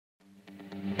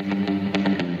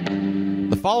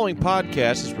following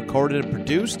podcast is recorded and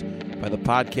produced by the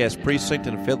Podcast Precinct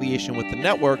in affiliation with the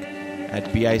network at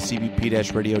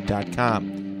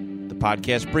bicbp-radio.com. The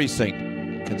Podcast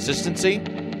Precinct. Consistency,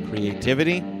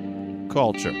 creativity,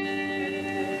 culture.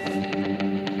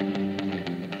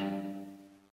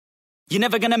 You're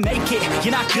never gonna make it,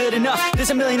 you're not good enough.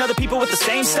 There's a million other people with the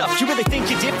same stuff. You really think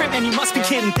you're different? Man, you must be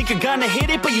kidding. Think you're gonna hit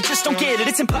it, but you just don't get it.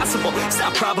 It's impossible, it's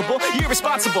not probable, you're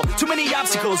irresponsible. Too many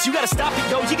obstacles, you gotta stop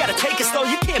it, yo. You gotta take it slow,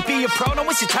 you can't be a pro. Don't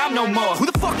waste your time no more. Who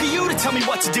the fuck are you to tell me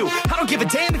what to do? I don't give a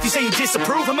damn if you say you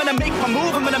disapprove. I'm gonna make my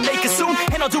move, I'm gonna make it soon.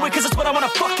 And I'll do it cause it's what I wanna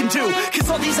fucking do. Cause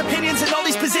all these opinions and all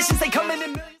these positions, they come in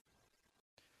millions.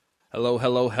 Hello,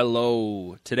 hello,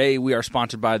 hello. Today we are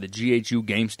sponsored by the GHU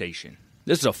Game Station.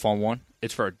 This is a fun one.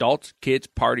 It's for adults, kids,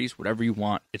 parties, whatever you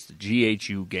want. It's the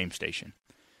GHU Game Station.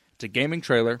 It's a gaming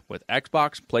trailer with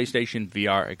Xbox, PlayStation,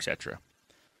 VR, etc.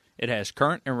 It has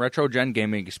current and retro-gen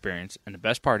gaming experience, and the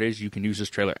best part is you can use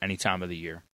this trailer any time of the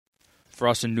year. For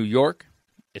us in New York,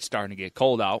 it's starting to get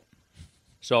cold out.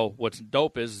 So what's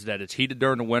dope is that it's heated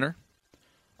during the winter,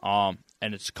 and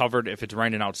it's covered if it's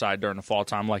raining outside during the fall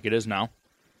time like it is now.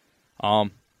 The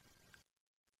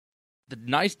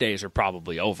nice days are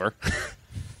probably over.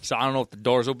 So I don't know if the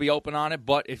doors will be open on it,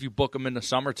 but if you book them in the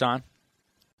summertime,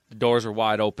 the doors are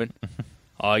wide open.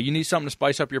 You need something to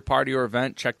spice up your party or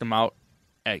event, check them out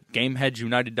at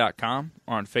GameheadsUnited.com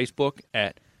or on Facebook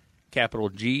at capital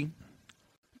G,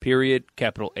 period,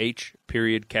 capital H,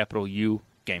 period, capital U,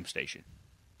 Game Station.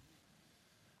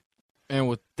 And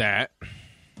with that,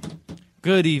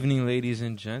 good evening, ladies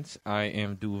and gents. I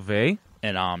am Duve.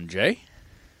 And I'm Jay.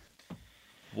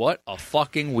 What a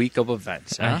fucking week of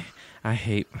events, huh? I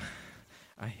hate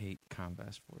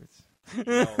combat sports.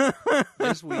 So,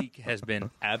 this week has been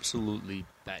absolutely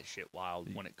batshit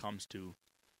wild when it comes to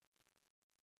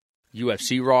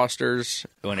UFC rosters,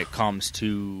 when it comes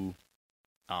to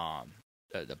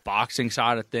the boxing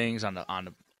side of things. On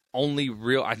the only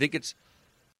real, I think it's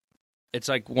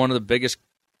like one of the biggest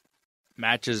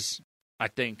matches. I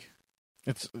think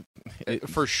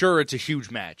for sure it's a huge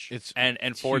match. And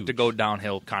for huge. It to go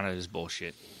downhill kind of is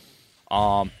bullshit.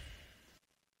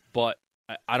 But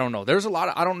I don't know. There's a lot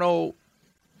of I don't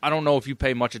know if you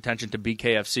pay much attention to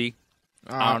BKFC.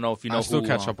 I don't know if you know. I still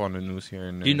catch up on the news here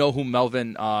and there. Do you know who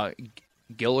Melvin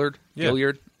Gillard? Yeah.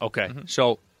 Gilliard? Okay. Mm-hmm.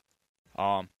 So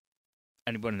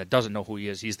anyone that doesn't know who he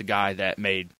is, he's the guy that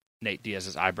made Nate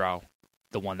Diaz's eyebrow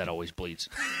the one that always bleeds.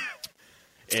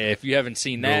 If you haven't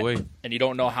seen that and you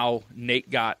don't know how Nate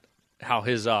got how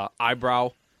his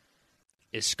eyebrow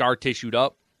is scar tissued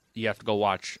up, you have to go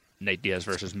watch Nate Diaz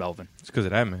versus Melvin. It's because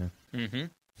of that, man.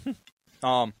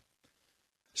 Mm-hmm.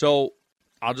 So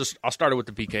I'll start it with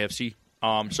the BKFC.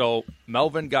 So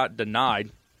Melvin got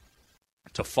denied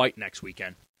to fight next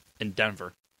weekend in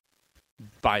Denver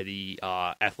by the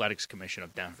Athletics Commission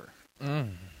of Denver.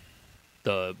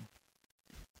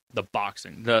 The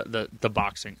boxing, the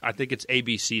boxing. I think it's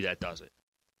ABC that does it.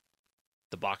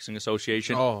 The Boxing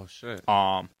Association. Oh shit.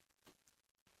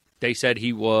 They said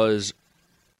his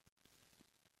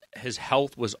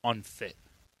health was unfit.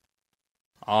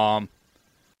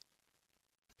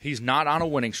 He's not on a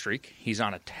winning streak. He's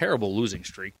on a terrible losing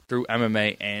streak through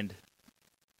MMA and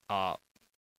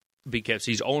BKFC.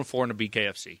 He's 0-4 in the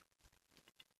BKFC.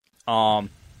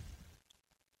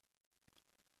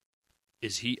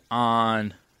 Is he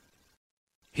on?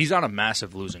 He's on a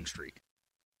massive losing streak.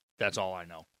 That's all I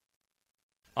know.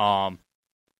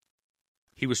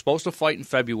 He was supposed to fight in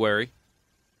February,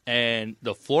 and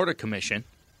the Florida Commission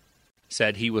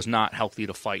said he was not healthy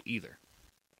to fight either.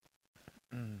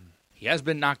 He has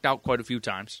been knocked out quite a few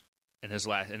times in his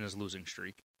losing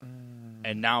streak,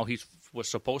 and now he was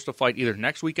supposed to fight either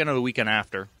next weekend or the weekend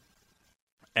after,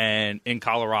 and in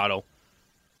Colorado,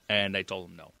 and they told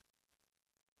him no.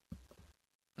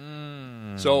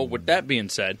 So with that being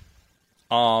said,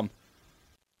 I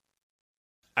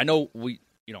know we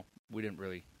didn't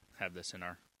really have this in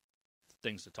our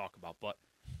things to talk about, but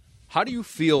how do you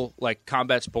feel like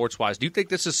combat sports wise? Do you think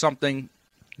this is something?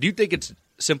 Do you think it's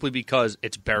simply because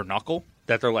it's bare knuckle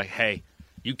that they're like, hey,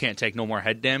 you can't take no more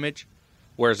head damage?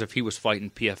 Whereas if he was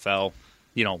fighting PFL,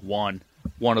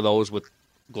 one of those with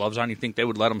gloves on, you think they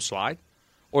would let him slide?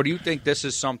 Or do you think this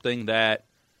is something that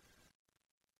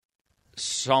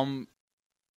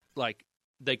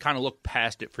they kind of look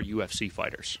past it for UFC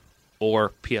fighters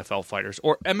or PFL fighters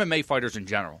or MMA fighters in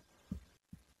general?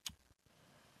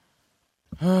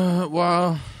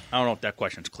 Well, I don't know if that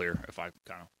question's clear, if I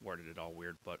kind of worded it all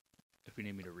weird, but if you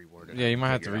need me to reword it. Yeah, you might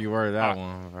have to reword that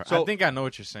one. So, I think I know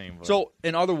what you're saying. But. So,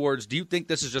 in other words, do you think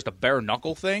this is just a bare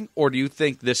knuckle thing, or do you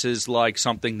think this is like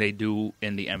something they do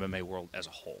in the MMA world as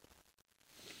a whole?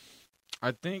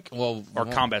 I think, or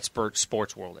combat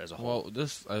sports world as a whole. Well,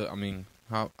 this, I mean,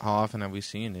 how often have we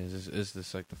seen it? Is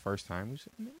this like the first time we've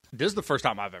seen it? This is the first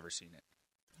time I've ever seen it.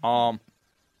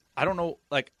 I don't know.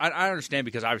 Like, I understand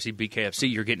because obviously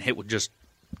BKFC, you're getting hit with just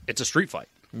it's a street fight.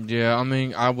 Yeah, I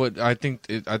mean, I think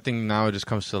now it just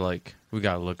comes to like we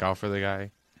gotta look out for the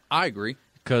guy. I agree.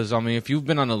 Because I mean, if you've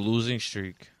been on a losing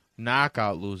streak,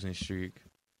 knockout losing streak,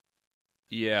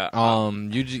 yeah,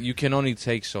 you can only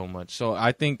take so much. So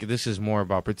I think this is more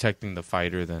about protecting the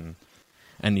fighter than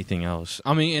anything else.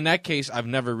 I mean, in that case, I've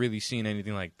never really seen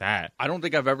anything like that. I don't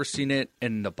think I've ever seen it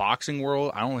in the boxing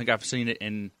world. I don't think I've seen it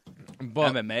in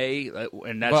MMA,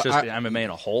 and that's just the MMA in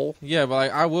a whole. Yeah, but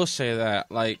like, I will say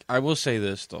that. Like, I will say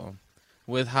this though,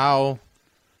 with how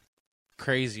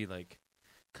crazy like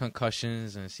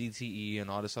concussions and CTE and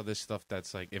all this other stuff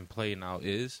that's like in play now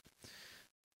is,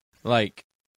 like,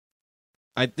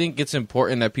 I think it's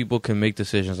important that people can make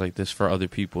decisions like this for other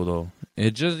people though.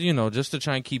 It just, just to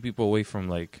try and keep people away from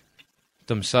like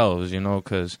themselves,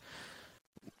 because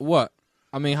what?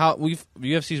 I mean,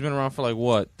 UFC's been around for like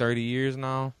what, 30 years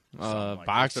now?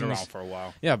 Boxing's been around for a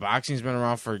while. Yeah, boxing's been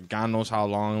around for God knows how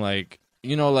long. Like,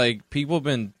 like people have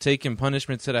been taking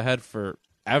punishment to the head for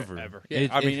ever. Yeah,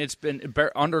 I mean, it's been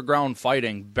underground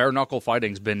fighting, bare knuckle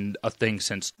fighting's been a thing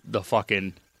since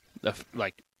I'm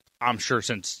sure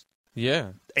since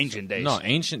ancient days. No,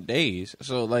 ancient days.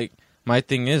 So like, my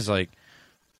thing is like,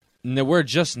 we're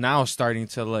just now starting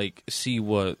to like see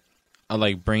what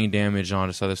like brain damage and all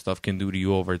this other stuff can do to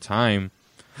you over time.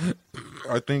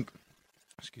 I think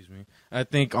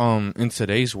in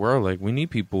today's world, like, we need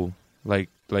people like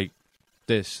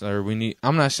this, or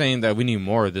I'm not saying that we need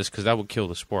more of this because that would kill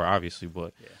the sport, obviously,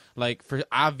 but like for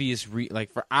obvious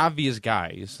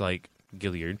guys like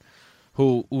Gilliard,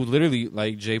 who literally,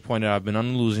 like Jay pointed out, have been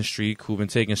on the losing streak, who've been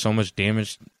taking so much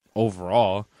damage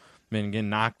overall, been getting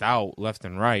knocked out left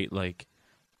and right. Like,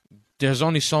 there's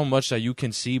only so much that you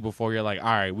can see before you're like, all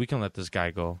right, we can let this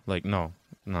guy go. Like, no.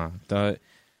 For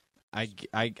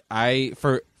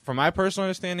my personal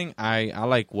understanding, I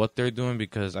like what they're doing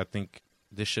because I think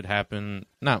this should happen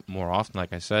not more often.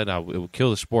 Like I said, it would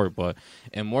kill the sport, but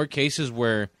in more cases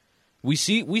where we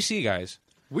see guys,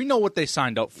 we know what they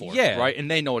signed up for, right? And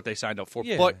they know what they signed up for,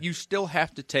 but you still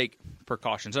have to take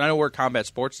precautions. And I know we're combat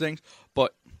sports things,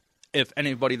 but if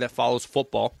anybody that follows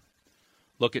football,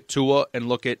 look at Tua and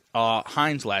look at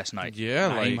Hines last night.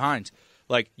 Yeah, Naeem Hines.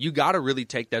 Like, you got to really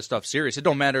take that stuff serious. It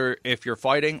don't matter if you're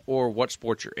fighting or what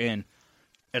sport you're in.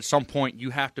 At some point, you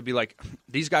have to be like,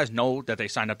 these guys know that they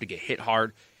signed up to get hit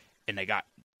hard, and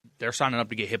they're signing up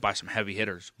to get hit by some heavy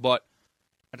hitters. But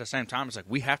at the same time, it's like,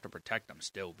 we have to protect them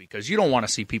still because you don't want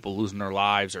to see people losing their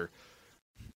lives or,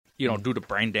 due to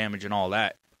brain damage and all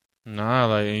that. Nah,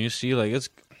 like, you see, like, it's,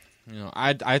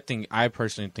 I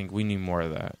personally think we need more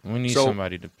of that. We need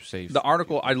somebody to save.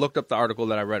 I looked up the article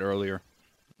that I read earlier.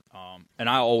 And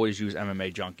I always use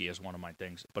MMA Junkie as one of my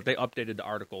things. But they updated the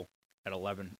article at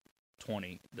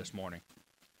 11:20 this morning.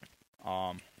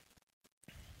 And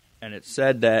it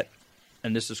said that,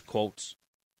 and this is quotes,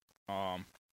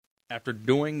 after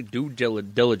doing due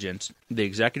diligence, the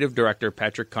executive director,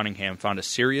 Patrick Cunningham, found a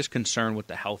serious concern with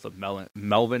the health of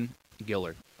Melvin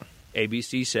Gillard.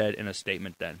 ABC said in a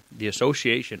statement then, the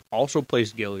association also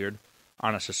placed Gillard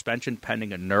on a suspension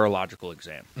pending a neurological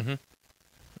exam. Mm-hmm.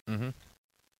 Mm-hmm.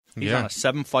 He's on a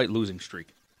 7-fight losing streak.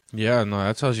 Yeah, no,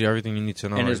 that tells you everything you need to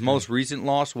know. And his most recent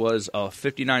loss was a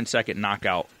 59-second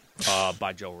knockout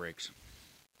by Joe Riggs.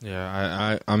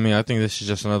 Yeah, I mean, I think this is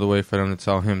just another way for them to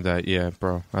tell him that, yeah,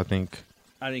 bro, I think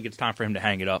it's time for him to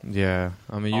hang it up. Yeah,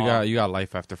 I mean, you got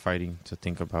life after fighting to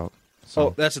think about.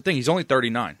 So that's the thing. He's only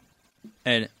 39.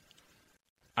 And,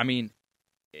 I mean,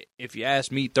 if you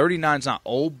ask me, 39's not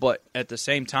old, but at the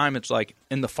same time, it's like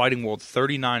in the fighting world,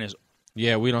 39 is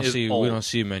yeah, we don't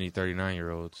see many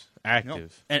 39-year-olds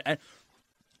active. No. And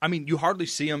I mean, you hardly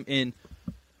see them in.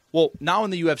 Well, now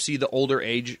in the UFC, the older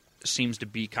age seems to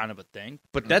be kind of a thing,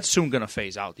 but that's soon going to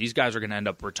phase out. These guys are going to end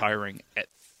up retiring at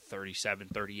 37,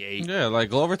 38. Yeah, like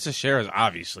Glover Teixeira is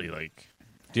obviously like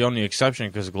the only exception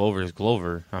because Glover is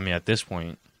Glover. I mean, at this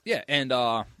point. Yeah, and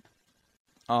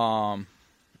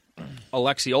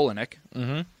Alexei Olenek.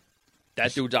 Mm-hmm.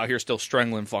 That dude's out here still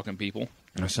strangling fucking people.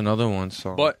 That's another one.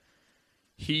 So, but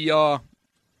he, in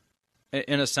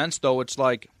a sense, though, it's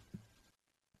like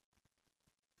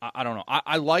I don't know.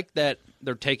 I like that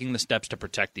they're taking the steps to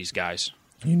protect these guys.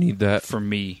 You need that. For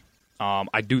me,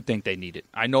 I do think they need it.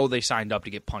 I know they signed up to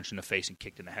get punched in the face and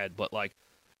kicked in the head, but like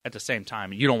at the same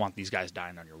time, you don't want these guys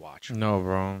dying on your watch. No,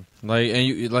 bro. Like, and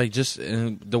you like just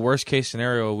in the worst case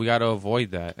scenario, we got to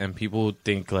avoid that. And people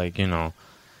think like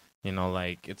You know,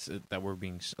 like, that we're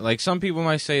being... Like, some people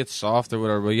might say it's soft or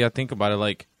whatever, but yeah, think about it.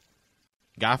 Like,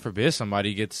 God forbid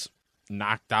somebody gets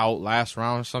knocked out last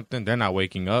round or something. They're not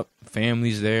waking up.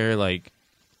 Family's there. Like,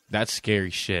 that's scary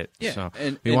shit. Yeah, so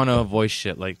we want to avoid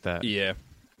shit like that. Yeah.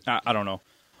 I don't know.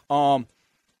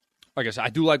 Like I said, I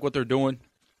do like what they're doing.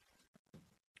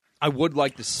 I would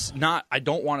like to I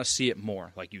don't want to see it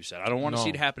more, like you said. I don't want to see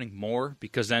it happening more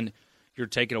because then you're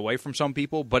taking away from some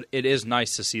people, but it is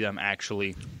nice to see them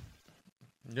actually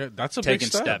that's a taking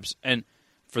big step. steps. And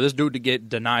for this dude to get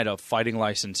denied a fighting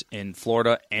license in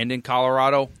Florida and in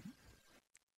Colorado,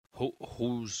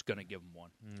 who's going to give him one?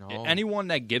 No. Anyone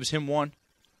that gives him one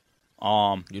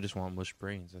you just want mush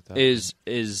brains at that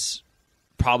is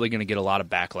probably going to get a lot of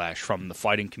backlash from the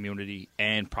fighting community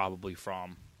and probably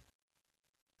from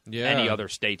any other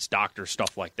states, doctors,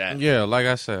 stuff like that. Yeah, like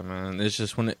I said, man, it's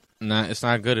just it's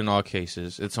not good in all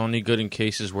cases. It's only good in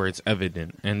cases where it's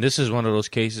evident. And this is one of those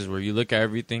cases where you look at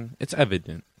everything, it's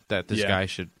evident that this guy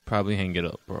should probably hang it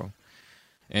up, bro.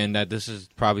 And that this is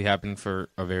probably happening for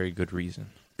a very good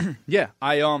reason. Yeah,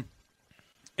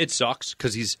 it sucks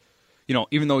because he's,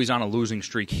 even though he's on a losing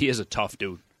streak, he is a tough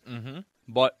dude. Mm-hmm.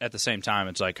 But at the same time,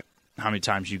 it's like, how many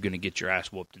times are you going to get your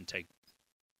ass whooped and take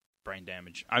brain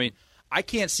damage? I mean, I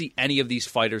can't see any of these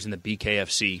fighters in the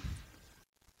BKFC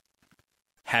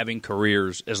having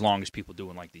careers as long as people do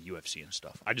in like the UFC and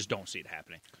stuff. I just don't see it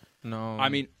happening. No. I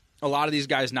mean, a lot of these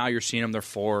guys now, you're seeing them, they're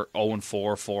 4-0-4,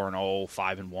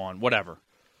 4-0, 5-1, whatever.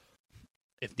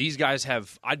 If these guys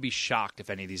I'd be shocked if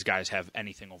any of these guys have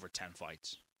anything over 10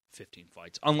 fights, 15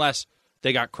 fights, unless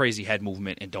they got crazy head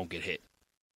movement and don't get hit.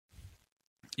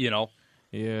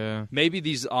 Yeah. Maybe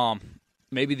these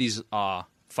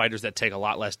fighters that take a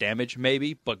lot less damage,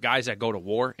 maybe, but guys that go to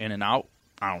war in and out,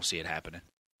 I don't see it happening.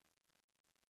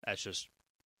 That's just,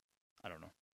 I don't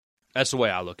know. That's the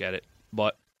way I look at it.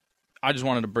 But I just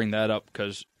wanted to bring that up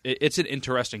because it's an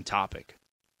interesting topic.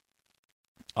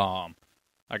 Like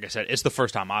I said, it's the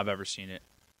first time I've ever seen it.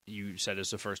 You said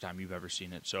it's the first time you've ever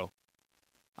seen it, so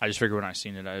I just figured when I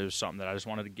seen it, it was something that I just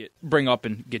wanted to bring up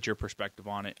and get your perspective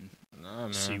on it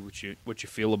and see what you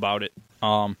feel about it.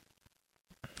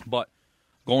 But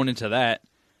going into that,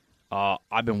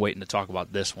 I've been waiting to talk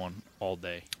about this one all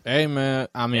day. Hey, man.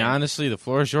 I mean, honestly, the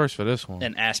floor is yours for this one.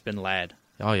 An Aspen lad.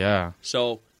 Oh, yeah.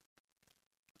 So,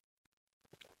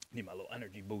 need my little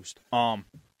energy boost. So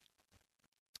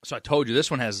I told you, this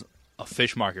one has a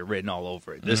fish market written all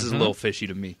over it. This is a little fishy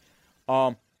to me.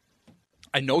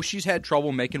 I know she's had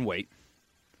trouble making weight,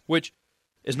 which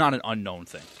is not an unknown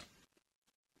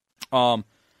thing.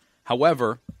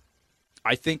 However,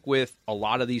 I think with a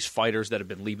lot of these fighters that have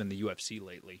been leaving the UFC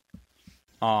lately,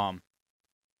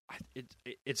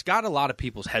 it's got a lot of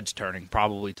people's heads turning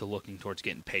probably to looking towards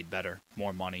getting paid better,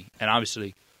 more money. And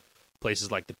obviously,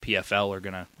 places like the PFL are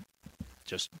going to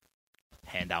just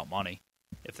hand out money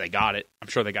if they got it. I'm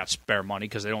sure they got spare money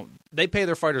because they pay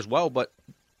their fighters well, but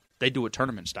they do it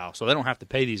tournament style, so they don't have to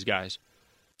pay these guys.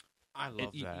 I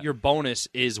love that. Your bonus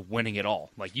is winning it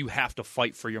all. Like, you have to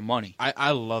fight for your money.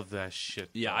 I love that shit.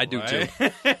 Yeah, though, I do right?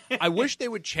 too. I wish they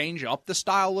would change up the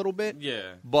style a little bit.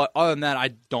 Yeah. But other than that, I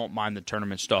don't mind the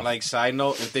tournament stuff. Like, side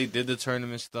note, if they did the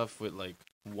tournament stuff with, like,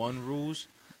 one rules,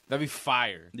 that'd be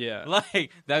fire. Yeah. Like,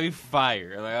 that'd be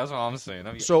fire. Like, that's all I'm saying.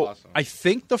 That'd be so awesome. I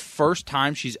think the first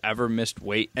time she's ever missed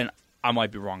weight, and I might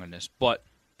be wrong on this, but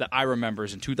that I remember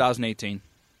is in 2018.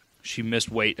 She missed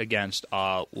weight against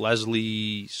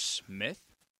Leslie Smith,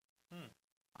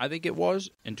 I think it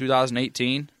was, in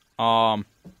 2018. The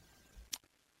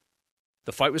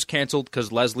fight was canceled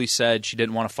because Leslie said she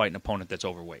didn't want to fight an opponent that's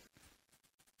overweight.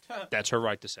 That's her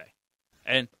right to say.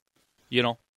 And,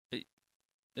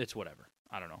 it's whatever.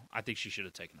 I don't know. I think she should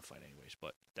have taken the fight anyways,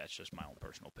 but that's just my own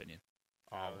personal opinion.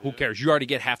 Who cares? You already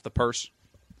get half the purse.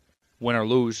 Win or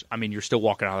lose, I mean, you're still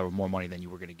walking out there with more money than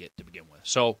you were going to get to begin with.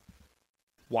 So,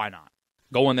 why not?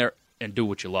 Go in there and do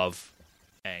what you love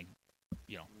and,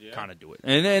 kind of do it.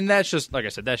 And that's just, like I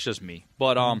said, that's just me.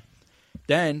 But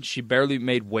then she barely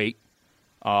made weight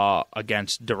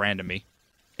against Durandamy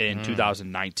in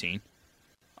 2019.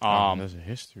 There's a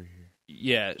history here.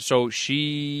 Yeah, so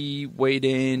she weighed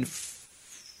in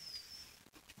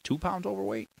 2 pounds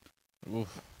overweight.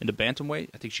 Oof. In the bantamweight.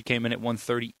 I think she came in at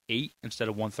 138 instead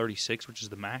of 136, which is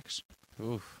the max.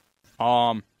 Oof.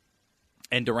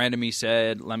 And Durandamy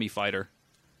said, let me fight her.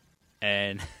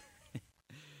 And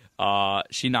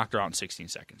she knocked her out in 16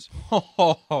 seconds.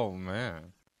 Oh,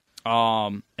 man.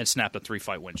 And snapped a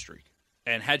 3-fight win streak.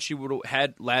 And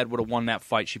had Ladd would have won that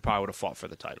fight, she probably would have fought for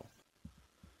the title.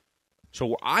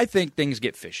 So I think things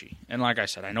get fishy. And like I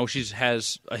said, I know she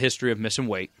has a history of missing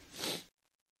weight.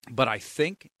 But I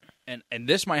think and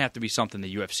this might have to be something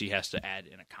the UFC has to add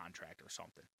in a contract or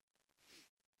something.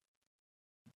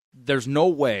 There's no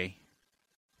way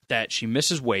that she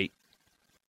misses weight,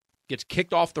 gets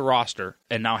kicked off the roster,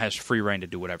 and now has free reign to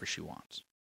do whatever she wants.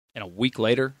 And a week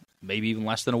later, maybe even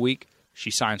less than a week, she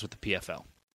signs with the PFL.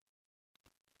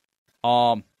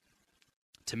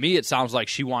 To me, it sounds like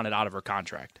she wanted out of her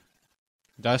contract.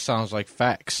 That sounds like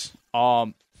facts.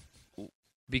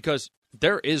 Because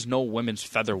there is no women's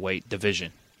featherweight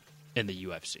division in the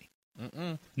UFC.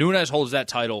 Nunes holds that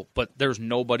title, but there's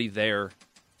nobody there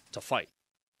to fight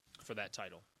for that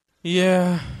title.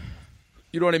 Yeah.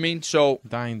 You know what I mean? So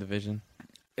Dying division.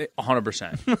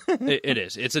 100%. It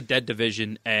is. It's a dead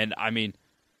division, and I mean,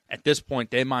 at this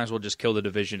point, they might as well just kill the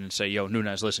division and say, yo,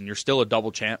 Nunes, listen, you're still a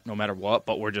double champ no matter what,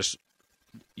 but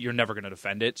you're never going to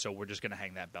defend it, so we're just going to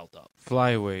hang that belt up.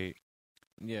 Flyweight.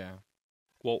 Yeah.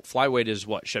 Well, flyweight is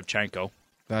what? Shevchenko.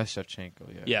 That's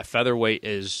Shevchenko, yeah. Yeah, featherweight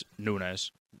is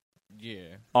Nunes.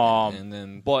 Yeah. And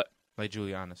then, but like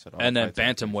Juliana said, and then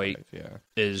bantamweight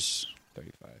is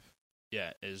 35.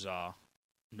 Yeah, is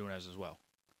Nunes as well.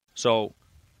 So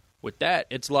with that,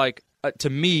 it's like, to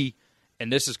me,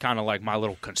 and this is kind of like my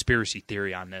little conspiracy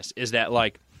theory on this, is that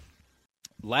like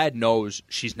Ladd knows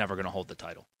she's never going to hold the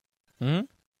title. Mm-hmm.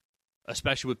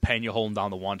 Especially with Pena holding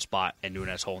down the one spot and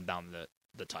Nunes holding down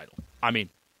the title. I mean,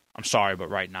 I'm sorry, but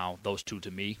right now, those two to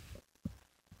me,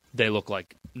 they look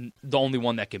like the only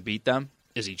one that can beat them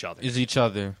is each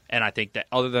other. And I think that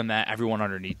other than that, everyone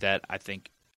underneath that, I think,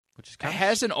 which is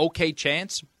has an okay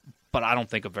chance, but I don't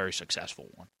think a very successful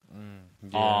one.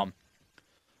 Yeah.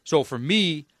 So for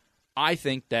me, I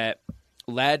think that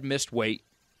Ladd missed weight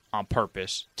on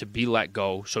purpose to be let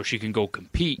go so she can go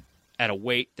compete at a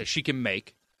weight that she can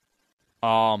make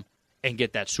and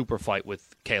get that super fight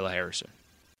with Kayla Harrison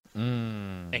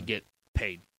and get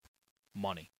paid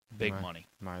money, big money.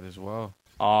 Might as well.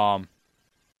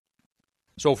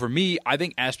 So for me, I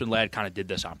think Aspen Ladd kind of did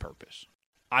this on purpose.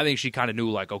 I think she kind of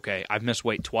knew, like, okay, I've missed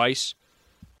weight twice.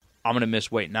 I'm going to miss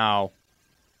weight now,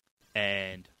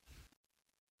 and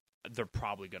they're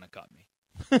probably going to cut me.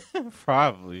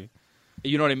 Probably.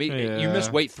 You know what I mean? Yeah. You miss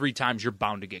weight 3 times, you're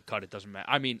bound to get cut. It doesn't matter.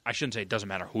 I mean, I shouldn't say it doesn't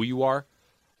matter who you are,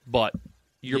 but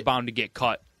you're bound to get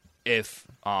cut if,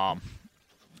 not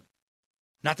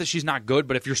that she's not good,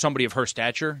 but if you're somebody of her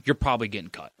stature, you're probably getting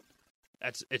cut.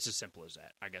 It's as simple as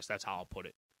that. I guess that's how I'll put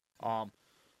it.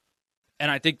 And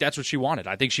I think that's what she wanted.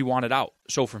 I think she wanted out.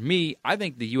 So for me, I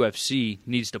think the UFC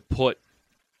needs to put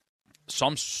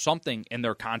something in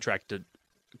their contract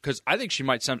because I think she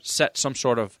might set some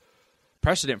sort of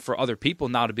precedent for other people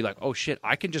now to be like, oh shit,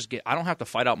 I don't have to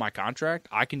fight out my contract.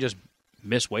 I can just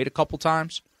miss weight a couple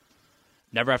times,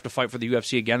 never have to fight for the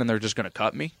UFC again, and they're just going to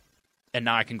cut me. And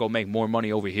now I can go make more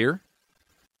money over here.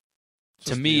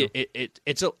 To me,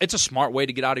 it's a smart way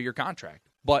to get out of your contract.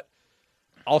 But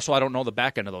also, I don't know the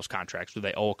back end of those contracts. Do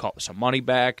they owe some money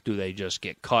back? Do they just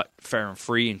get cut fair and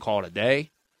free and call it a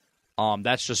day?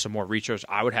 That's just some more research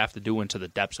I would have to do into the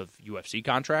depths of UFC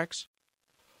contracts.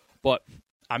 But,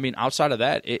 I mean, outside of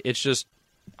that, it's just,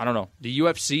 I don't know. The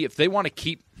UFC, if they want to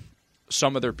keep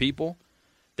some of their people,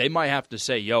 they might have to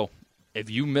say, yo, if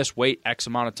you miss weight X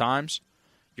amount of times,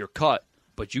 you're cut,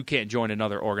 but you can't join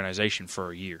another organization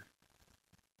for a year.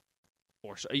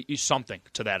 Or something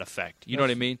to that effect. You know what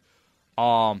I mean?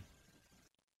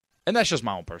 And that's just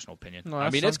my own personal opinion. No, I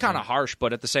mean, it's kind of harsh,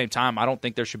 but at the same time, I don't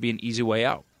think there should be an easy way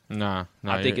out. Nah.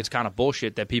 I think it's kind of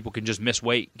bullshit that people can just miss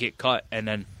weight, get cut, and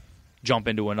then jump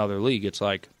into another league. It's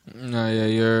like... No, yeah,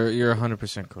 you're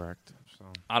 100% correct. So.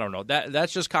 I don't know.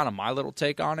 That's just kind of my little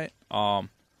take on it.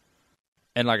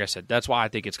 And like I said, that's why I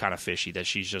think it's kind of fishy that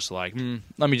she's just like,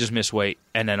 let me just miss weight,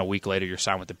 and then a week later you're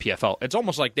signed with the PFL. It's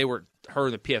almost like her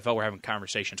and the PFL were having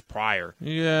conversations prior.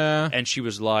 Yeah. And he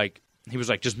was like,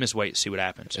 just miss weight, see what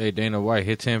happens. Hey, Dana White,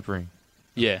 hit tampering.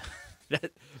 Yeah.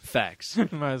 Facts.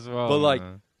 Might as well. But like,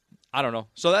 I don't know.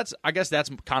 So I guess that's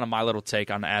kind of my little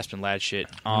take on the Aspen Ladd shit.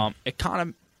 It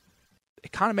kind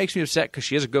of makes me upset because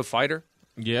she is a good fighter.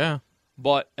 Yeah.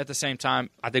 But at the same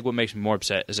time, I think what makes me more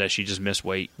upset is that she just missed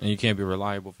weight. And you can't be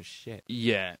reliable for shit.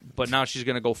 Yeah, but now she's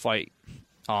going to go fight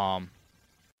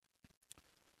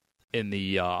in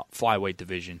the flyweight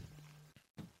division.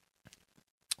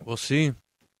 We'll see.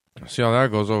 See how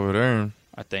that goes over there.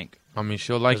 I think. I mean,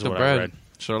 she'll like the bread.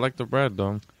 She'll like the bread,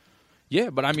 though. Yeah,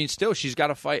 but I mean, still, she's got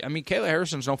to fight. I mean, Kayla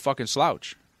Harrison's no fucking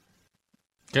slouch.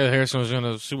 Kayla Harrison was going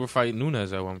to super fight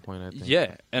Nunes at one point, I think.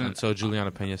 Yeah. Until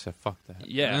Juliana Pena said, fuck that.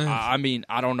 Yeah, I mean,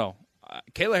 I don't know.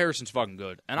 Kayla Harrison's fucking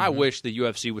good. And I wish the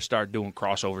UFC would start doing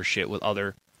crossover shit with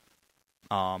other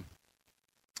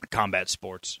combat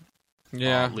sports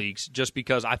leagues. Just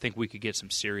because I think we could get some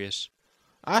serious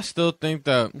I still think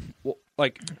that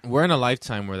like we're in a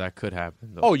lifetime where that could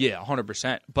happen. Though. Oh yeah,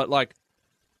 100%. But like,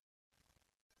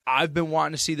 I've been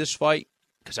wanting to see this fight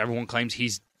because everyone claims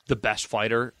he's the best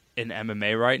fighter in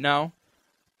MMA right now.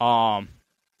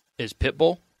 Is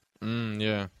Pitbull?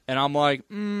 Yeah. And I'm like,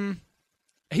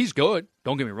 he's good.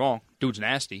 Don't get me wrong, dude's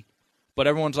nasty. But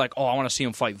everyone's like, oh, I want to see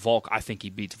him fight Volk. I think he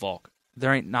beats Volk.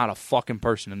 There ain't not a fucking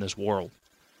person in this world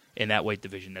in that weight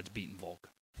division that's beaten Volk.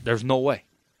 There's no way.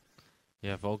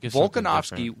 Yeah, Volk is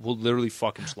Volkanovski will literally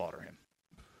fucking slaughter him.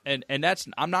 And that's,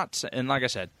 I'm not, and like I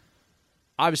said,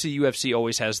 obviously UFC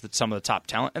always has some of the top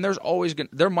talent, and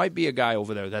there might be a guy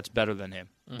over there that's better than him.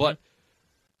 Mm-hmm. But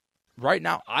right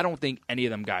now, I don't think any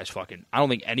of them guys I don't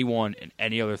think anyone in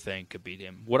any other thing could beat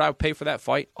him. Would I pay for that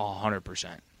fight? 100%.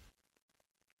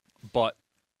 But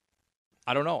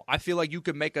I don't know. I feel like you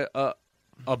could make a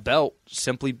belt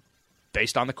simply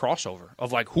based on the crossover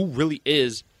of like who really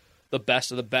is the best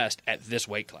of the best at this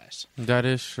weight class. That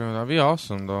is true. That'd be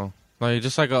awesome though. Like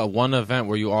just like a one event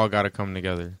where you all got to come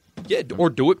together. Yeah,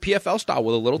 or do it PFL style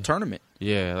with a little tournament.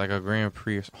 Yeah, like a Grand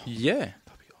Prix. Yeah,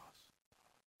 that'd be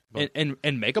awesome.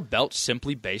 And make a belt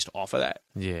simply based off of that.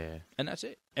 Yeah, and that's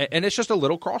it. And it's just a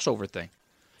little crossover thing.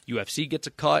 UFC gets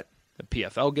a cut. The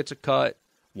PFL gets a cut.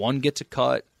 One gets a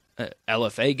cut.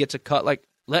 LFA gets a cut. Like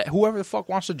let whoever the fuck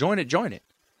wants to join it, join it.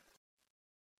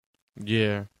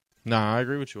 Yeah. Nah, I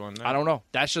agree with you on that. I don't know.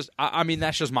 That's just I mean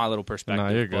that's just my little perspective.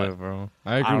 Nah, you're good, bro.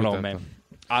 I agree with that, man.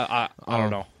 I don't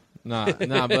know.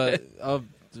 Nah, but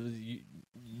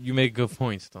you make good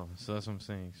points though. So that's what I'm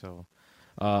saying. So,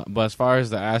 but as far as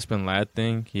the Aspen Ladd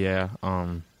thing, yeah,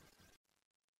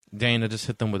 Dana just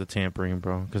hit them with a tampering,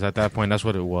 bro. Because at that point, that's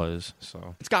what it was.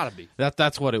 So it's gotta be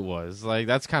that's what it was. Like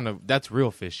that's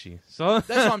real fishy. So that's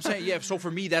what I'm saying. Yeah. So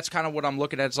for me, that's kind of what I'm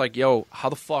looking at. It's like, yo, how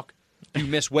the fuck do you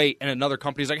miss weight? And another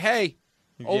company's like, hey,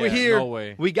 over here, no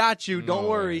way. We got you. Don't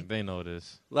worry. They know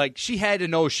this. Like she had to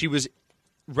know she was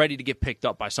ready to get picked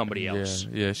up by somebody else.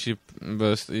 Yeah.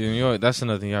 But you know, that's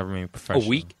another thing. You have to remain professional. A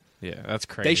week. Yeah, that's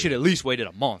crazy. They should at least waited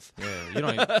a month. Yeah, you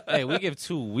don't. Hey, we give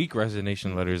 2-week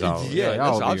resignation letters out. Yeah,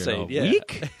 that's what I'm saying. Yeah.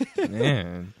 Week,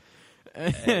 man.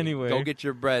 Anyway, go get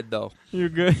your bread though. You're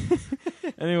good.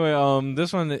 Anyway,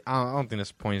 this one I don't think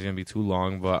this point is gonna be too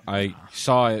long, but I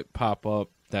saw it pop up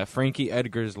that Frankie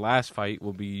Edgar's last fight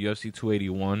will be UFC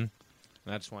 281.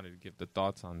 And I just wanted to give the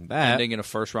thoughts on that. Ending in a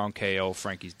first round KO,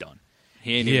 Frankie's done.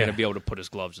 He ain't even gonna be able to put his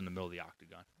gloves in the middle of the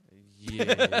octagon.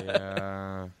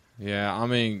 Yeah. Yeah, I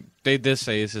mean, they did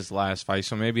say it's his last fight,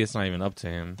 so maybe it's not even up to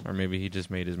him, or maybe he just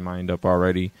made his mind up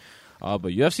already. But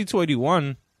UFC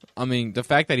 281, I mean, the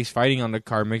fact that he's fighting on the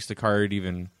card makes the card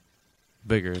even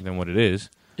bigger than what it is.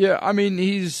 Yeah, I mean,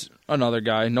 he's another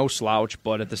guy, no slouch,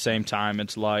 but at the same time,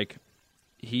 it's like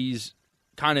he's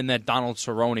kind of in that Donald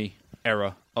Cerrone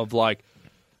era of like,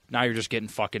 now you're just getting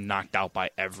fucking knocked out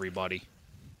by everybody.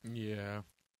 Yeah.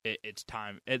 It's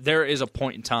time. There is a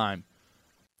point in time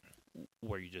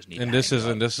where you just need. And this is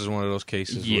one of those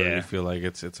cases where you feel like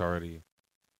it's already.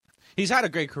 He's had a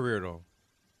great career though,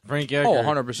 Frank Edgar.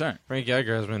 100%. Frank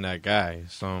Edgar has been that guy.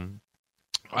 So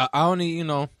I only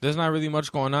there's not really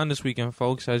much going on this weekend,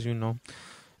 folks, as you know.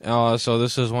 So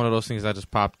this is one of those things that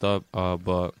just popped up.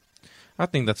 But I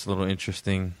think that's a little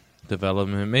interesting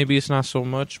development. Maybe it's not so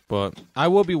much, but I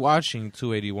will be watching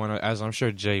 281 as I'm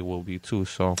sure Jay will be too.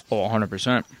 So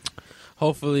 100%.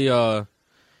 Hopefully,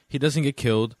 he doesn't get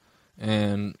killed.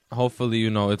 And hopefully,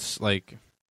 it's like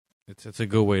it's a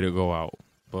good way to go out.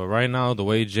 But right now, the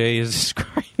way Jay is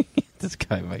describing it, this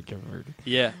guy might get murdered.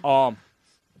 Yeah.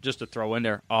 Just to throw in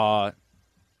there,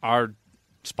 our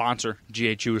sponsor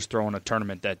GHU is throwing a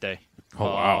tournament that day. Oh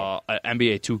wow! An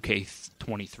NBA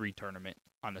 2K23 tournament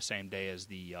on the same day as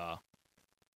the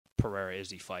Pereira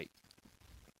Izzy fight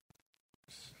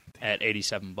at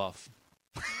 87 buff.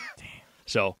 Damn.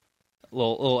 So.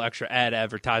 Little extra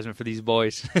advertisement for these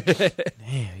boys.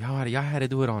 Damn, y'all had to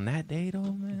do it on that day though,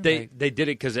 man. They did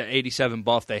it because at 87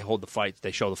 buff they hold the fights.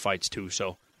 They show the fights too.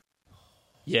 So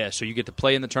yeah, so you get to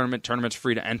play in the tournament. Tournament's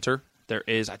free to enter. There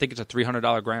is, I think it's a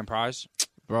 $300 grand prize,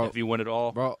 bro. If you win it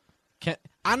all, bro.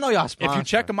 I know y'all sponsor. If you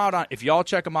check them out if y'all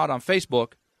check them out on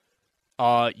Facebook,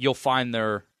 they'll find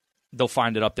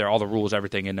it up there. All the rules,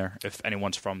 everything in there. If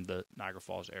anyone's from the Niagara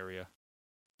Falls area,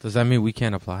 does that mean we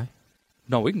can't apply?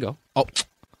 No, we can go. Oh,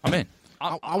 I'm in.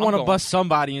 I want to bust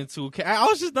somebody in 2K. I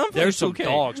was just done playing 2K. There's some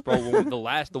dogs, bro.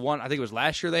 the one, I think it was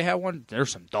last year they had one.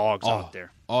 There's some dogs out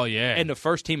there. Oh, yeah. And the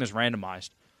first team is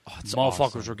randomized.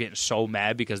 Motherfuckers were getting so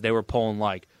mad because they were pulling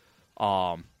like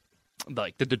the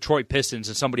Detroit Pistons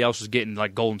and somebody else was getting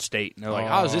like Golden State. And they're like,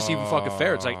 how is this even fucking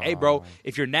fair? It's like, hey, bro,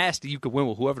 if you're nasty, you can win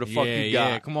with whoever the fuck you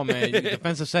got. Yeah, come on, man.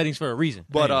 Defensive settings for a reason.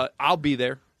 But I'll be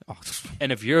there.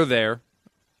 And if you're there,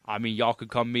 I mean, y'all could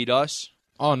come meet us.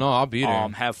 Oh, no, I'll be there.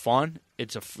 Have fun.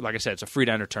 It's like I said, it's a free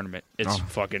to enter tournament. It's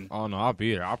fucking. Oh, no, I'll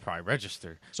be there. I'll probably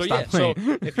register. So, so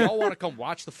if y'all want to come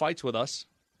watch the fights with us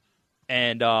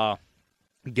and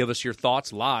give us your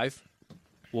thoughts live,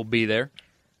 we'll be there.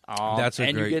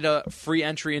 You get a free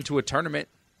entry into a tournament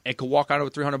and could walk out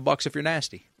with $300 if you're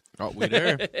nasty. Oh, we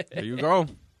there. There you go.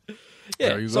 Yeah,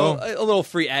 there you so go. A little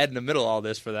free ad in the middle of all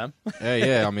this for them.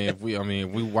 Yeah. I mean, if we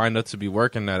wind up to be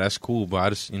working that's cool. But I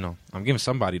just, I'm giving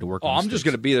somebody to work. I'm just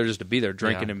gonna be there just to be there,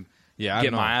 drinking and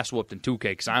get know. my ass whooped in 2K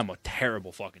because I'm a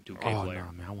terrible fucking 2K player.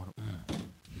 No, man,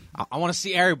 I want to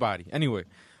see everybody. Anyway,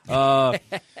 we're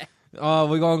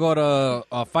gonna go to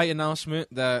a fight announcement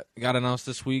that got announced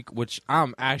this week, which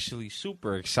I'm actually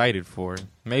super excited for.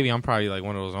 Maybe I'm probably like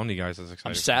one of those only guys that's excited.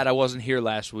 I'm sad I wasn't here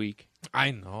last week.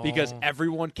 I know. Because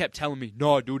everyone kept telling me,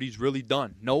 no, dude, he's really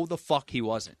done. No, the fuck he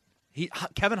wasn't.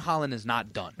 Kevin Holland is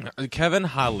not done. Kevin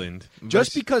Holland.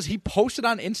 Just because he posted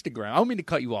on Instagram. I don't mean to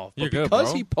cut you off. But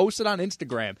because he posted on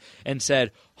Instagram and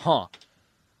said,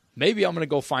 maybe I'm going to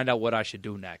go find out what I should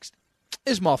do next.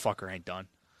 This motherfucker ain't done.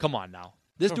 Come on now.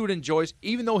 This dude enjoys,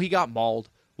 even though he got mauled,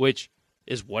 which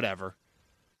is whatever.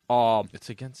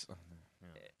 It's against...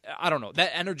 I don't know.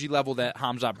 That energy level that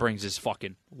Hamzat brings is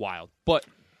fucking wild. But...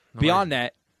 Beyond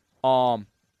that,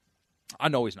 I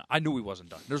know he's not. I knew he wasn't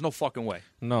done. There's no fucking way.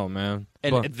 No, man.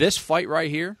 And this fight right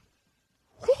here,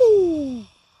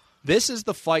 this is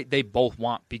the fight they both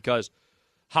want because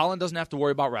Holland doesn't have to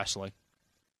worry about wrestling.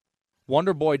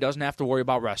 Wonder Boy doesn't have to worry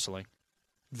about wrestling.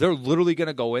 They're literally going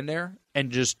to go in there and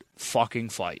just fucking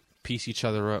fight. Piece each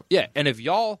other up. Yeah, and if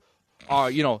y'all are,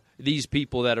 these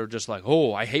people that are just like,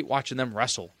 oh, I hate watching them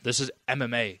wrestle. This is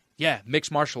MMA. Yeah,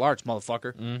 mixed martial arts,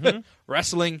 motherfucker. Mm-hmm.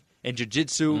 Wrestling and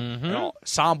jiu-jitsu,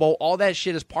 sambo, all that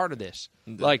shit is part of this.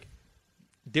 Like,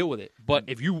 deal with it. But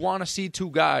if you want to see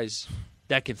two guys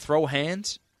that can throw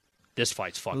hands, this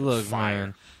fight's fucking fire.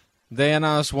 Man, they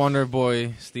announced Wonder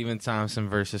Boy Stephen Thompson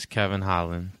versus Kevin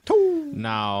Holland.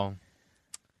 Now,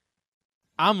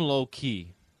 I'm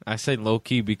low-key. I say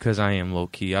low-key because I am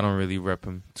low-key. I don't really rep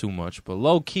him too much. But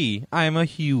low-key, I am a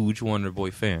huge Wonder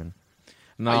Boy fan.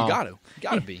 No, you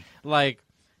got to be. Like,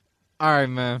 all right,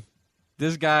 man.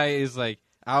 This guy is like,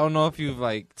 I don't know if you've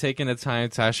like taken the time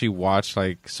to actually watch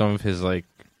like some of his like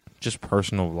just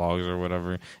personal vlogs or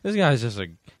whatever. This guy's just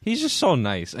like, he's just so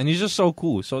nice and he's just so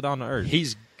cool, so down to earth.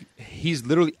 He's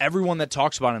literally everyone that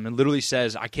talks about him and literally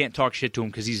says I can't talk shit to him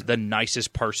because he's the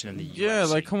nicest person in the UFC. Yeah,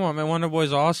 like come on, man. Wonder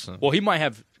Boy's awesome. Well, he might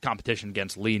have competition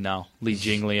against Lee now, Li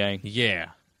Jingliang.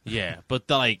 Yeah, but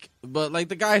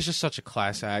the guy is just such a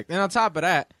class act, and on top of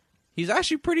that, he's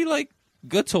actually pretty like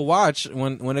good to watch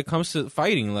when it comes to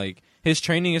fighting. Like his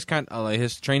training is like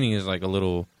a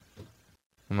little.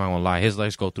 I'm not gonna lie, his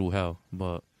legs go through hell,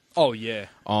 but oh yeah.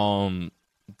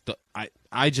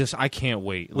 I can't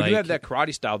wait. When you have that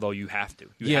karate style though, you have to.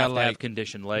 You have to have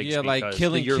conditioned legs. Yeah, like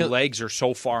your legs are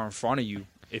so far in front of you.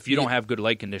 If you don't have good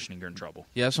leg conditioning, you're in trouble.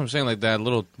 Yeah, that's what I'm saying. Like that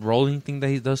little rolling thing that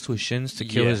he does to his shins to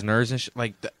kill his nerves and shit.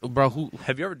 Like, bro,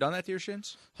 have you ever done that to your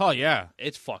shins? Oh yeah,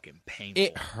 it's fucking painful.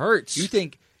 It hurts. You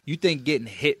think getting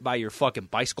hit by your fucking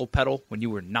bicycle pedal when you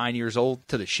were 9 years old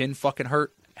to the shin fucking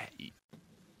hurt?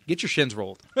 Get your shins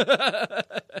rolled.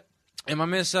 And my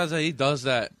man says that he does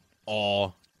that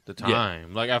all the time.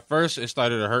 Yeah. Like at first, it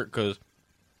started to hurt because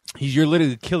you're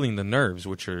literally killing the nerves,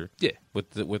 which are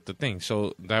with the thing.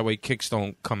 So that way, kicks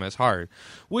don't come as hard,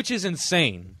 which is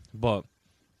insane. But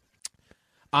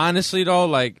honestly, though,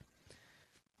 like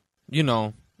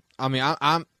I mean,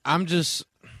 I'm just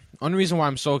only reason why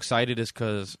I'm so excited is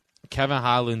because Kevin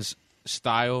Holland's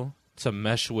style to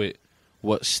mesh with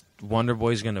what Wonder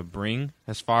Boy's gonna bring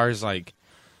as far as like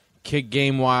kick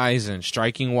game wise and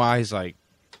striking wise. Like,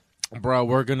 bro,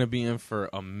 we're gonna be in for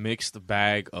a mixed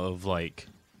bag of like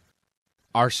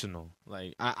arsenal.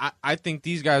 Like, I think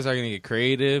these guys are gonna get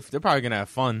creative. They're probably gonna have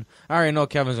fun. I already know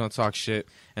Kevin's gonna talk shit,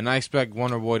 and I expect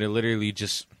Wonder Boy to literally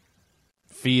just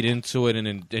feed into it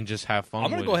and just have fun.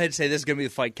 I'm gonna go ahead and say this is gonna be the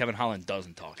fight Kevin Holland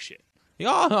doesn't talk shit.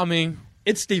 Yeah, I mean,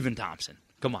 it's Stephen Thompson.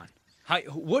 Come on.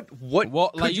 What?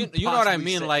 Well, like you know what I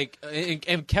mean. Say? Like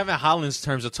in Kevin Holland's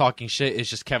terms of talking shit, it's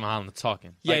just Kevin Holland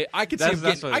talking. Yeah, like, I could see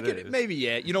him getting. Maybe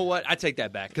You know what? I take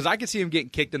that back because I could see him getting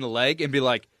kicked in the leg and be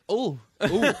like, "Oh,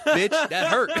 bitch, that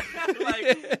hurt."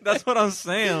 Like, that's what I'm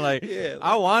saying. Like,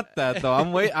 I want that though.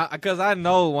 I'm waiting because I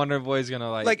know Wonder Boy's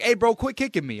gonna like, hey, bro, quit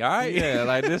kicking me, all right? Yeah,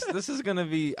 like this is gonna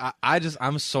be.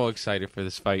 I'm so excited for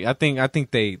this fight. I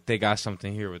think they got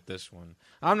something here with this one.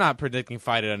 I'm not predicting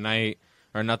fight of the night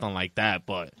or nothing like that,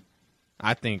 but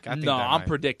I think. No, I'm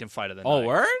predicting fight of the night. Oh,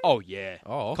 word? Oh, yeah.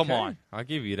 Oh, okay. Come on. I'll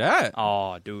give you that.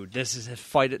 Oh, dude, this is a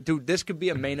fight. Dude, this could be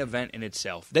a main event in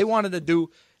itself. They wanted to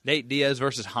do Nate Diaz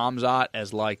versus Hamzat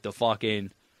as like the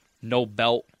fucking no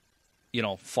belt,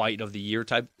 fight of the year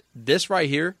type. This right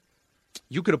here,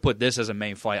 you could have put this as a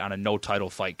main fight on a no title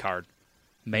fight card.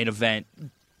 Main event,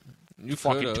 You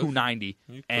fucking could've. 290.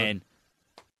 And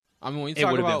I mean, when you it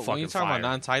talk would've been about fucking fire.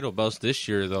 non-title belts this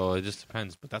year, though, it just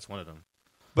depends. But that's one of them.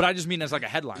 But I just mean as like a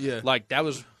headline. Yeah. Like that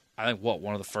was, I think,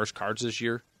 one of the first cards this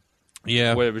year.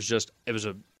 Yeah. Where it was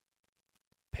a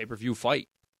pay-per-view fight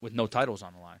with no titles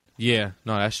on the line. Yeah.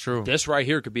 No, that's true. This right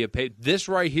here could be a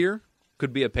pay-per-view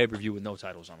with no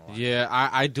titles on the line. Yeah,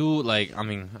 I do like. I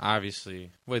mean,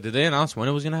 obviously. Wait, did they announce when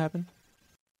it was gonna happen?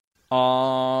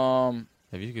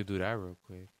 If you could do that real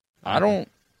quick.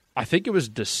 I think it was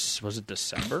was it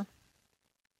December?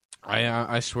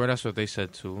 I swear that's what they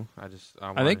said too. I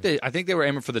think they were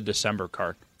aiming for the December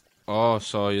card. Oh,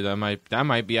 so that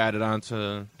might be added on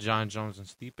to John Jones and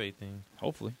Stipe thing.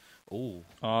 Hopefully.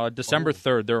 Oh. December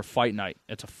 3rd, they're a fight night.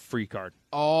 It's a free card.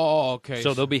 Oh, okay.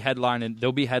 So they'll be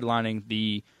headlining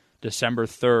the December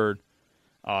 3rd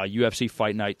UFC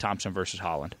fight night, Thompson versus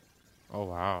Holland. Oh,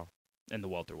 wow. In the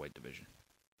welterweight division.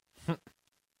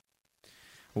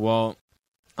 Well,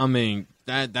 I mean,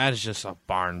 that is just a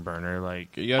barn burner.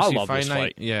 Like UFC I love fight this night.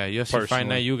 fight, Yeah, UFC personally. fight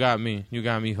night. You got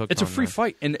me hooked. It's a on free that.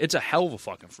 fight, and it's a hell of a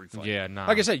fucking free fight. Yeah, nah.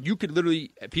 Like I said, you could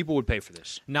literally people would pay for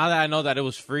this. Now that I know that it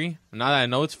was free, now that I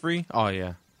know it's free, oh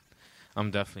yeah,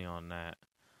 I'm definitely on that.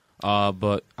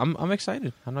 But I'm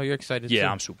excited. I know you're excited. Yeah, too.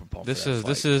 I'm super pumped. This for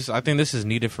that is fight. I think this is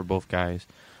needed for both guys.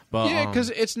 But Yeah, because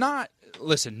it's not.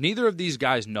 Listen, neither of these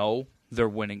guys know they're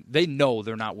winning. They know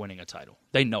they're not winning a title.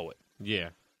 They know it. yeah,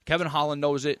 Kevin Holland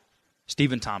knows it.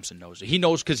 Stephen Thompson knows it. He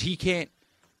knows because he can't.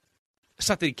 It's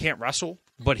not that he can't wrestle,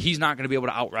 but he's not going to be able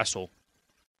to out wrestle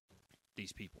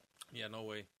these people. yeah, no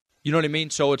way. You know what I mean?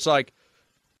 So it's like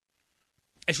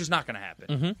it's just not going to happen.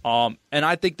 Mm-hmm. And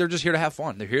I think they're just here to have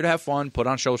fun. They're here to have fun, put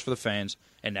on shows for the fans,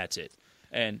 and that's it.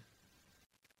 And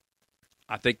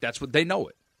I think that's what they know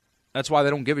it. That's why they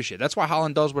don't give a shit. That's why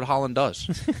Holland does what Holland does.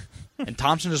 And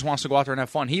Thompson just wants to go out there and have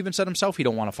fun. He even said himself he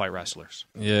don't want to fight wrestlers.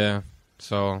 Yeah.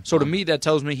 So to me, that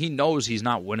tells me he knows he's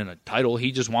not winning a title.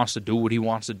 He just wants to do what he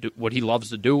wants to do, what he loves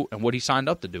to do, and what he signed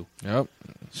up to do. Yep.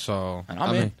 So And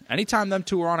I'm in. Anytime them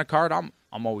two are on a card, I'm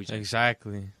always in.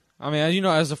 Exactly. I mean,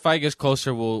 as the fight gets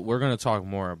closer, we're gonna talk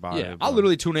more about it. I'll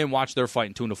literally tune in, watch their fight,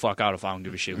 and tune the fuck out if I don't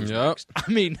give a shit who's Yep. next. I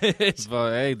mean, it's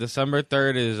But hey, December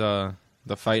 3rd is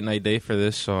the fight night day for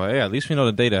this. So hey, at least we know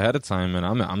the date ahead of time, and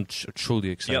I'm truly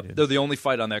excited. yep, they're the only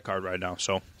fight on that card right now.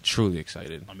 So Truly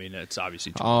excited. I mean, it's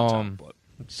obviously 2 months out, but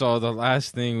So the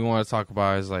last thing we want to talk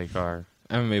about is like our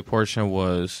MMA portion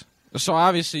was. So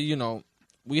obviously,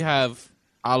 we have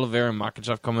Oliveira and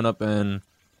Makhachev coming up, and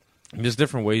there's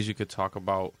different ways you could talk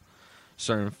about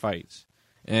certain fights.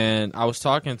 And I was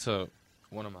talking to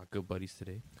one of my good buddies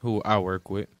today, who I work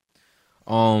with,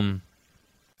 and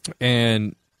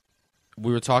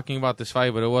we were talking about this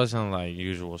fight, but it wasn't like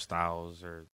usual styles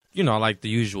or like the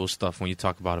usual stuff when you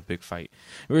talk about a big fight.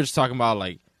 We were just talking about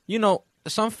like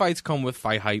some fights come with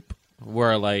fight hype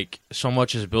where like so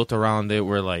much is built around it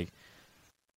where like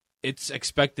it's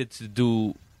expected to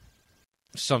do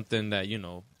something that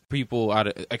people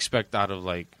expect out of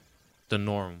like the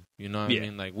norm. You know what I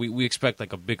mean? Like we expect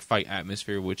like a big fight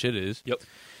atmosphere, which it is. Yep.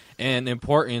 And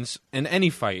importance in any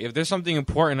fight. If there's something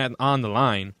important on the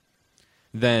line,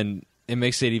 then it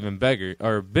makes it even bigger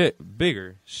or a bit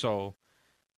bigger. So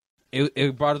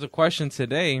it brought up the question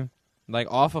today. Like,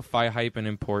 off of fight hype and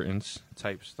importance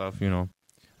type stuff,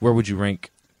 where would you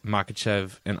rank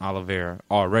Makhachev and Oliveira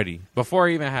already? Before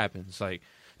it even happens. Like,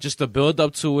 just the build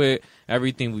up to it,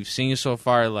 everything we've seen so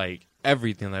far, like,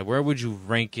 everything. Like, where would you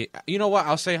rank it? You know what?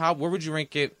 I'll say where would you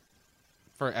rank it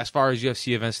for as far as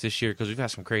UFC events this year? Because we've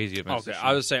had some crazy events this year.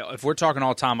 I would say, if we're talking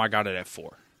all time, I got it at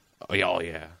 4. Oh,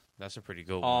 yeah. That's a pretty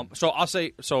good one. So I'll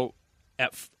say,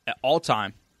 at all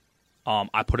time,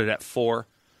 I put it at 4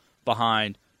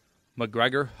 behind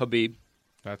McGregor, Habib,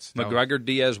 McGregor,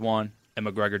 Diaz 1, and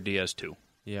McGregor, Diaz 2.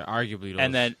 Yeah, arguably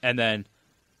those. And then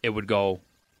it would go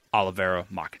Oliveira,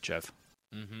 Makhachev.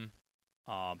 Mm-hmm.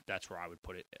 That's where I would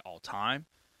put it at all time.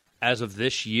 As of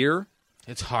this year,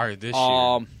 it's hard this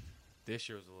year. This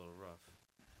year was a little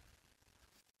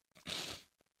rough.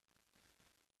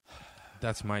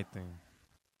 That's my thing.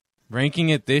 Ranking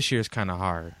it this year is kind of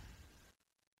hard.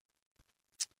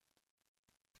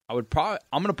 I'm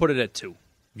gonna put it at 2.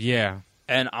 Yeah.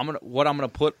 And what I'm gonna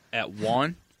put at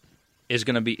 1 is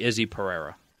gonna be Izzy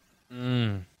Pereira.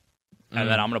 And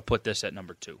then I'm gonna put this at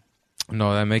number 2.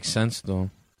 No, that makes sense though.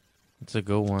 It's a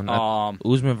good one.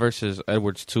 Usman versus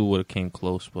Edwards 2 would have came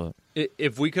close, but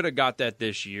if we could have got that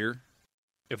this year,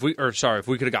 if we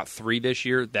could have got 3 this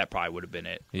year, that probably would have been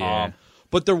it. Yeah.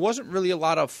 But there wasn't really a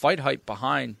lot of fight hype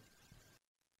behind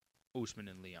Usman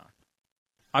and Leon.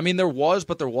 I mean, there was,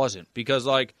 but there wasn't because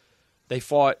like they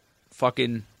fought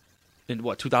fucking in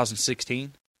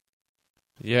 2016.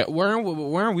 Yeah,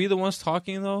 weren't we the ones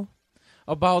talking though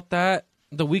about that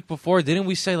the week before? Didn't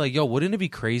we say like, yo, wouldn't it be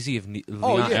crazy if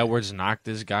Leon Edwards knocked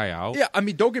this guy out? Yeah, I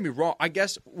mean, don't get me wrong. I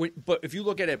guess, but if you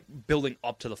look at it building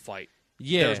up to the fight,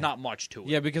 there's not much to it.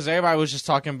 Yeah, because everybody was just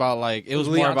talking about like it was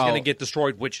Leon's more about going to get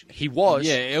destroyed, which he was.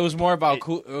 Yeah, it was more about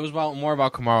more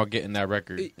about Kamaru getting that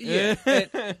record. Yeah,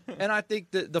 and I think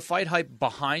the fight hype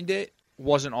behind it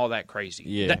wasn't all that crazy.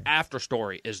 Yeah. The after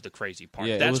story is the crazy part.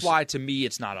 Yeah, That's why to me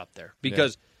it's not up there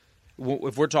because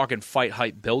if we're talking fight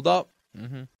hype build up,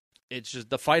 it's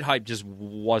just the fight hype just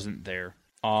wasn't there.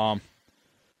 I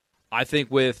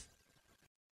think with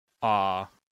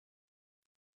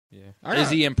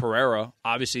Izzy and Pereira,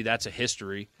 obviously that's a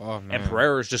history. Oh, man. And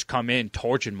Pereira's just come in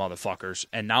torching motherfuckers,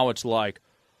 and now it's like,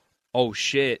 oh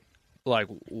shit, like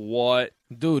what?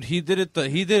 Dude, he did it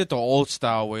the old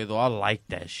style way though. I like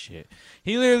that shit.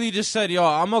 He literally just said, "Yo,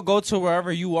 I'm gonna go to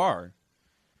wherever you are.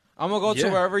 I'm gonna go to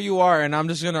wherever you are, and I'm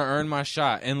just gonna earn my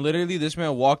shot." And literally, this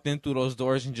man walked in through those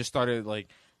doors and just started like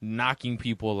knocking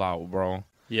people out, bro.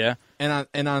 Yeah.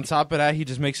 And on top of that, he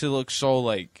just makes it look so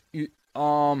like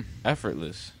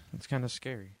effortless. It's kind of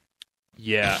scary.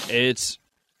 Yeah, it's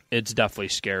definitely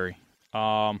scary.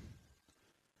 'Cause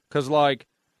like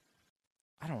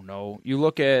I don't know. You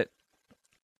look at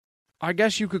I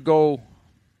guess you could go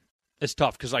it's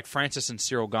tough cuz like Francis and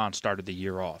Cyril Gane started the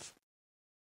year off.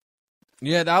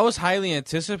 Yeah, that was highly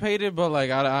anticipated, but like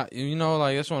I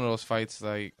like it's one of those fights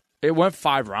like it went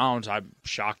 5 rounds. I'm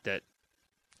shocked that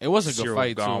it was a good Cyril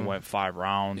fight Gane too. went 5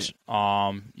 rounds.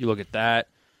 Yeah. You look at that.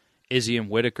 Izzy and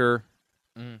Whitaker.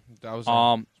 That was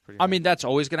I mean, that's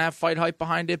always going to have fight hype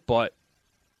behind it, but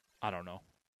I don't know.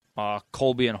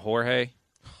 Colby and Jorge.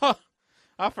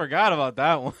 I forgot about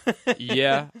that one.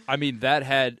 Yeah. I mean, that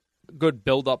had good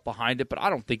build-up behind it, but I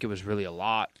don't think it was really a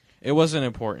lot. It wasn't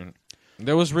important.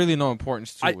 There was really no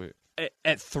importance to it.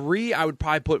 At 3, I would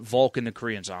probably put Volk in the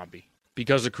Korean Zombie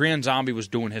because the Korean Zombie was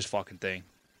doing his fucking thing.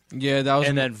 Yeah, that was.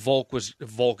 And then Volk is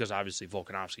obviously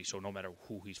Volkanovski, so no matter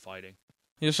who he's fighting.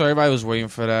 Yeah, so everybody was waiting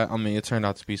for that. I mean, it turned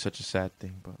out to be such a sad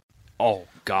thing, but oh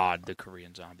God, the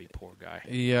Korean Zombie, poor guy.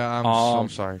 Yeah, I'm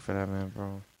sorry for that, man,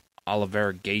 bro.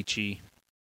 Olivera Gaethje.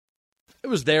 It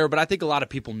was there, but I think a lot of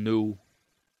people knew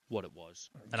what it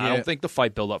was, and I don't think the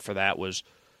fight build up for that was.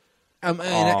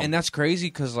 And that's crazy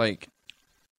because, like,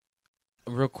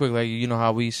 real quick, like you know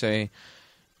how we say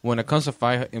when it comes to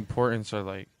fight importance or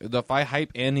like the fight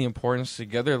hype and the importance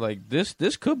together, like this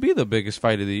could be the biggest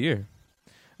fight of the year.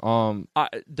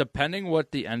 Depending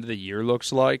what the end of the year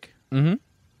looks like.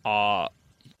 Yeah,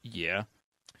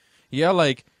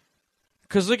 like,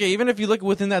 cause look, even if you look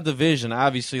within that division,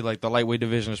 obviously, like the lightweight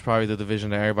division is probably the division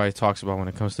that everybody talks about when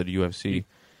it comes to the UFC,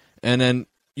 and then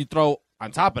you throw on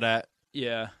top of that,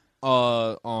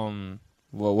 what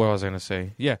was I gonna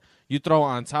say? Yeah, you throw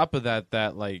on top of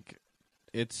that like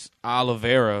it's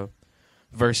Oliveira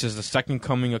versus the second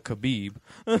coming of Khabib.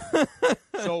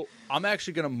 So I'm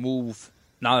actually gonna move.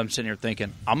 Now that I'm sitting here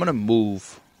thinking, I'm going to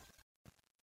move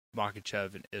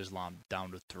Makhachev and Islam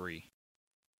down to 3.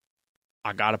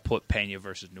 I got to put Pena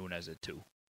versus Nunes at 2.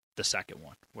 The second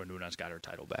one, where Nunes got her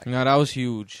title back. No, that was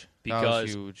huge.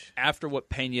 Because after what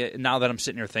Pena, now that I'm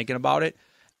sitting here thinking about it,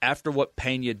 after what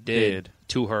Pena did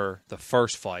to her the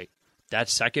first fight, that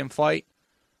second fight,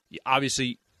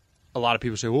 obviously a lot of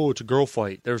people say, oh, it's a girl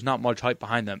fight. There's not much hype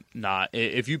behind them. Nah,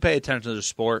 if you pay attention to the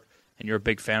sport and you're a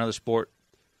big fan of the sport,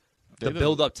 the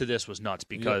build-up to this was nuts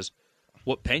because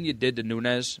what Pena did to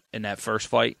Nunes in that first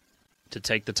fight to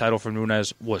take the title from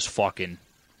Nunes was fucking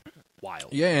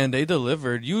wild. Yeah, and they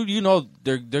delivered. You know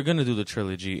they're gonna do the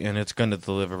trilogy, and it's gonna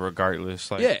deliver regardless.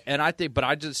 Like, yeah, and I think, but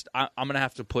I'm gonna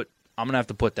have to put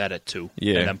that at 2,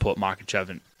 and then put Makhachev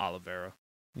and Oliveira.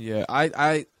 Yeah,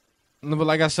 but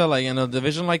like I said, like in a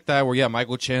division like that, where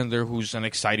Michael Chandler, who's an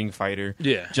exciting fighter,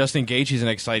 Justin Gaethje's an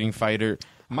exciting fighter.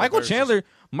 Michael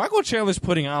Chandler's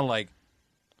putting on like,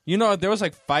 there was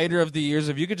like fighter of the years.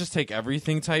 If you could just take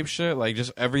everything type shit, like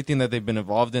just everything that they've been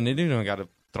involved in, they didn't even got to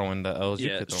throw in the L's.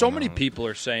 Yeah, so many people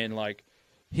are saying like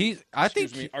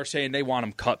are saying they want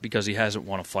him cut because he hasn't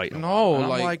won a fight. No, and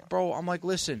I'm like, bro,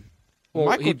 listen.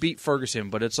 Well, he beat Ferguson,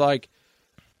 but it's like,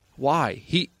 why?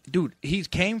 He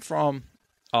came from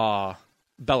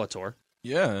Bellator.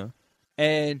 Yeah,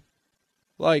 and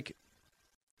like,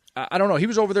 I don't know. He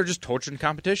was over there just torturing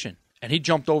competition, and he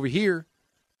jumped over here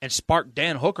and spark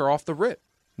Dan Hooker off the rip.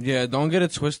 Yeah, don't get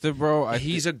it twisted, bro.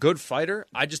 He's a good fighter.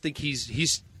 I just think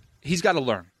he's got to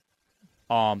learn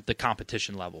the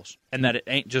competition levels, and that it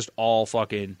ain't just all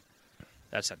fucking.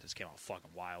 That sentence came out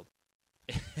fucking wild.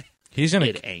 He's gonna.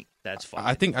 It ain't. That's fine.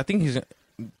 I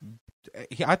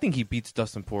think he beats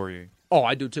Dustin Poirier. Oh,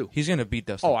 I do too. He's gonna beat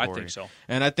Dustin Poirier. I think so.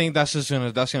 And I think that's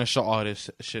gonna shut all this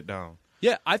shit down.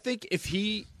 Yeah, I think if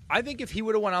he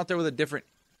would have went out there with a different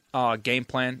game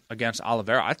plan against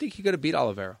Oliveira, I think he could have beat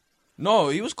Oliveira. No,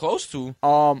 he was close to.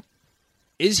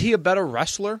 Is he a better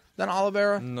wrestler than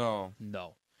Oliveira? No.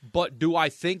 But do I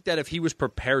think that if he was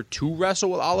prepared to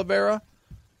wrestle with Oliveira,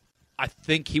 I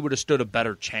think he would have stood a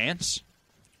better chance?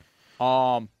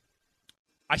 I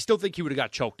still think he would have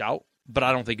got choked out, but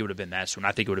I don't think it would have been that soon.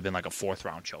 I think it would have been like a 4th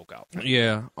round chokeout.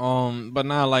 Yeah. But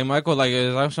now, like Michael, like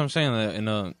that's what I'm saying. In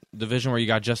a division where you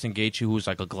got Justin Gaethje, who's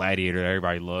like a gladiator that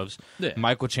everybody loves. Yeah.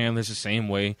 Michael Chandler's the same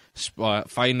way,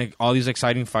 fighting all these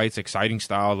exciting fights, exciting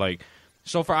style. Like,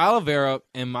 so for Oliveira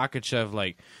and Makhachev,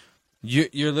 like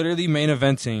you're literally main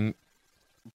eventing.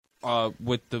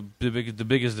 With the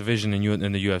biggest division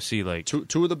in the UFC, like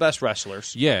two of the best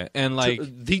wrestlers. Yeah, and like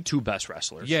the 2 best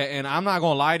wrestlers. Yeah, and I'm not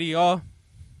gonna lie to y'all.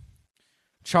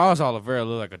 Charles Oliveira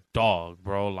look like a dog,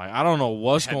 bro. Like I don't know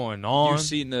what's going on. You've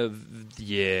seen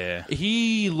yeah.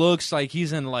 He looks like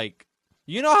he's in like,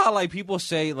 you know how like people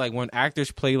say like when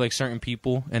actors play like certain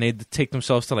people and they take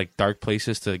themselves to like dark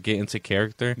places to get into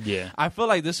character. Yeah, I feel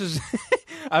like this is.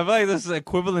 I feel like this is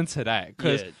equivalent to that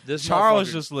because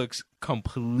Charles just looks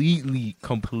completely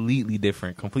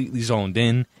different, completely zoned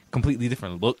in, completely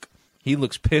different look. He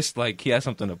looks pissed, like he has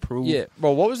something to prove. Yeah, bro.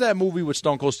 What was that movie with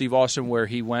Stone Cold Steve Austin where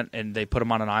he went and they put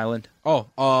him on an island? Oh,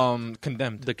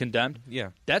 Condemned. The Condemned. Yeah,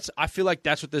 I feel like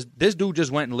that's what this dude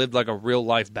just went and lived like a real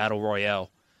life battle royale.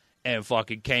 And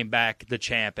fucking came back the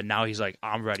champ, and now he's like,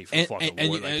 I'm ready for fucking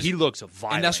war. Like, he looks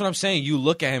violent. And that's what I'm saying. You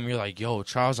look at him, you're like, yo,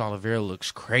 Charles Oliveira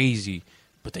looks crazy.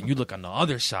 But then you look on the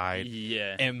other side,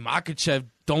 yeah, and Makhachev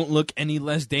don't look any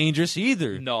less dangerous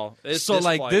either. No, so this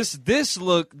like fight.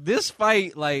 this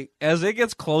fight, like as it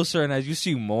gets closer and as you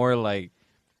see more, like,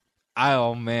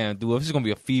 oh man, dude, this is gonna be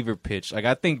a fever pitch. Like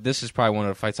I think this is probably one of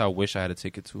the fights I wish I had a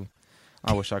ticket to.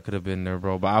 I wish I could have been there,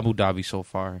 bro. But Abu Dhabi so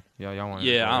far, y'all want?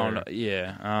 Yeah, I don't know.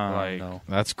 Yeah, I don't know.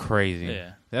 That's crazy.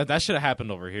 Yeah, that should have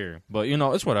happened over here, but you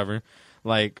know it's whatever.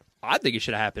 Like I think it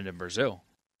should have happened in Brazil.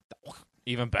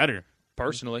 Even better.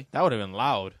 Personally, that would have been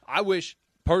loud. I wish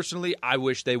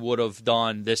they would have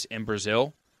done this in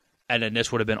Brazil, and then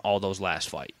this would have been Aldo's last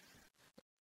fight.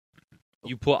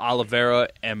 You put Oliveira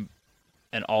and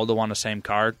Aldo on the same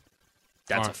card,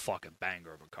 that's a fucking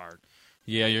banger of a card.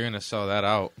 Yeah, you're gonna sell that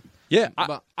out. Yeah,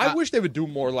 I wish they would do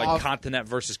more like continent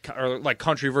versus or like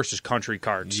country versus country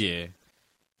cards. Yeah.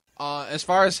 As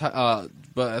far as to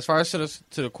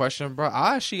the question, bro,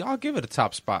 I'll give it a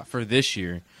top spot for this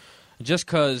year, just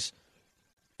because.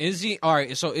 Izzy, all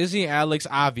right. So Izzy and Alex,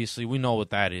 obviously, we know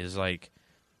what that is. Like,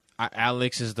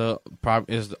 Alex is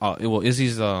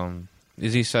Izzy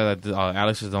said that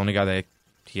Alex is the only guy that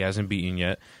he hasn't beaten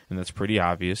yet, and that's pretty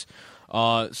obvious.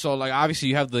 So like obviously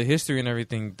you have the history and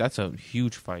everything. That's a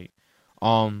huge fight.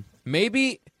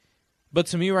 Maybe, but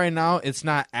to me right now it's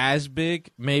not as big.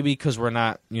 Maybe because we're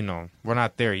not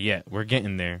there yet. We're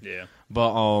getting there. Yeah.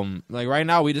 But like right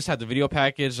now we just had the video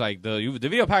package. Like the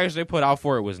video package they put out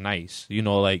for it was nice. You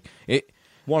know, like it.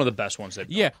 One of the best ones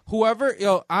that. Yeah.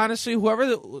 Honestly, whoever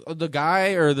the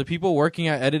guy or the people working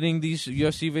at editing these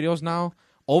UFC videos now,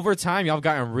 over time y'all have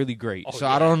gotten really great. Oh, so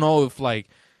yeah. I don't know if like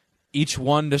each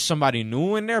one there's somebody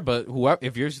new in there, but whoever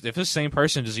if it's the same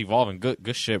person just evolving,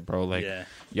 good shit, bro. Like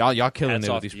y'all killing Hats it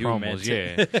with off these to you, promos.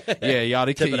 man. Yeah, y'all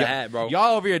Tip of the hat, bro.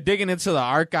 Y'all over here digging into the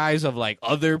archives of like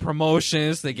other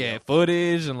promotions to get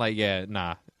footage and like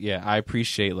I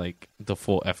appreciate like the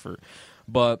full effort.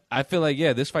 But I feel like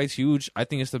this fight's huge. I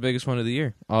think it's the biggest one of the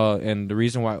year. And the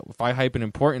reason why fight hype and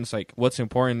importance, like what's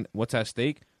important, what's at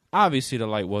stake, obviously the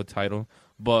lightweight title,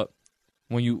 but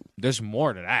there's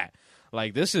more to that.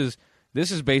 Like this is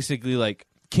basically like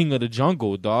King of the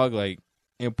Jungle, dog. Like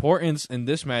importance in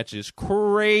this match is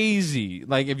crazy.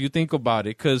 Like if you think about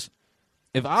it, because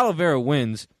if Oliveira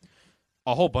wins,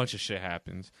 a whole bunch of shit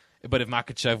happens. But if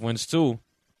Makhachev wins too,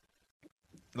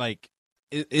 like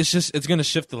it's gonna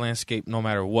shift the landscape no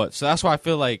matter what. So that's why I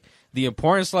feel like the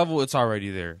importance level, it's already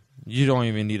there. You don't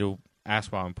even need to ask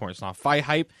about importance. Now fight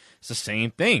hype, it's the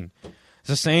same thing. It's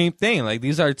the same thing. Like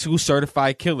these are two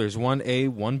certified killers,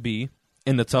 1A, 1B.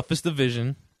 In the toughest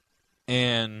division,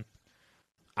 and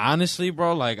honestly,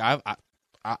 bro, like a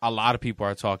lot of people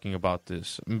are talking about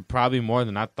this, probably more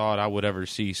than I thought I would ever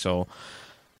see. So,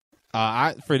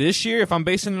 for this year, if I'm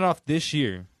basing it off this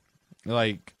year,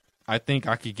 like I think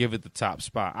I could give it the top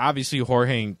spot. Obviously,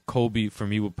 Jorge and Kobe for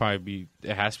me would probably be.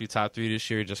 It has to be top 3 this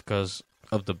year just because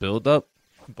of the build up.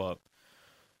 But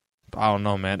I don't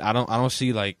know, man. I don't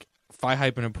see like fight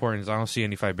hype and importance. I don't see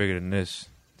any fight bigger than this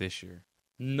year.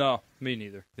 No, me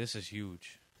neither. This is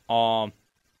huge.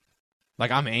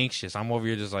 Like I'm anxious. I'm over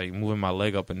here just like moving my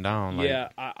leg up and down. Like, yeah,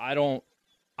 I don't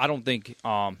think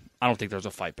there's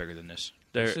a fight bigger than this.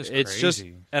 This is it's crazy. just,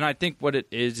 and I think what it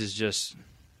is just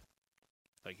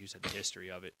like you said, the history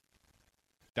of it.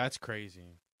 That's crazy.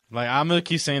 Like I'm gonna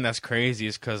keep saying that's crazy,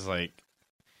 is because like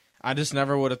I just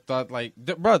never would have thought like,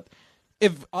 bro,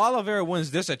 if Oliveira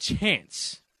wins, there's a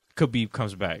chance Khabib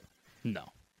comes back.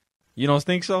 No, you don't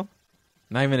think so?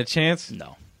 Not even a chance?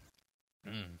 No,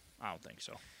 I don't think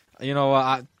so. You know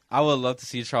what? I would love to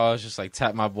see Charles just like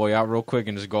tap my boy out real quick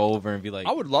and just go over and be like,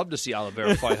 I would love to see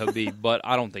Oliveira fight Khabib, but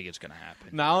I don't think it's gonna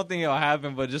happen. No, I don't think it'll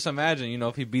happen. But just imagine,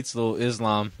 if he beats little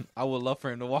Islam, I would love for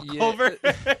him to walk over.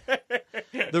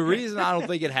 The reason I don't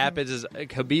think it happens is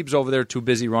Khabib's over there too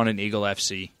busy running Eagle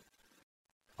FC.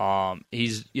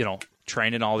 He's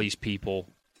training all these people.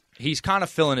 He's kind of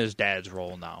filling his dad's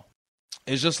role now.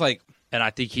 It's just like, and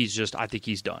I think he's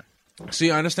done.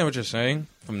 See, I understand what you're saying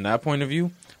from that point of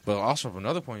view, but also from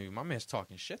another point of view, my man's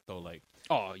talking shit though. Like,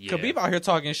 oh yeah, Khabib out here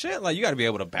talking shit. Like, you got to be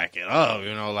able to back it up.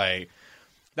 Like,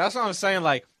 that's what I'm saying.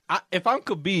 Like, if I'm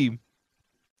Khabib,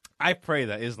 I pray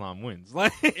that Islam wins.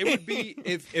 Like, it would be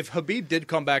if Khabib did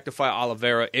come back to fight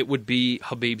Oliveira, it would be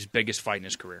Khabib's biggest fight in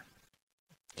his career.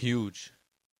 Huge.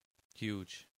 Yeah.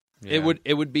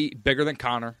 It would be bigger than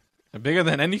Conor, bigger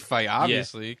than any fight,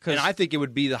 obviously. Yeah. And I think it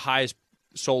would be the highest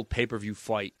sold pay-per-view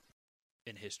fight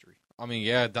in history. I mean,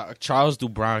 yeah, Charles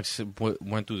Dubronx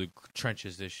went through the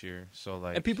trenches this year, so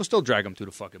like, and people still drag him through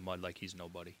the fucking mud like he's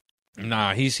nobody.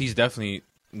 Nah, he's definitely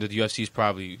the UFC's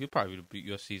he'll probably beat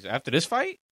UFC's after this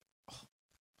fight.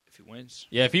 If he wins,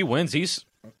 yeah, if he wins, he's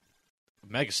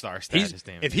megastar status.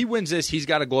 If he wins this, he's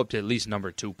got to go up to at least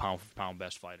number 2 pound for pound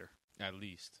best fighter. At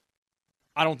least,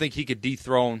 I don't think he could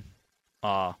dethrone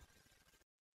Volkanovski.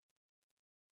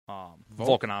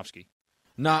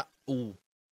 Not. Ooh.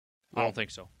 I don't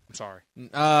think so. I'm sorry.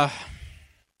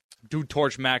 Dude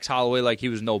torched Max Holloway like he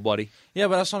was nobody. Yeah,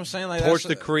 but that's what I'm saying. Like, torched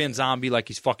the Korean Zombie like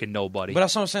he's fucking nobody. But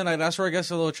that's what I'm saying. Like, that's where it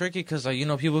gets a little tricky because, like,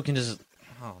 people can just,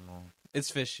 I don't know.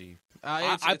 It's fishy.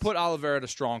 I put Oliveira at a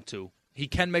strong 2. He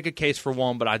can make a case for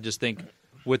 1, but I just think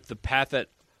with the path that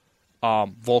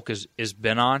Volk has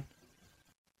been on,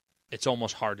 it's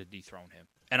almost hard to dethrone him.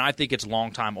 And I think it's a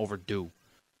long time overdue.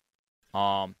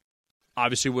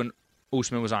 Obviously, when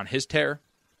Usman was on his tear,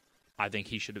 I think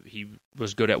he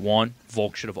was good at 1.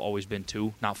 Volk should have always been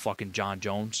 2, not fucking John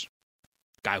Jones,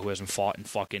 guy who hasn't fought in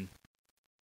fucking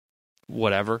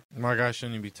whatever. My guy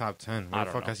shouldn't even be top 10. Where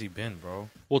the fuck know. has he been, bro?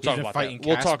 We'll talk about that.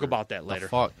 We'll talk about that later. The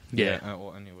fuck? Yeah.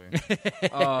 Well, anyway.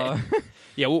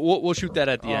 Yeah, we'll shoot that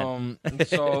at the end.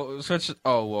 So switch.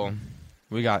 Oh well,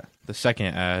 we got the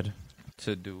second ad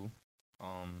to do,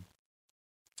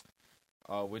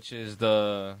 which is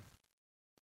the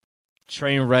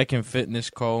Train Wreck and Fitness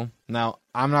Co. Now,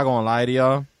 I'm not gonna lie to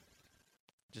y'all.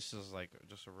 Just a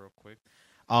real quick.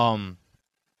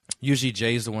 Usually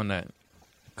Jay's the one that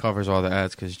covers all the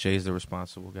ads because Jay's the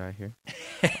responsible guy here.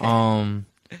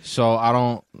 So I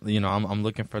don't, I'm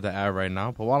looking for the ad right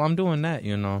now. But while I'm doing that,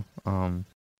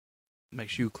 make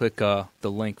sure you click the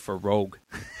link for Rogue.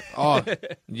 Oh,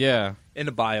 yeah, in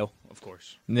the bio, of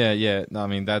course. Yeah. No, I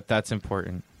mean that's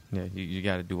important. Yeah, you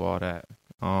got to do all that.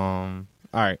 All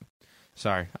right.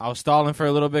 Sorry, I was stalling for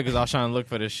a little bit because I was trying to look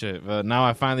for this shit, but now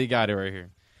I finally got it right here.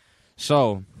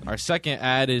 So, our second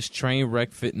ad is Train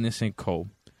Wreck Fitness & Co.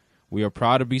 We are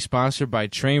proud to be sponsored by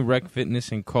Train Wreck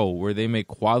Fitness & Co., where they make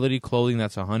quality clothing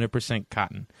that's 100%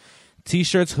 cotton.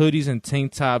 T-shirts, hoodies, and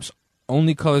tank tops.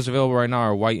 Only colors available right now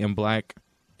are white and black.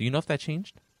 Do you know if that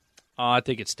changed? I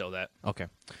think it's still that. Okay.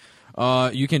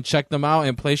 You can check them out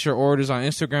and place your orders on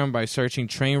Instagram by searching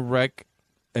Train Wreck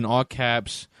in all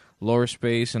caps, lower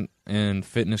space, and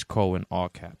Fitness Co. in all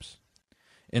caps.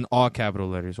 In all capital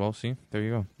letters. Well, see? There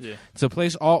you go. Yeah. To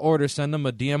place all orders, send them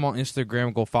a DM on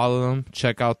Instagram. Go follow them.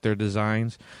 Check out their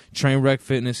designs. Trainwreck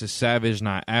Fitness is savage,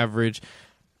 not average.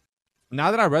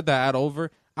 Now that I read that ad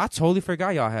over, I totally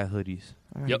forgot y'all had hoodies.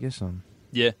 I gotta get some.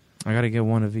 Yeah. I gotta get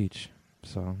one of each.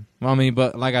 So, well, I mean,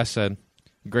 but like I said,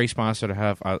 great sponsor to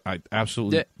have. I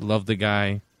absolutely love the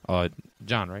guy.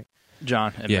 John, right?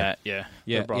 John and Matt, yeah.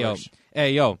 Yeah, brothers.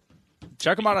 Yo.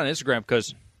 Check them out on Instagram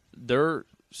because they're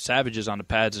savages on the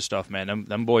pads and stuff, man.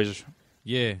 Them boys.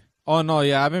 Yeah. Oh, no,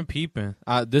 yeah, I've been peeping.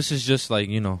 This is just like,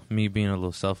 me being a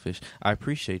little selfish. I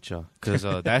appreciate y'all because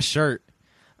that shirt,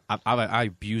 I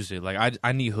abuse it. Like,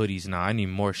 I need hoodies now. I need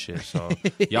more shit. So,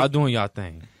 y'all doing y'all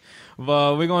thing.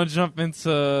 But we're going to jump into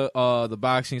the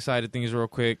boxing side of things real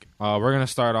quick. We're going to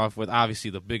start off with,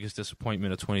 obviously, the biggest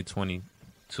disappointment of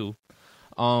 2022.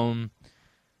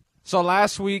 So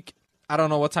last week, I don't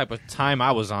know what type of time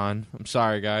I was on. I'm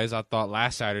sorry, guys. I thought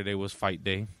last Saturday was fight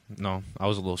day. No, I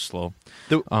was a little slow.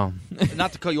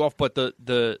 Not to cut you off, but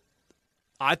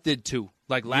I did too.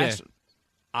 Like last,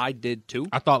 I did too.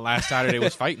 I thought last Saturday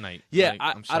was fight night. Yeah,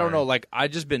 like, I don't know. Like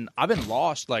I've been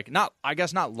lost. Like not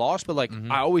lost, but like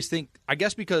I always think. I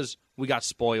guess because we got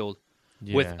spoiled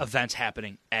with events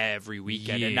happening every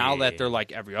weekend, and now that they're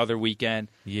like every other weekend,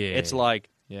 it's like,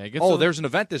 there's an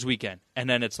event this weekend, and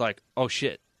then it's like, oh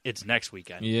shit. It's next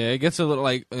weekend. Yeah, it gets a little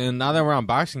like, and now that we're on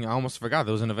boxing, I almost forgot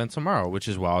there was an event tomorrow, which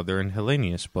is Wilder and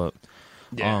Hellenius. But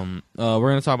we're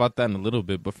going to talk about that in a little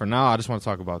bit. But for now, I just want to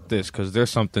talk about this because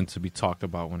there's something to be talked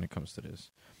about when it comes to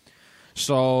this.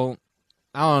 So,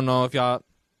 I don't know if y'all,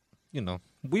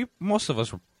 most of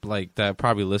us like that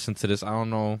probably listen to this. I don't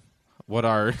know what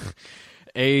our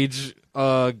age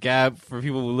gap for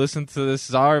people who listen to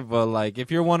this are, but like if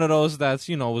you're one of those that's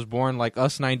was born like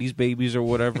us 90s babies or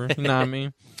whatever, you know what I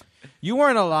mean, you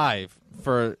weren't alive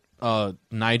for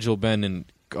Nigel Benn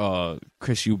and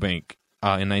Chris Eubank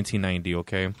in 1990.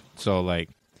 Okay, so like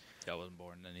I wasn't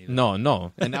born then either.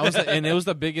 No, and that was and it was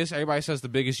the biggest. Everybody says the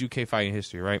biggest UK fight in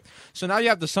history, right? So now you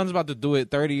have the Suns about to do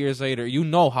it 30 years later. You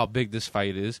know how big this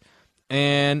fight is,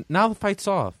 and now the fight's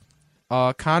off.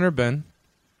 Conor Benn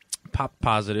popped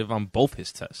positive on both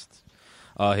his tests,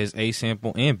 his A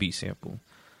sample and B sample.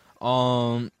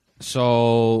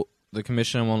 So the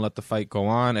commission won't let the fight go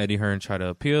on. Eddie Hearn tried to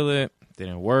appeal it,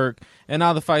 didn't work, and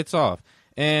now the fight's off.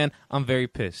 And I'm very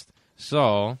pissed.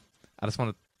 So I just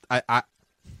want to,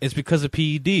 it's because of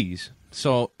PEDs.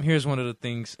 So here's one of the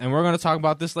things, and we're going to talk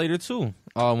about this later too,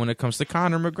 when it comes to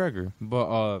Conor McGregor.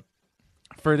 But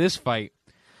for this fight,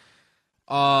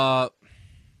 what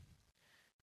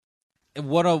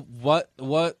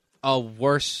a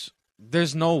worse,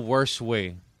 there's no worse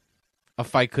way a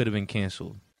fight could have been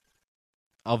canceled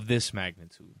of this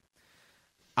magnitude.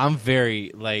 I'm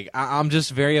very I'm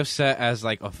just very upset as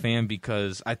like a fan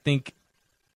because I think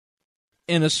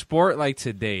in a sport like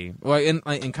today, or in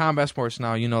combat sports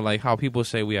now, like how people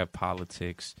say we have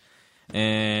politics,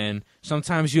 and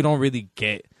sometimes you don't really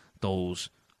get those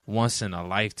once in a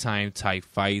lifetime type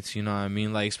fights, you know what I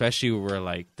mean? Like especially where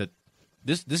like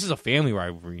this is a family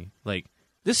rivalry. Like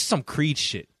this is some Creed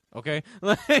shit, okay?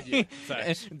 Like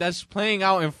that's playing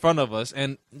out in front of us,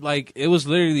 and like it was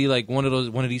literally like one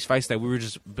of these fights that we were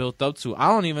just built up to. I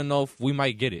don't even know if we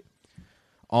might get it.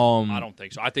 I don't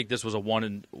think so. I think this was a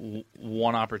one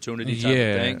opportunity type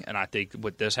of thing, and I think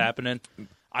with this happening,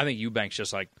 I think Eubank's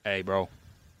just like, hey, bro.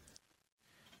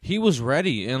 He was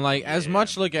ready, and like as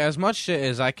much shit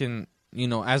as I can,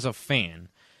 as a fan.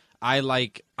 I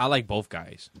like both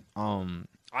guys. I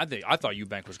thought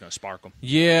Eubank was going to spark him.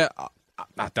 Yeah,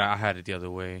 I thought I had it the other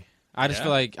way. I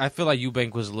feel like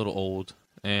Eubank was a little old,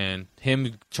 and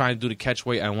him trying to do the catch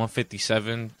weight at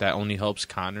 157 that only helps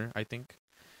Conor, I think,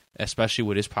 especially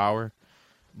with his power.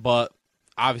 But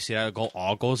obviously that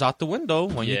all goes out the window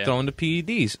when you throw in the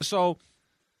PEDs. So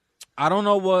I don't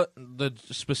know what the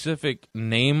specific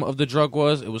name of the drug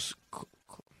was. It was.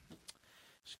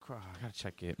 I gotta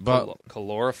check it, but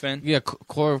Chlorophene,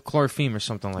 chlorophene or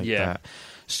something like that.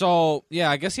 So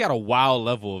I guess he had a wild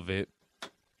level of it. It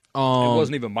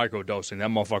wasn't even microdosing. That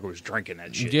motherfucker was drinking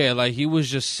that shit. Yeah, like he was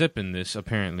just sipping this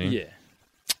apparently. Yeah.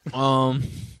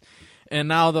 And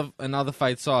now the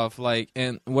fight's off. Like,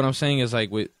 and what I'm saying is like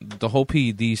with the whole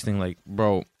PEDs thing, like,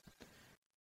 bro,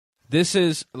 this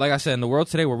is like I said in the world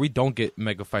today where we don't get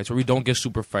mega fights, where we don't get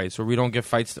super fights, where we don't get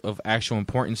fights of actual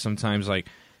importance. Sometimes, like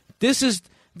this is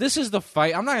the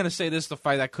fight. I'm not gonna say this is the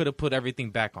fight that could have put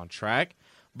everything back on track,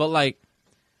 but like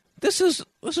this is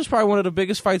probably one of the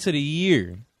biggest fights of the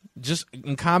year, just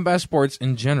in combat sports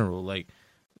in general. Like,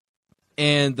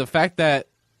 and the fact that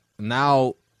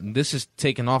now this is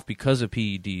taken off because of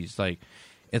PEDs, like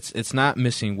it's not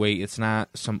missing weight, it's not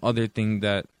some other thing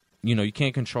that you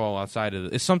can't control outside of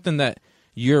it. It's something that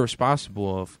you're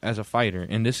responsible of as a fighter,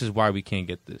 and this is why we can't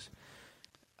get this.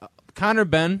 Conor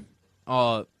Benn.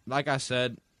 Like I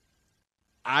said,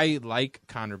 I like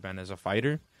Conor Benn as a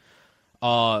fighter.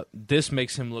 This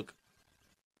makes him look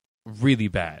really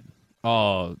bad.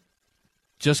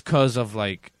 Just because of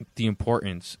like the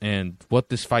importance and what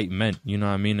this fight meant, you know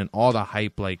what I mean? And all the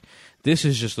hype, like this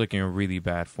is just looking really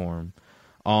bad for him.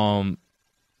 And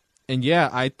yeah,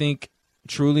 I think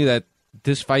truly that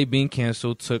this fight being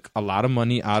canceled took a lot of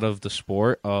money out of the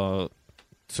sport.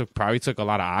 Probably took a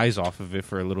lot of eyes off of it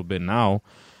for a little bit now.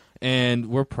 And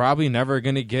we're probably never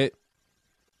going to get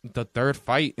the third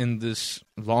fight in this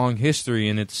long history,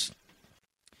 and it just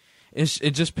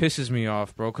pisses me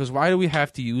off, bro. Because why do we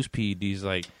have to use PEDs?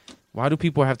 Like, why do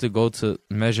people have to go to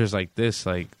measures like this?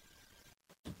 Like,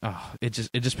 it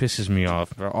just pisses me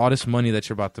off, bro. All this money that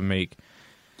you're about to make,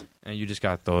 and you just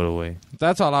got to throw it away.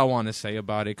 That's all I want to say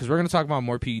about it. Because we're gonna talk about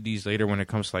more PEDs later when it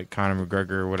comes to like Conor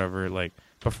McGregor or whatever. Like,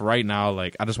 but for right now,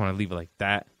 like, I just want to leave it like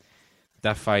that.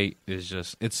 That fight is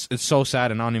just it's so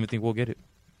sad, and I don't even think we'll get it.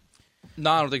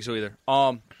 No, I don't think so either.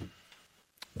 I'm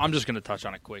just gonna touch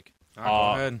on it quick. Go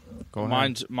ahead. Go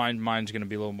ahead. Mine's gonna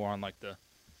be a little more on like the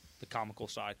comical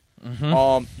side.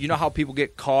 Mm-hmm. You know how people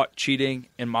get caught cheating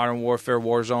in Modern Warfare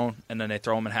Warzone, and then they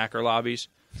throw them in hacker lobbies.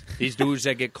 These dudes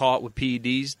that get caught with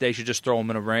PEDs, they should just throw them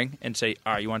in a ring and say,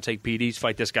 "All right, you want to take PEDs?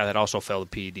 Fight this guy that also failed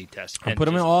the PED test." And put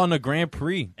them all in a Grand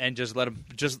Prix, and just let them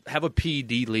just have a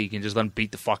PED league and just let them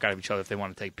beat the fuck out of each other if they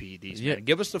want to take PEDs. Yeah. Man.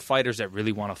 Give us the fighters that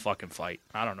really want to fucking fight.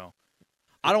 I don't know.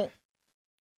 I don't.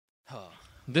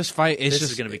 This fight is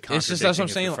this is going to be contradicting. It's just that's what I'm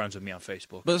if saying. you're friends with me on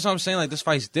Facebook, But that's what I'm saying. Like, this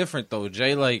fight's different though,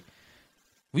 Jay. Like,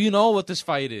 we know what this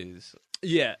fight is.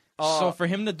 yeah. So for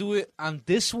him to do it on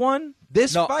this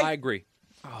fight, I agree.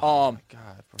 Oh my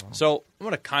god, bro. So I'm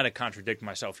going to kind of contradict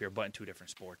myself here, but in two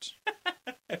different sports.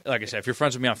 Like I said, if you're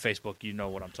friends with me on Facebook, you know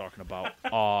what I'm talking about.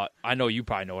 I know you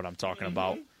probably know what I'm talking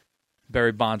about.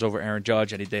 Barry Bonds over Aaron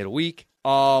Judge any day of the week.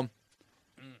 But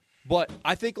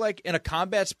I think, like, in a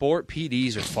combat sport,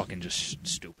 PEDs are fucking just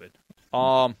stupid.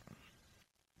 I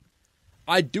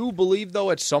do believe,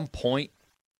 though, at some point,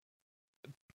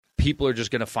 people are just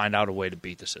going to find out a way to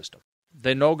beat the system.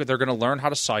 They know they're going to learn how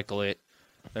to cycle it.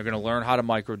 They're going to learn how to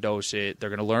microdose it. They're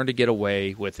going to learn to get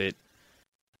away with it.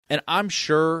 And I'm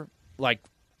sure, like,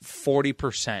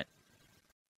 40%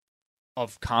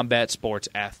 of combat sports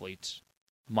athletes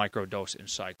microdose and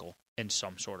cycle in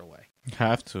some sort of way.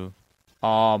 Have to.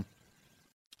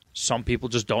 Some people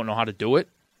just don't know how to do it,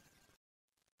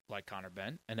 like Conor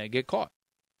Benn, and they get caught.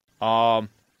 John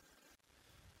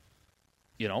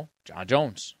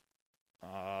Jones,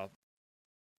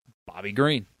 Bobby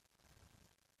Green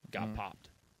got popped.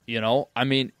 I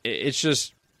mean, it's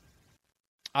just,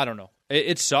 I don't know.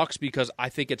 It sucks because I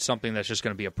think it's something that's just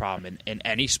going to be a problem in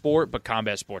any sport, but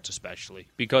combat sports especially.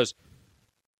 Because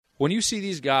when you see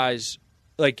these guys,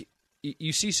 like,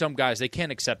 you see some guys, they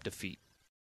can't accept defeat.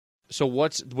 So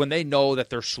when they know that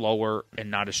they're slower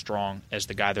and not as strong as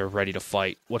the guy they're ready to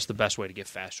fight, what's the best way to get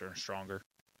faster and stronger?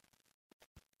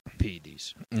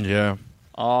 PEDs. Yeah.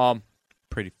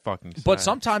 Pretty fucking sad. But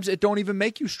sometimes it don't even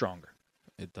make you stronger.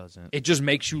 It doesn't. It just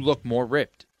makes you look more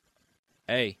ripped.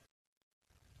 Hey,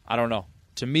 I don't know.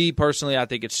 To me, personally, I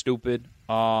think it's stupid.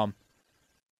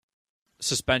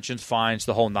 Suspensions, fines,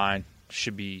 the whole nine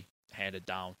should be handed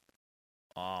down.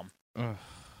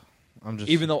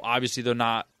 Even though obviously they're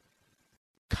not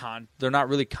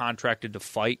really contracted to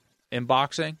fight in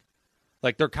boxing.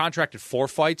 Like, they're contracted for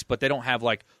fights, but they don't have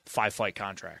like 5-fight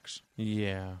contracts.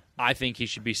 Yeah. I think he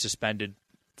should be suspended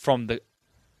from the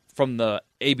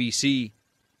ABC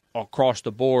across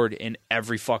the board in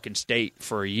every fucking state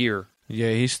for a year.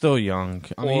 Yeah, he's still young.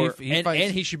 I mean,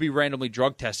 and he should be randomly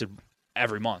drug tested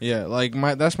every month. Yeah, like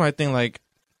that's my thing. Like,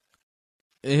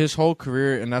 his whole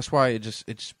career, and that's why it just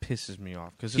pisses me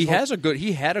off because he had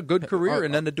a good career,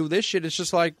 and then to do this shit, it's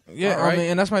just like, yeah. All right. I mean,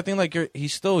 and that's my thing. Like,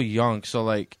 he's still young, so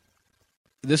like,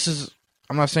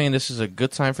 I'm not saying this is a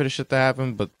good time for this shit to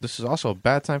happen, but this is also a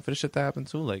bad time for this shit to happen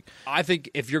too. Like, I think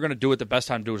if you're gonna do it, the best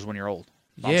time to do it is when you're old.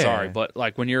 I'm Yeah. sorry, but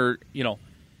like when you're,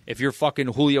 if you're fucking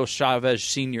Julio Chavez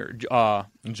Senior,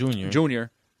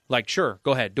 Junior, like, sure,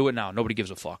 go ahead, do it now. Nobody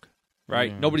gives a fuck, right?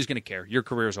 Yeah. Nobody's gonna care. Your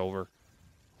career's over.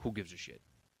 Who gives a shit?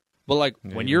 But like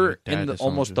when you're in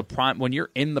the prime, when you're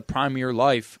in the prime of your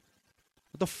life,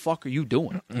 what the fuck are you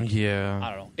doing? Yeah, I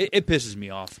don't know. It pisses me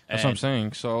off. That's what I'm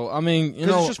saying. So I mean,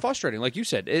 it's just frustrating. Like you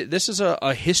said, this is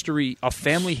a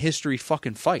family history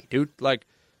fucking fight, dude. Like,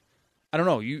 I don't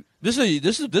know.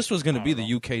 This was going to be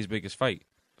the UK's biggest fight.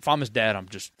 If I'm his dad, I'm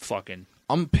just fucking.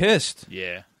 I'm pissed.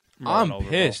 Yeah, I'm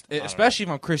pissed, especially if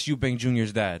I'm Chris Eubank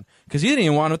Jr.'s dad, because he didn't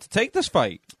even want him to take this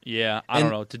fight. Yeah, I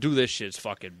don't know. To do this shit is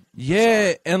fucking.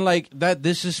 Yeah, and like that,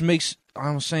 this just makes.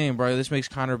 I'm saying, bro, this makes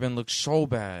Conor Benn look so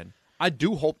bad. I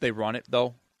do hope they run it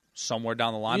though, somewhere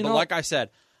down the line. But like I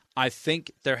said, I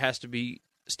think there has to be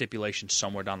stipulations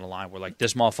somewhere down the line where like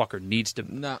this motherfucker needs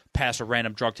to pass a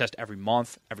random drug test every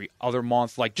month, every other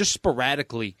month, like just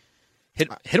sporadically hit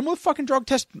him with a fucking drug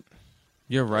test.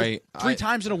 You're right. Like 3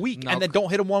 times in a week, and then don't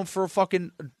hit him one for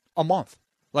a month.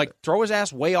 Like, throw his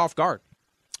ass way off guard.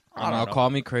 I don't know. Call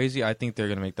me crazy. I think they're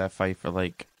gonna make that fight for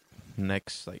like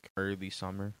next early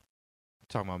summer. I'm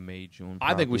talking about May, June.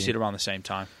 Probably. I think we see it around the same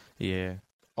time. Yeah.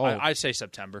 I'd say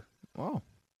September. Oh.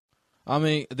 I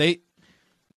mean, a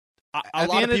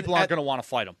lot of people aren't going to want to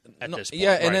fight him at this point.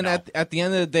 Yeah, and then at the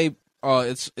end of the day,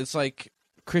 it's like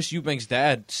Chris Eubank's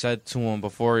dad said to him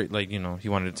before, like, he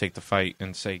wanted to take the fight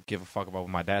and say, give a fuck about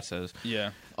what my dad says.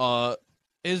 Yeah.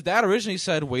 His dad originally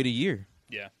said, wait a year.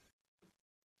 Yeah.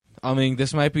 I mean,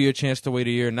 this might be your chance to wait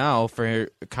a year now for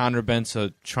Conor Benn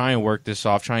to try and work this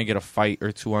off, try and get a fight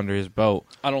or two under his belt.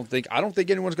 I don't think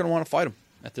anyone's going to want to fight him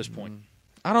at this point.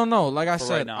 I don't know. Like I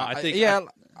said, right now,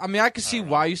 I mean, I can see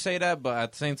why you say that, but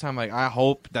at the same time, like, I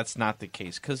hope that's not the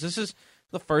case because this is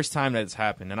the first time that it's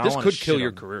happened. And this could kill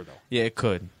your career, though. Yeah, it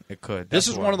could. It could. This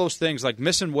is one of those things, like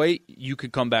missing weight, you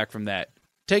could come back from that.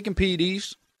 Taking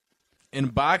PEDs in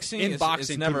boxing,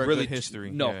 it's never really, a good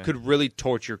history. No, could really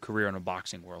torture your career in a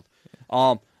boxing world.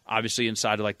 Obviously,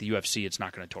 inside of like the UFC, it's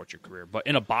not going to torture your career, but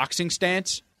in a boxing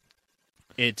stance,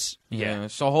 it's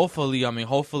So hopefully,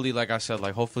 like I said,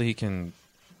 like hopefully he can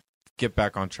get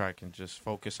back on track and just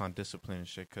focus on discipline and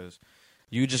shit because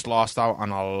you just lost out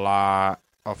on a lot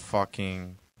of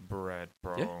fucking bread,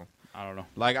 bro. Yeah. I don't know.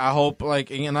 Like, I hope, like,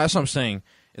 and that's what I'm saying.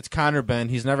 It's Conor Benn.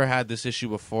 He's never had this issue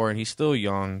before, and he's still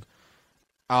young.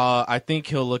 I think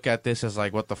he'll look at this as,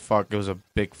 like, what the fuck? It was a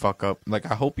big fuck up. Like,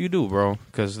 I hope you do, bro,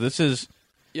 because this is...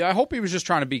 Yeah, I hope he was just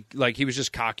trying to be, like, he was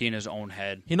just cocky in his own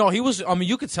head. He was, I mean,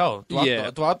 you could tell.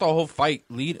 Throughout the whole fight,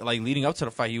 leading up to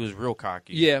the fight, he was real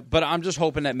cocky. Yeah, but I'm just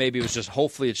hoping that maybe it was just,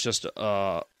 hopefully it's just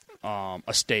a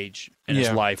stage in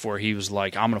his life where he was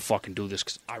like, I'm going to fucking do this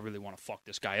because I really want to fuck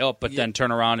this guy up. But then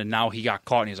turn around and now he got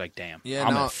caught and he's like, damn,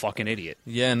 I'm a fucking idiot.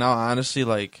 Yeah, no, honestly,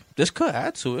 like, this could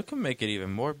add to it. It could make it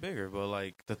even more bigger. But,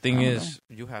 like, the thing is,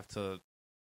 you have to...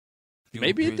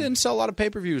 Maybe it didn't sell a lot of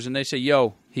pay-per-views and they say,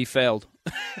 yo, he failed.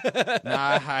 Nah,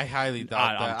 I highly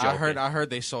doubt that. I heard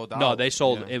they sold out. No, they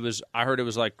sold. Yeah. I heard it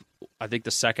was like, I think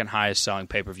the second highest selling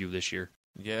pay-per-view this year.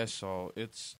 Yeah, so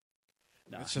it's...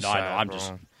 It's just sad, I'm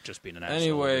just being an asshole.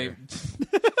 Anyway,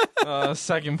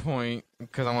 second point,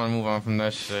 because I want to move on from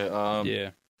that shit.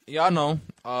 Yeah, I know.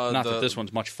 Not that this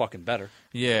one's much fucking better.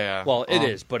 Yeah. Well, it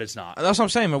is, but it's not. That's what I'm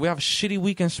saying, man. We have a shitty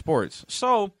week in sports.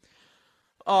 So,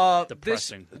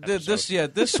 depressing.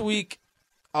 This week,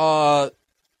 earlier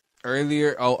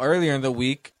in the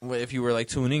week, if you were like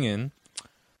tuning in,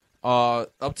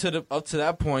 up to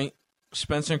that point,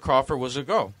 Spencer and Crawford was a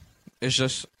go. It's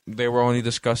just they were only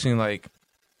discussing like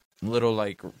little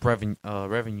like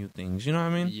revenue things. You know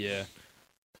what I mean? Yeah.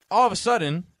 All of a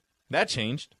sudden, that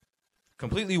changed.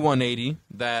 Completely 180.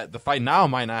 That the fight now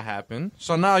might not happen.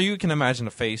 So now you can imagine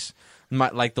the face,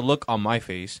 like the look on my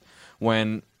face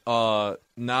when now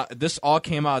this all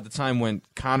came out at the time when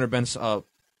Conor Benn's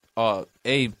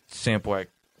sample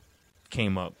act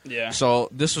came up. Yeah. So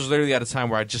this was literally at a time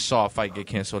where I just saw a fight get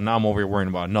canceled. Now I'm over here worrying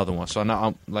about another one. So now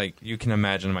I'm like, you can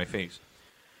imagine my face.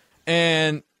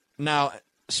 And now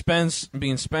Spence,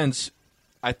 being Spence,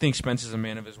 I think Spence is a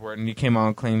man of his word, and he came out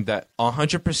and claimed that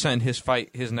 100%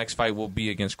 his next fight will be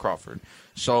against Crawford.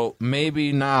 So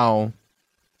maybe now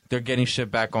they're getting shit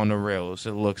back on the rails,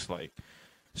 it looks like.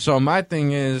 So my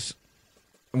thing is,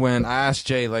 when I asked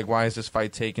Jay, like, why is this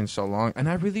fight taking so long? And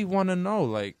I really want to know,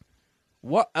 like,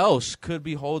 what else could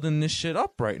be holding this shit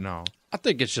up right now? I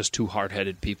think it's just two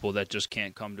hard-headed people that just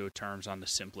can't come to terms on the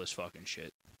simplest fucking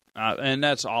shit. And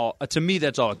that's all. To me,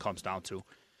 that's all it comes down to.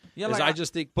 Yeah, like, I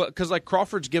just think, because like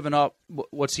Crawford's given up.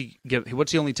 What's he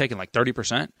only taking, like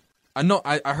 30%? I know.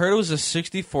 I heard it was a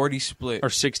 60-40 split or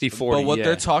 60-40. But what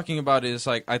they're talking about is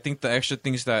like, I think the extra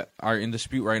things that are in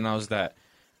dispute right now is that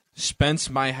Spence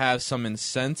might have some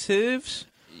incentives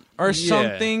or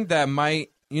something that might,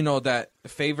 that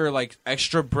favor like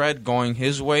extra bread going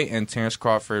his way, and Terrence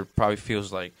Crawford probably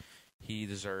feels like he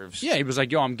deserves. Yeah, he was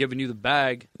like, "Yo, I'm giving you the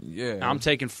bag. Yeah, I'm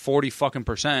taking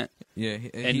 40%. Yeah,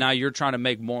 and now you're trying to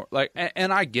make more. Like,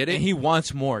 and I get it. And he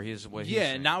wants more. Is what.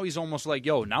 Yeah, and now he's almost like,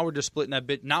 "Yo, now we're just splitting that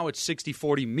bit. Now it's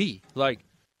 60-40 me. Like,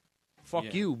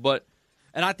 fuck you." But,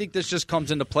 and I think this just comes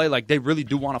into play. Like, they really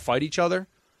do want to fight each other,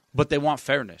 but they want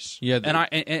fairness. Yeah,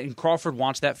 and Crawford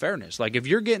wants that fairness. Like, if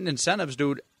you're getting incentives,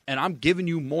 dude, and I'm giving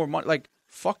you more money, like,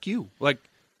 fuck you. Like,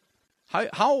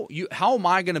 how am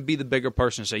I going to be the bigger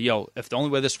person and say, yo, if the only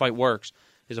way this fight works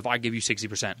is if I give you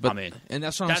 60%, I'm in. And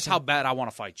that's how bad I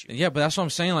want to fight you. Yeah, but that's what I'm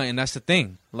saying. Like, and that's the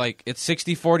thing. Like, it's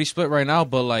 60-40 split right now,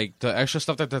 but like the extra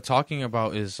stuff that they're talking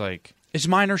about is like, it's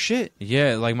minor shit.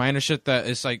 Yeah, like minor shit that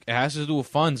it's like it has to do with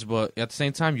funds, but at the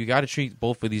same time, you got to treat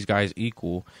both of these guys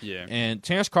equal. Yeah. And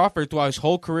Terrence Crawford, throughout his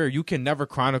whole career, you can never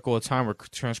chronicle a time where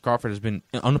Terrence Crawford has been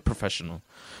unprofessional.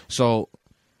 So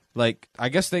Like, I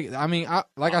guess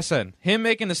like I said, him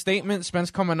making a statement,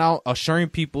 Spence coming out, assuring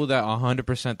people that 100%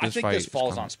 this fight. I think this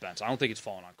falls coming. on Spence. I don't think it's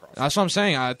falling on Crawford. That's what I'm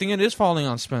saying. I think it is falling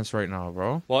on Spence right now,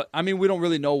 bro. Well, I mean, we don't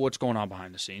really know what's going on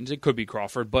behind the scenes. It could be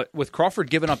Crawford, but with Crawford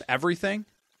giving up everything,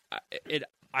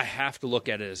 I have to look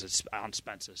at it as it's on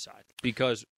Spence's side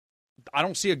because I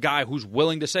don't see a guy who's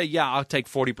willing to say, yeah, I'll take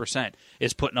 40%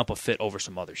 is putting up a fit over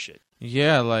some other shit.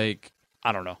 Yeah, like...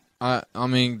 I don't know. I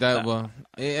mean that. Well,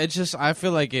 it just. I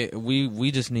feel like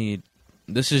we just need.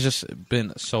 This has just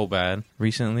been so bad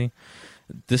recently.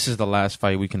 This is the last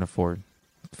fight we can afford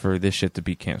for this shit to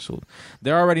be canceled.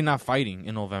 They're already not fighting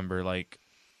in November. Like,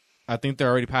 I think they're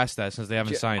already past that since they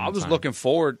haven't signed. I was looking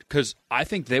forward because I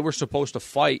think they were supposed to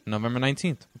fight November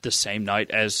 19th, the same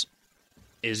night as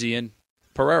Izzy and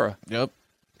Pereira. Yep.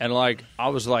 And like I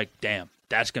was like, damn,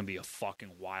 that's gonna be a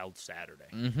fucking wild Saturday.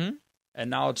 Mm-hmm. And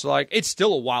now it's like it's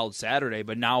still a wild Saturday,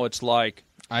 but now it's like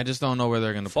I just don't know where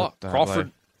they're gonna put that. Crawford.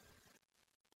 Like,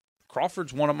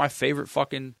 Crawford's one of my favorite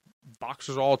fucking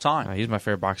boxers of all time. he's my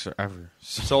favorite boxer ever.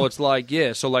 So it's like,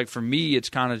 yeah. So like for me, it's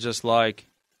kind of just like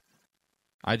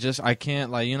I can't,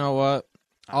 like, you know what?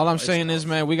 All I'm saying is,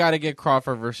 man, we got to get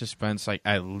Crawford versus Spence. Like,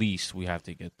 at least we have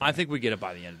to get that. I think we get it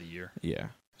by the end of the year. Yeah.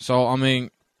 So I mean,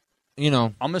 you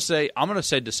know, I'm gonna say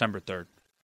December 3rd.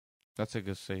 That's a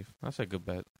good save. That's a good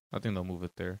bet. I think they'll move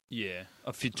it there. Yeah,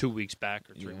 2 weeks back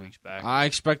or 3 weeks back. I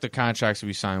expect the contracts to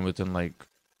be signed within like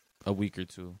a week or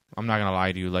two. I'm not gonna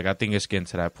lie to you. Like, I think it's getting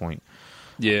to that point.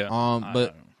 Yeah.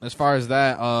 But as far as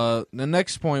that, the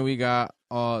next point we got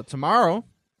tomorrow,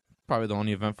 probably the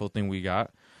only eventful thing we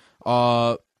got.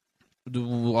 Deontay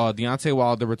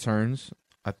Wilder returns.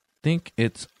 I think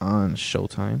it's on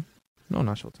Showtime. No,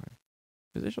 not Showtime.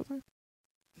 Is it Showtime?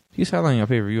 He's headlining a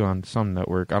pay-per-view on some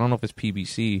network. I don't know if it's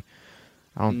PBC.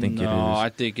 I don't think it is. No, I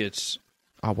think it's...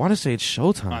 I want to say it's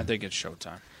Showtime. I think it's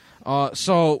Showtime.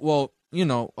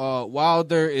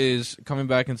 Wilder is coming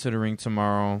back into the ring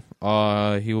tomorrow.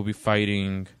 He will be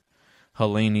fighting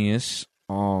Helenius.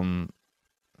 Robert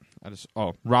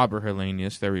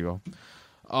Helenius. There we go.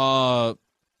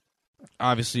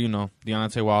 Obviously,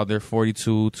 Deontay Wilder,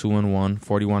 42, 2-1,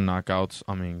 41 knockouts.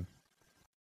 I mean,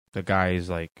 the guy is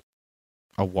like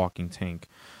a walking tank.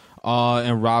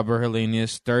 And Robert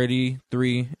Helenius,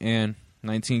 33 and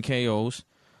 19 KOs.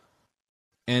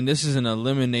 And this is an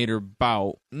eliminator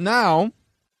bout. Now,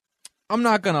 I'm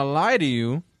not going to lie to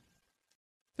you.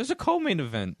 There's a co-main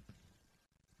event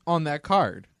on that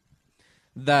card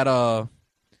that I'm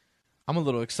a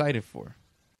little excited for.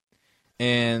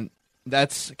 And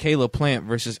that's Caleb Plant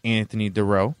versus Anthony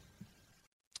Durrell.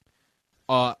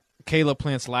 Caleb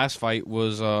Plant's last fight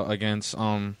was against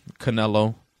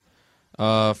Canelo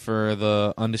for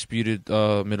the undisputed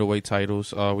middleweight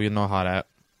titles. We know how that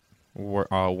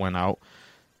went out.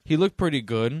 He looked pretty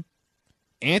good.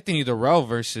 Anthony Durrell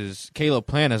versus Caleb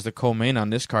Plant as the co-main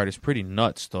on this card is pretty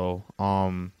nuts, though.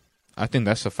 I think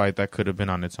that's a fight that could have been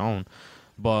on its own.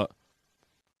 But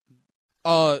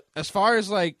as far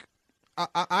as like,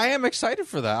 I am excited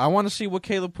for that. I want to see what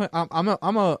Caleb Plant.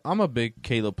 I'm a big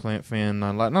Caleb Plant fan.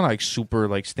 Not like super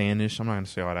like standish. I'm not gonna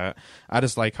say all that. I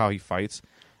just like how he fights.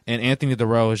 And Anthony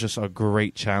Durrell is just a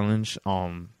great challenge.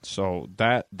 So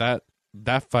that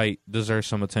fight deserves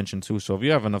some attention too. So if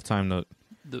you have enough time to,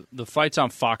 the fight's on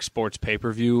Fox Sports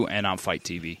pay-per-view and on Fight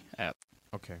TV app.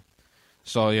 Okay.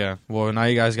 So yeah, well now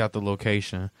you guys got the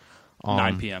location.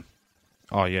 9 p.m.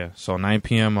 Oh yeah, so 9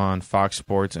 p.m. on Fox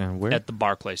Sports and where? At the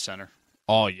Barclays Center.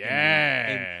 Oh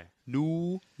yeah, in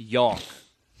New York.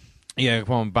 Yeah,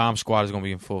 Bomb Squad is gonna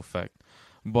be in full effect.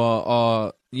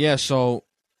 But yeah, so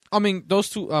I mean those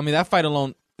two. I mean that fight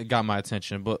alone got my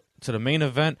attention. But to the main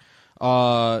event,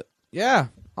 yeah,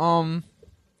 I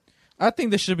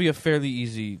think this should be a fairly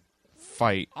easy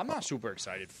fight. I'm not super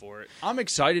excited for it. I'm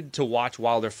excited to watch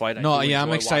Wilder fight.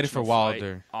 I'm excited for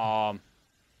Wilder. I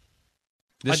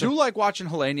do like watching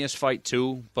Helenius fight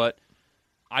too, but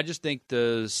I just think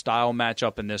the style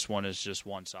matchup in this one is just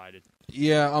one-sided.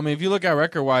 Yeah, I mean, if you look at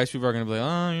record-wise, people are going to be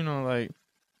like,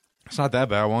 it's not that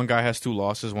bad. One guy has 2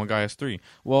 losses, one guy has 3.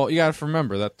 Well, you got to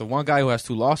remember that the one guy who has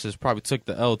 2 losses probably took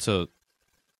the L to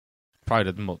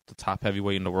probably the top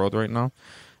heavyweight in the world right now.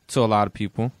 To a lot of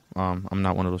people. I'm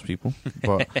not one of those people.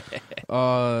 But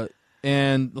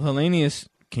and Helenius,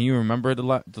 can you remember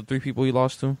the 3 people he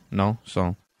lost to? No?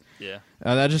 So... Yeah,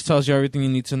 that just tells you everything you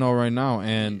need to know right now.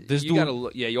 And this you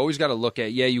always got to look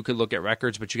at. Yeah, you could look at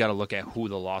records, but you got to look at who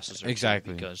the losses are.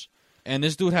 Exactly. And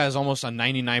this dude has almost a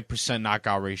 99%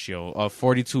 knockout ratio of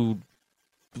 42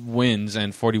 wins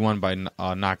and 41 by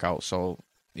knockout. So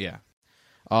yeah,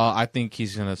 I think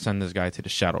he's gonna send this guy to the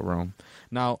shadow realm.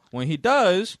 Now, when he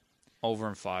does, over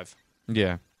in 5.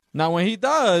 Yeah, Now, when he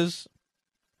does,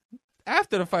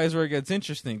 after the fight is where it gets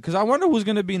interesting. Because I wonder who's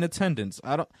going to be in attendance.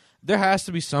 There has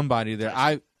to be somebody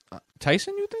there.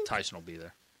 Tyson, you think? Tyson will be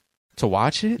there. To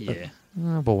watch it? Yeah.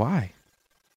 But why?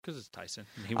 Because it's Tyson.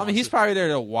 He's probably there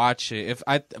to watch it.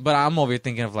 But I'm over here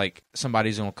thinking of, like,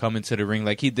 somebody's going to come into the ring.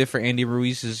 Like he did for Andy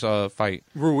Ruiz's fight.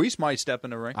 Ruiz might step in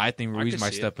the ring. I think Ruiz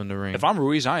might step in the ring. If I'm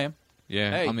Ruiz, I am.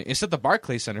 Yeah. Hey. I mean, it's at the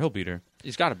Barclays Center. He'll be there.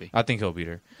 He's got to be. I think he'll be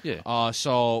there. Yeah.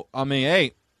 So, I mean,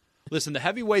 hey. Listen, the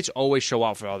heavyweights always show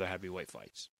out for other heavyweight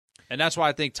fights. And that's why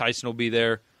I think Tyson will be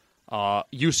there.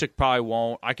 Usyk probably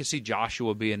won't. I could see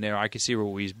Joshua being there. I could see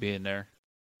Ruiz being there.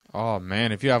 Oh,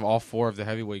 man. If you have all 4 of the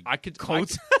heavyweight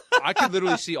coats. I could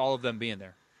literally see all of them being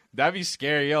there. That'd be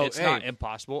scary, yo. It's not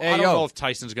impossible. Hey, I don't know if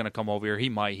Tyson's going to come over here. He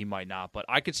might not. But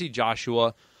I could see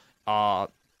Joshua.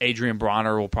 Adrian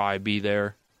Bronner will probably be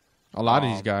there. A lot of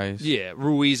these guys. Yeah,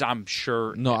 Ruiz, I'm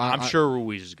sure. No, I'm sure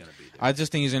Ruiz is going to be there. I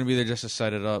just think he's going to be there just to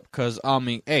set it up. Because, I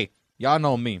mean, hey, y'all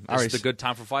know me. It's the good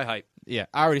time for fight hype. Yeah,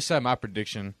 I already said my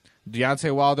prediction.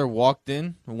 Deontay Wilder walked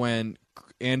in when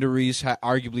Andy Ruiz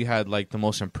arguably had, like, the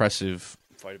most impressive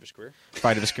fight of his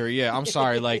career. Yeah, I'm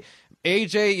sorry. Like,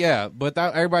 AJ, yeah, but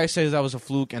everybody says that was a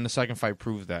fluke, and the second fight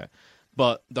proved that.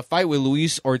 But the fight with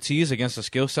Luis Ortiz against a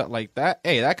skill set like that,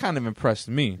 hey, that kind of impressed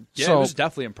me. Yeah, so, it was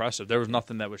definitely impressive. There was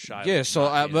nothing that was shy. Yeah,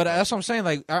 but that's what I'm saying.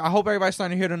 Like, I hope everybody's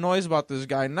starting to hear the noise about this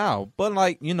guy now. But,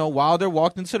 like, you know, Wilder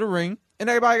walked into the ring, and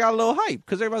everybody got a little hype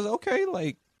because everybody's like, okay,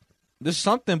 like, this is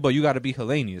something, but you got to beat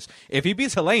Helenius. If he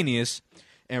beats Helenius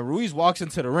and Ruiz walks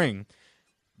into the ring,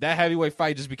 that heavyweight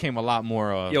fight just became a lot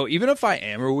more. Yo, even if I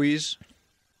am Ruiz,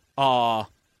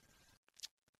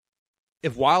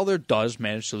 if Wilder does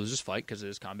manage to lose this fight, because it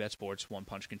is combat sports, one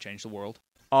punch can change the world,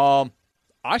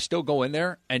 I still go in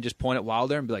there and just point at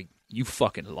Wilder and be like, you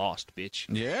fucking lost, bitch.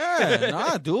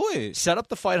 Yeah, do it. Set up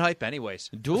the fight hype anyways.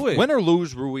 Do it. Win or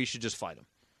lose, Ruiz should just fight him.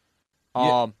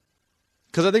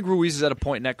 Because I think Ruiz is at a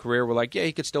point in that career where, like, yeah,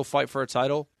 he could still fight for a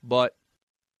title, but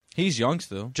he's young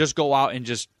still. Just go out and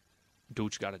just do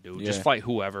what you got to do. Yeah. Just fight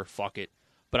whoever. Fuck it.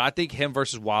 But I think him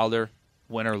versus Wilder,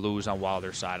 win or lose on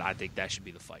Wilder's side, I think that should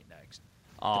be the fight next.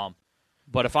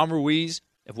 But if I'm Ruiz,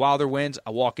 if Wilder wins,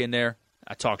 I walk in there,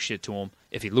 I talk shit to him.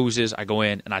 If he loses, I go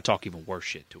in and I talk even worse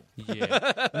shit to him.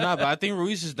 Yeah. No, but I think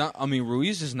Ruiz is not. I mean,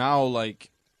 Ruiz is now like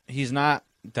he's not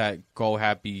that go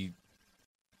happy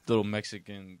little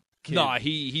Mexican kid. No,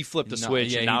 he flipped the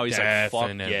switch and now he's like,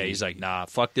 fuck. Yeah, he's like, nah,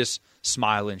 fuck this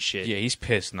smiling shit. Yeah, he's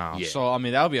pissed now. Yeah. So I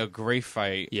mean, that would be a great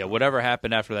fight. Yeah, whatever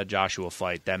happened after that Joshua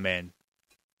fight, that man.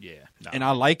 Yeah, no. And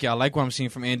I like it. I like what I'm seeing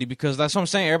from Andy because that's what I'm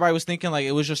saying. Everybody was thinking like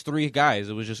it was just 3 guys.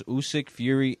 It was just Usyk,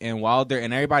 Fury, and Wilder,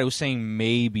 and everybody was saying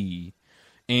maybe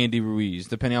Andy Ruiz,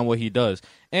 depending on what he does.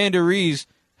 Andy Ruiz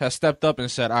has stepped up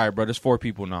and said, "All right, bro, there's 4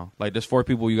 people now. Like there's 4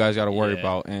 people you guys got to worry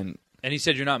about." And he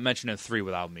said, "You're not mentioning 3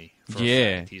 without me."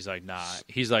 Yeah, he's like, "Nah."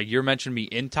 He's like, "You're mentioning me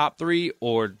in top 3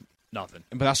 or nothing."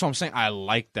 But that's what I'm saying. I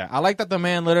like that. I like that the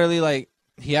man literally like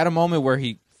he had a moment where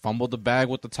he fumbled the bag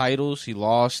with the titles, he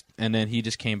lost, and then he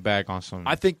just came back on some.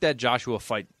 I think that Joshua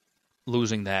fight,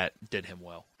 losing that did him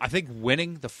well. I think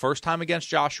winning the first time against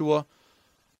Joshua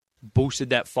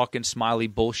boosted that fucking smiley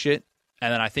bullshit.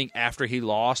 And then I think after he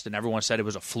lost and everyone said it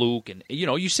was a fluke, and you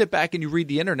know, you sit back and you read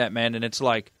the internet, man, and it's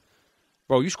like,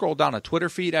 bro, you scroll down a Twitter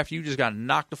feed after you just got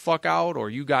knocked the fuck out or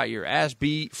you got your ass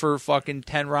beat for fucking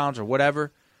 10 rounds or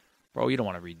whatever. Bro, you don't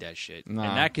want to read that shit. Nah.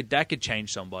 And that could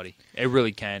change somebody. It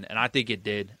really can. And I think it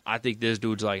did. I think this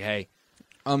dude's like, hey,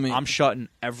 I mean, I'm shutting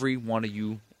every one of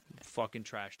you fucking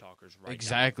trash talkers right now.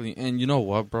 Exactly. And you know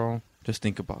what, bro? Just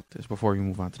think about this before you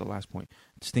move on to the last point.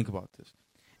 Just think about this.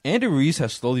 Andy Ruiz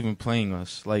has slowly been playing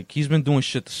us. Like, he's been doing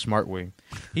shit the smart way.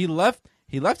 He left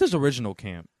his original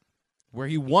camp where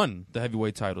he won the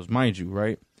heavyweight titles, mind you,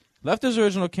 right? Left his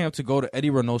original camp to go to Eddie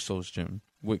Reynoso's gym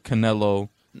with Canelo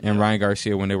and Ryan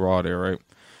Garcia when they were all there, right?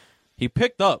 He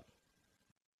picked up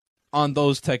on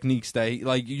those techniques that,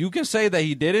 you can say that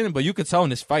he didn't, but you can tell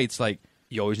in his fights, like...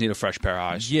 You always need a fresh pair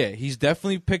of eyes. Yeah, he's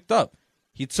definitely picked up.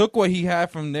 He took what he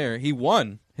had from there. He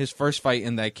won his first fight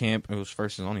in that camp. It was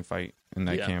first and only fight in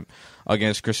that camp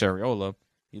against Chris Arreola.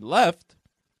 He left.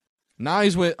 Now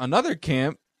he's with another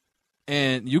camp,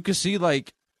 and you can see,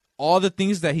 like, all the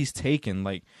things that he's taken,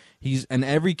 like... He's in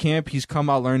every camp. He's come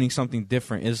out learning something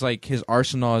different. It's like his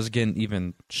arsenal is getting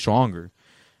even stronger.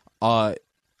 I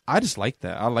just like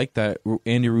that. I like that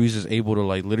Andy Ruiz is able to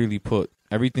like literally put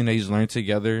everything that he's learned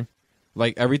together,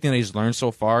 like everything that he's learned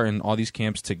so far in all these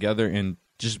camps together, and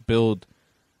just build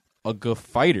a good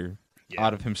fighter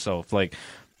out of himself. Like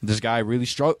this guy really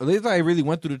struggled. This guy really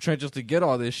went through the trenches to get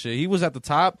all this shit. He was at the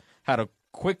top, had a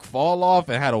quick fall off,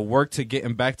 and had to work to get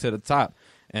him back to the top.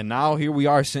 And now here we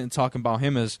are sitting talking about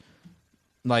him as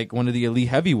like one of the elite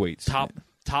heavyweights.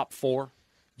 Top 4.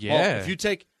 Yeah.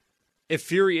 Well, if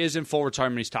Fury is in full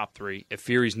retirement, he's top 3. If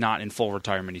Fury's not in full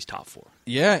retirement, he's top 4.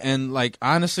 Yeah, and like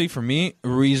honestly, for me,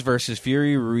 Ruiz versus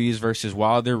Fury, Ruiz versus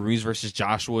Wilder, Ruiz versus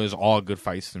Joshua is all good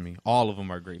fights to me. All of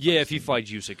them are great. Yeah, if he fights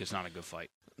Usyk, it's not a good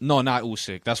fight. No, not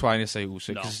Usyk. That's why I didn't say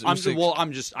Usyk. No,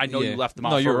 I know you left him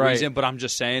out for a reason, but I'm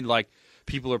just saying, like,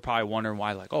 people are probably wondering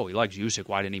why, like, oh, he likes Usyk.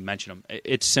 Why didn't he mention him?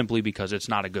 It's simply because it's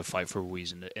not a good fight for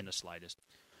Ruiz in the slightest.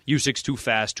 Usyk's too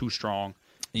fast, too strong.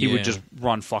 He would just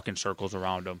run fucking circles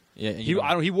around him. Yeah,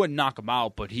 he wouldn't knock him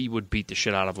out, but he would beat the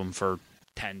shit out of him for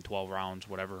 10, 12 rounds,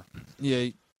 whatever. Yeah,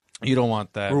 you don't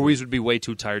want that. Ruiz would be way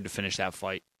too tired to finish that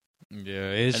fight.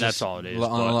 Yeah, that's all it is.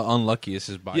 Unlucky is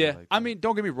his body. Yeah, like I mean,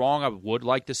 don't get me wrong. I would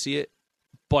like to see it,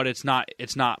 but it's not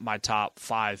my top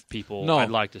 5 people I'd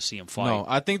like to see him fight. No,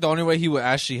 I think the only way he would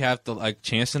actually have the like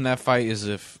chance in that fight is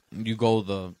if you go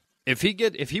the. If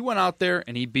he went out there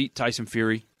and he beat Tyson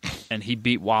Fury, and he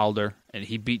beat Wilder, and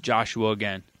he beat Joshua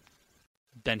again,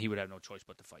 then he would have no choice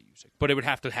but to fight Usyk. But it would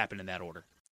have to happen in that order.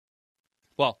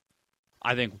 Well,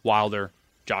 I think Wilder,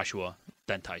 Joshua,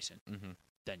 then Tyson,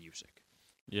 then Usyk.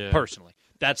 Yeah, personally,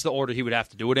 that's the order he would have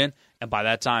to do it in, and by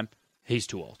that time, he's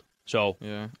too old. So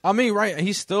yeah, I mean,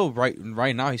 he's still right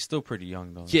now. He's still pretty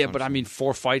young though. Yeah, but I mean,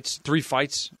 3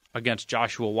 fights against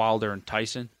Joshua, Wilder, and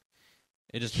Tyson.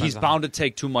 He's bound to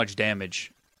take too much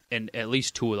damage in at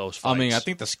least 2 of those fights. I mean, I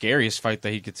think the scariest fight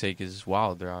that he could take is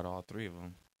Wilder out of all 3 of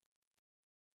them.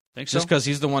 Think so? Just because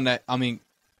he's the one that, I mean,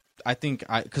 I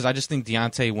just think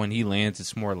Deontay, when he lands,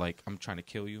 it's more like, I'm trying to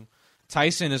kill you.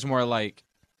 Tyson is more like,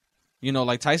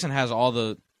 like Tyson has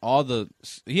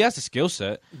he has the skill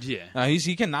set. Yeah.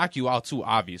 He can knock you out too,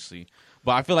 obviously.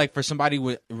 But I feel like for somebody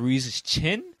with Ruiz's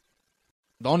chin,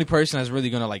 the only person that's really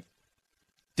going to, like,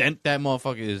 dent that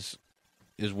motherfucker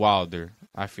is Wilder,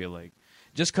 I feel like.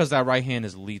 Just because that right hand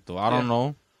is lethal. I don't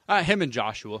know. Him and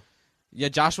Joshua. Yeah,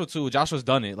 Joshua too. Joshua's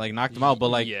done it, like knocked him out. But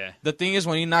like, the thing is,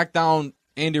 when he knocked down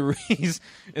Andy Ruiz,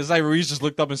 it's like Ruiz just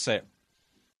looked up and said,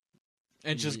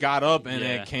 and just got up and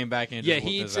then came back and just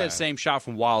he hits that same shot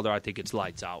from Wilder. I think it's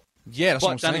lights out. Yeah, that's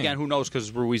what I'm saying. But then again, who knows?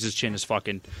 Because Ruiz's chin is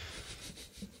fucking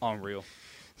unreal.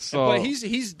 But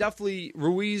he's definitely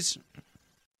Ruiz.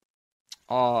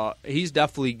 He's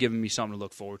definitely giving me something to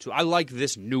look forward to. I like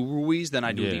this new Ruiz than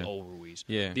I do the old Ruiz.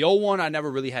 Yeah. The old one I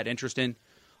never really had interest in.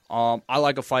 I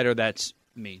like a fighter that's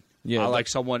mean. Yeah. I like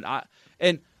someone.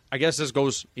 And I guess this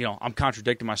goes, I'm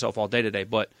contradicting myself all day today,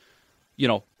 but,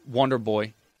 Wonder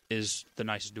Boy is the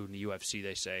nicest dude in the UFC,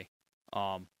 they say.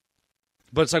 But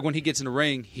it's like when he gets in the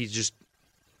ring, he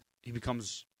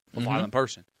becomes a violent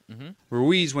person. Mm-hmm.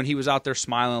 Ruiz, when he was out there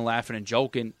smiling, laughing, and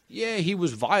joking, he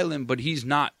was violent, but he's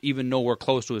not even nowhere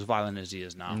close to as violent as he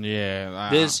is now. Yeah.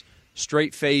 This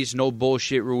straight face, no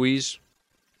bullshit Ruiz,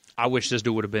 I wish this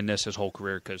dude would have been this his whole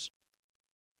career because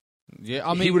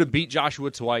he would have beat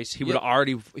Joshua twice. He would have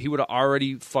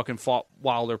already fucking fought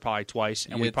Wilder probably twice,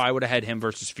 and we probably would have had him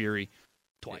versus Fury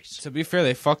twice. To be fair,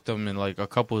 they fucked him in like a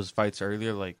couple of his fights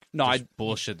earlier, like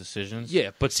bullshit decisions.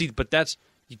 Yeah, but that's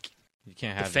you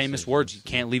can't have the famous words. You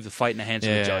can't leave the fight in the hands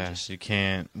of the judges. You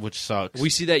can't, which sucks.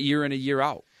 We see that year in and year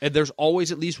out. And there's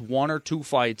always at least 1 or 2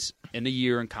 fights in a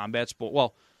year in combat sport.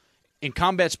 Well, in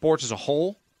combat sports as a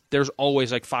whole, there's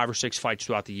always like 5 or 6 fights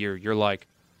throughout the year. You're like,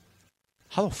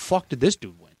 how the fuck did this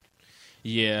dude win?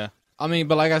 Yeah. I mean,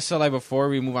 but like I said, like before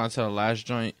we move on to the last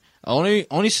joint,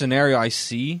 only scenario I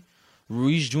see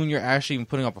Ruiz Jr. actually even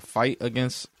putting up a fight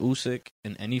against Usyk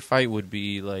in any fight would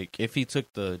be like if he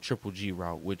took the Triple G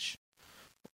route, which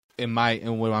and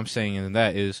what I'm saying in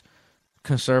that is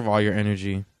conserve all your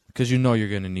energy because you're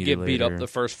going to need it later. Get beat up the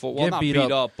first 4. Well, not beat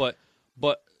up, but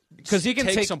because he can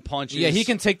take some punches. Yeah, he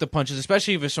can take the punches,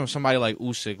 especially if it's from somebody like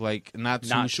Usyk, like not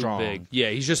too strong. Big.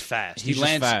 Yeah, he's just fast. He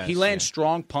lands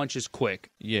strong punches quick.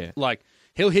 Yeah, like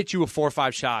he'll hit you with 4 or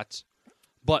 5 shots,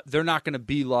 but they're not going to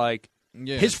be like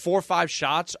his 4 or 5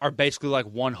 shots are basically like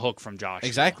one hook from Josh.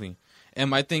 Exactly. And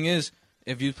my thing is,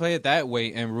 if you play it that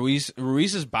way, and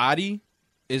Ruiz's body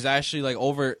is actually like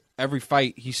over every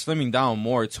fight, he's slimming down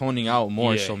more, toning out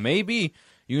more. Yeah. So maybe.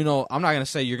 I'm not going to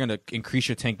say you're going to increase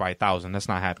your tank by 1,000. That's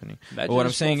not happening. Imagine but what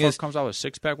I'm saying is, comes out with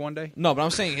a 6-pack one day. No, but I'm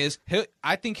saying is,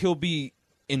 I think he'll be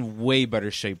in way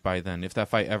better shape by then if that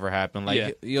fight ever happened.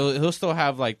 Like he'll still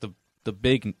have like the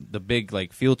big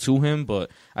like feel to him,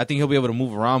 but I think he'll be able to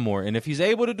move around more. And if he's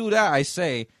able to do that, I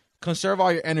say conserve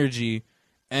all your energy,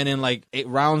 and in like 8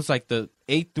 rounds, like the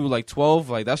 8 through like 12,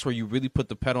 like that's where you really put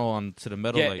the pedal on to the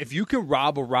metal. Yeah, like, if you can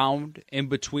rob a round in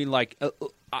between, like.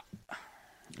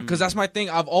 Because that's my thing.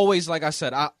 I've always, like I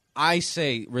said, I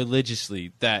say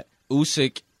religiously that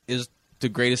Usyk is the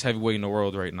greatest heavyweight in the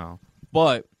world right now.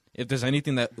 But if there's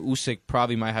anything that Usyk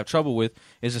probably might have trouble with,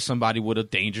 is if somebody with a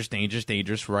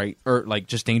dangerous right, or like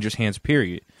just dangerous hands,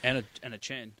 period. And a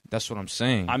chin. That's what I'm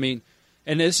saying. I mean,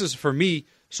 and this is for me.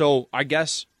 So I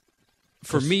guess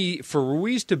for me, for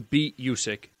Ruiz to beat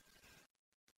Usyk,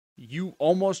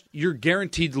 you're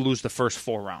guaranteed to lose the first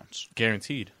 4 rounds.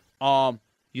 Guaranteed.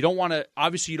 You don't want to.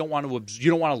 Obviously, you don't want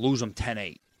to lose them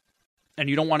 10-8, and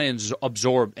you don't want to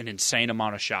absorb an insane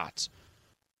amount of shots.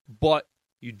 But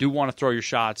you do want to throw your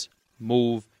shots,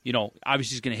 move.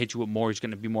 Obviously he's going to hit you with more. He's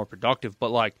going to be more productive. But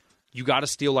like, you got to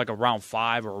steal like a round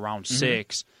 5 or a round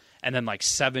 6, and then like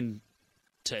 7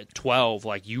 to 12.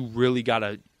 Like, you really got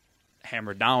to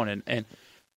hammer down. And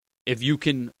if you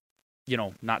can,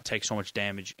 not take so much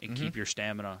damage and keep your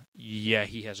stamina, yeah,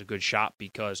 he has a good shot,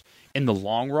 because in the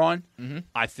long run,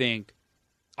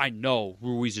 I know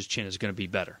Ruiz's chin is going to be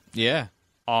better. Yeah.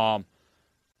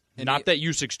 Not that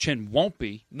Usyk's chin won't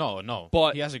be. No.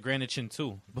 But he has a granite chin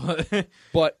too.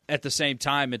 But at the same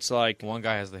time, it's like, one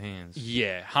guy has the hands.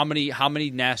 Yeah. How many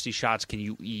nasty shots can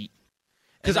you eat?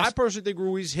 Because I personally think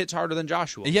Ruiz hits harder than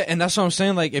Joshua. Yeah, and that's what I'm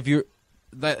saying. Like,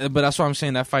 but that's why I'm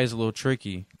saying that fight is a little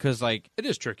tricky, because like, it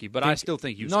is tricky. But I still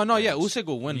think Usyk. Yeah, Usyk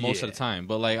will win most of the time.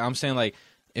 But like, I'm saying, like,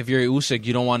 if you're Usyk,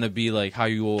 you don't want to be like how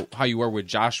you were with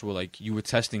Joshua. Like, you were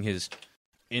testing his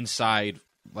inside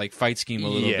like fight scheme a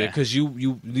little bit, because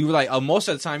you were like, most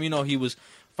of the time, he was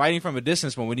fighting from a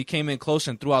distance, but when he came in close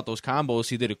and threw out those combos,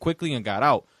 he did it quickly and got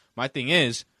out. My thing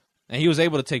is, and he was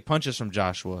able to take punches from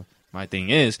Joshua. My thing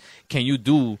is, can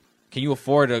you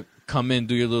afford to come in,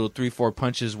 do your little 3-4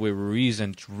 punches with Ruiz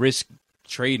and risk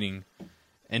trading?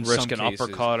 And risk an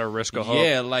uppercut or risk a hook.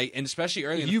 Yeah, like, and especially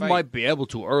early in the you fight. might be able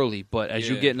to early, but as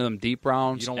you get into them deep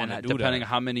rounds, you don't want to do depending that. on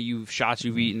how many shots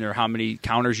you've eaten or how many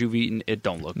counters you've eaten, it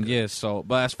don't look good. Yeah,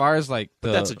 but as far as like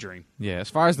that's a dream. Yeah, as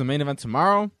far as the main event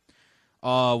tomorrow,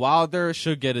 Wilder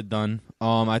should get it done.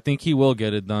 I think he will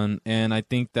get it done, and I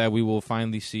think that we will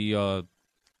finally see the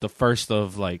first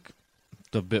of like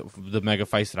the mega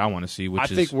fights that I want to see. I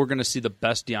think we're going to see the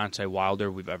best Deontay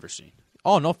Wilder we've ever seen.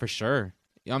 Oh no, for sure.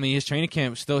 I mean, his training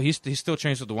camp he still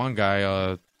trains with the one guy.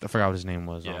 I forgot what his name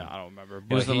was. Yeah, I don't remember.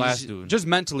 But it was the last dude. Just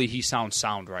mentally, he sounds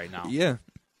sound right now. Yeah.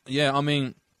 I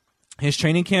mean, his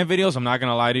training camp videos, I'm not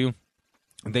gonna lie to you,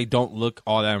 they don't look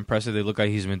all that impressive. They look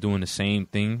like he's been doing the same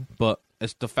thing. But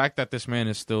it's the fact that this man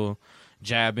is still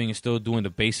jabbing and still doing the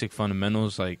basic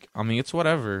fundamentals. Like, I mean, it's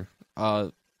whatever.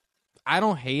 I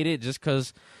don't hate it just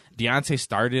because Deontay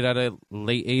started at a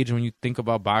late age when you think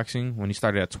about boxing, when he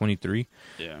started at 23.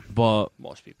 Yeah. But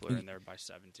most people are in there by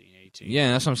 17, 18.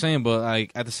 Yeah, that's what I'm saying. But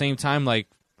like, at the same time, like,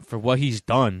 for what he's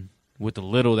done with the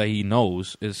little that he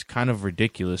knows is kind of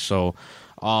ridiculous. So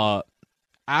I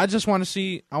just want to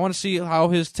see how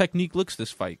his technique looks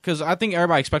this fight, because I think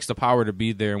everybody expects the power to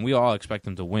be there and we all expect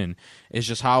him to win. It's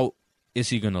just, how is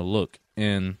he going to look?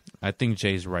 And I think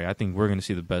Jay's right. I think we're going to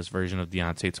see the best version of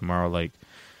Deontay tomorrow. Like,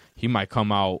 he might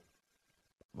come out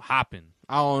hopping.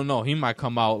 I don't know. He might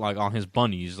come out like on his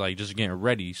bunnies, like just getting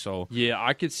ready. So yeah,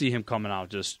 I could see him coming out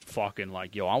just fucking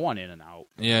like, yo, I want in and out.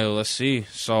 Yeah, let's see.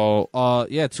 So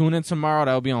tune in tomorrow.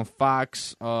 That'll be on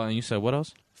Fox. And you said what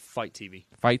else? Fight TV.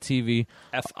 Fight TV.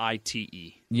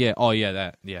 FITE. Yeah. Oh yeah,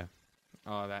 that. Yeah.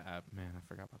 That app. Man, I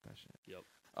forgot about that shit. Yep.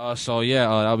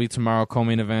 That'll be tomorrow.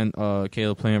 Co-main event,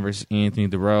 Caleb Plant versus Anthony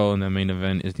Durrell, and the main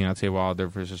event is Deontay Wilder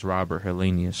versus Robert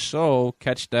Helenius. So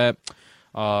catch that.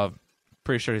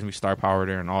 Pretty sure there's gonna be star power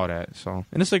there and all that. So,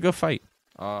 and it's a good fight.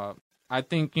 I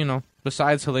think,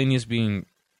 besides Helenius being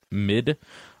mid,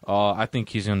 I think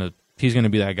he's gonna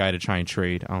be that guy to try and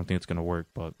trade. I don't think it's gonna work,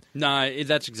 but nah,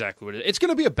 that's exactly what it is. It's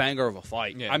gonna be a banger of a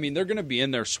fight. Yeah. I mean, they're gonna be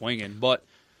in there swinging, but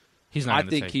he's not. I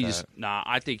think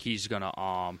he's gonna.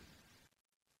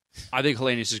 I think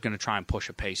Helenius is gonna try and push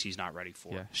a pace he's not ready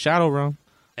for. Yeah. Shadow realm.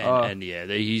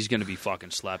 He's gonna be fucking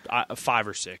slept. 5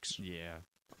 or 6. Yeah.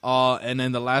 And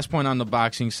then the last point on the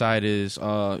boxing side is,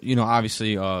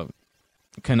 obviously,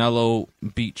 Canelo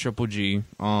beat Triple G.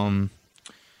 And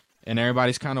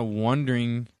everybody's kind of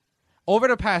wondering, over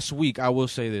the past week, I will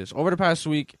say this. Over the past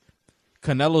week,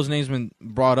 Canelo's name's been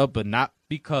brought up, but not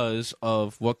because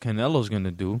of what Canelo's going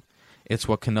to do. It's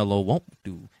what Canelo won't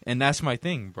do. And that's my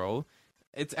thing, bro.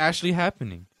 It's actually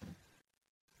happening.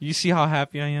 You see how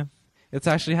happy I am? It's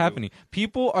actually happening.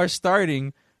 People are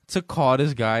starting to call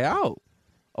this guy out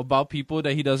about people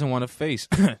that he doesn't want to face.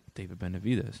 David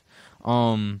Benavidez.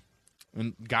 And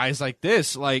guys like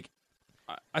this, like,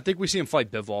 I think we see him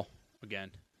fight Bivol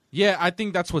again. Yeah, I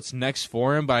think that's what's next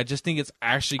for him, but I just think it's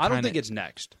actually I don't think it's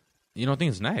next. You don't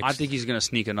think it's next? I think he's going to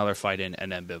sneak another fight in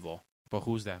and then Bivol. But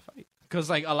who's that fight? Because,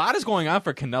 like, a lot is going on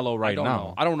for Canelo right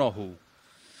now. I don't know who.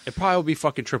 It probably will be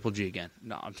fucking Triple G again.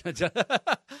 No, I'm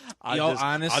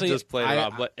honestly, I'll just play it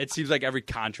out. But it seems like every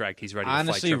contract he's ready to fight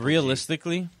honestly, Triple G.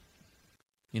 realistically,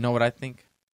 you know what I think?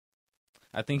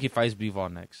 I think he fights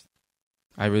Bivol next.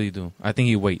 I really do. I think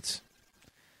he waits.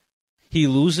 He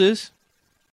loses,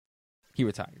 he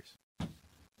retires.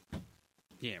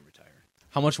 He ain't retired.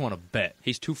 How much you want to bet?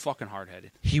 He's too fucking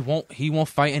hard-headed. He won't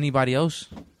fight anybody else.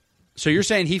 So you're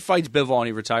saying he fights Bivol and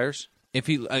he retires? If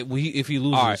he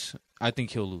loses, right. I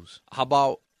think he'll lose. How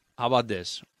about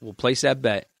this? We'll place that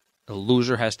bet. The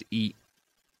loser has to eat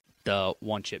the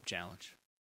one chip challenge.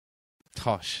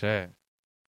 Oh shit!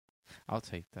 I'll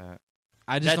take that.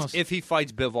 I just That's if he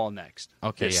fights Bivol next.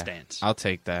 Okay, this yeah. stands. I'll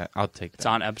take that. It's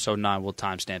on episode 9. We'll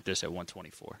timestamp this at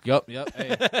 124. Yep.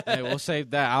 Hey, we'll save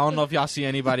that. I don't know if y'all see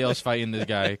anybody else fighting this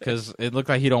guy because it looked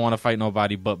like he don't want to fight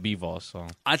nobody but Bivol. So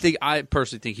I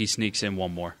personally think he sneaks in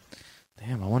one more.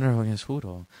 damn, I wonder against who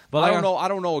though. But I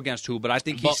don't know against who, but I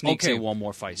think he sneaks in one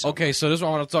more fight. Somewhere. Okay, so this is what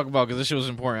I want to talk about because this shit was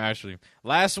important actually.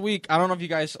 Last week, I don't know if you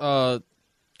guys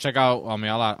check out. I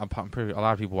mean, a lot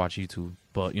of people watch YouTube,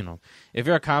 but you know, if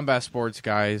you're a combat sports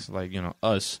guys like you know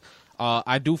us,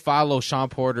 I do follow Sean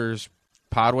Porter's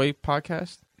Podway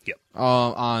podcast. Yep.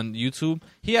 On YouTube,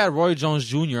 he had Roy Jones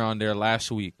Jr. on there last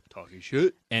week Talking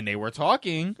shit. and they were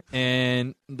talking,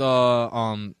 and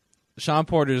the Sean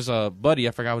Porter's buddy,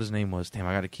 I forgot what his name was. Damn,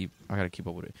 I gotta keep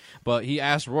up with it. But he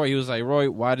asked Roy, he was like, Roy,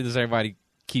 why does everybody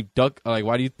keep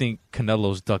why do you think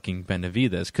Canelo's ducking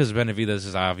Benavidez? Because Benavidez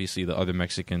is obviously the other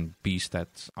Mexican beast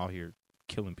that's out here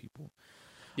killing people.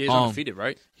 Yeah, he's undefeated,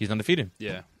 right? He's undefeated.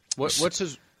 Yeah. What's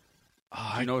his?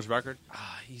 Do you know his record?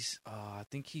 I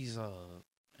think he's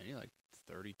He like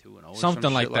 32-0,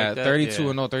 something like that.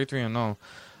 32-0,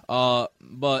 33-0.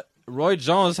 But Roy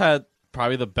Jones had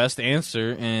probably the best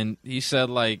answer, and he said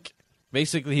like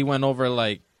basically he went over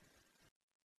like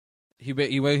he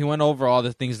went over all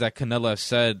the things that Canelo has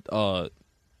said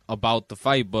about the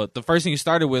fight. But the first thing he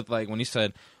started with, like when he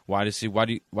said, why do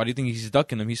you think he's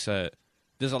ducking him? He said,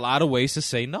 there's a lot of ways to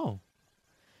say no,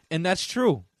 and that's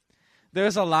true.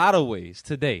 There's a lot of ways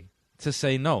today to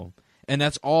say no, and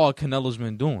that's all Canelo's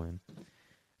been doing.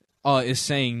 Is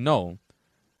saying no.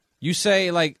 You say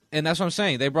like, and that's what I'm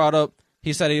saying. They brought up.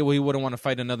 He said he wouldn't want to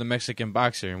fight another Mexican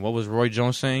boxer. And what was Roy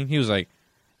Jones saying? He was like,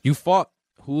 you fought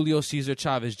Julio Cesar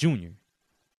Chavez Jr.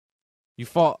 You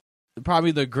fought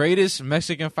probably the greatest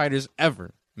Mexican fighter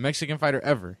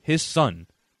ever. His son.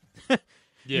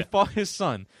 You fought his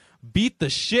son. Beat the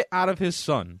shit out of his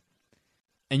son.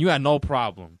 And you had no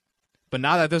problem. But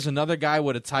now that there's another guy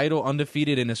with a title,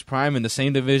 undefeated in his prime, in the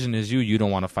same division as you don't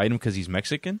want to fight him because he's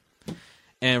Mexican?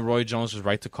 And Roy Jones was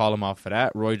right to call him out for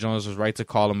that. Roy Jones was right to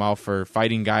call him out for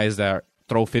fighting guys that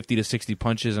throw 50 to 60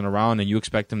 punches in a round, and you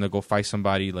expect him to go fight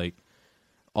somebody like,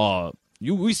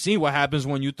 we see what happens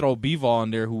when you throw Bivol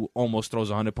in there who almost throws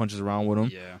 100 punches around with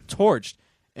him. Yeah. Torched.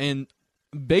 And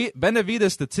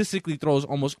Benavidez statistically throws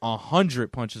almost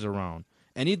 100 punches around.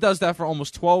 And he does that for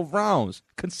almost 12 rounds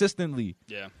consistently.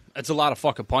 Yeah. It's a lot of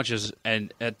fucking punches,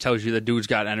 and it tells you the dude's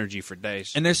got energy for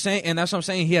days. And they're saying, and that's what I'm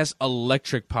saying, he has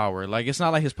electric power. Like, it's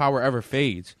not like his power ever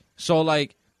fades. So,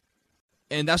 like,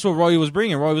 and that's what Roy was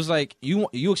bringing. Roy was like, you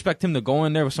expect him to go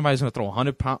in there with somebody's going to throw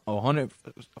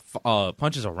 100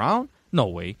 punches around? No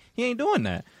way. He ain't doing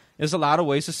that. There's a lot of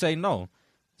ways to say no.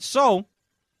 So,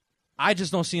 I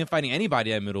just don't see him fighting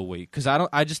anybody at middleweight because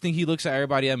I just think he looks at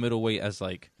everybody at middleweight as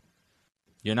like,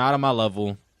 you're not on my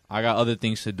level. I got other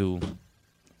things to do.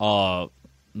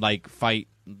 Like fight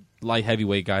light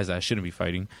heavyweight guys that I shouldn't be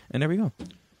fighting, and there we go.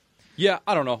 Yeah,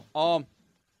 I don't know.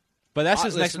 But that's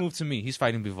his next move to me. He's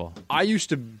fighting Bivol. I used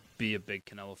to be a big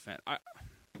Canelo fan. I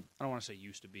don't want to say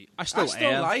used to be. I still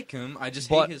am. like him. I just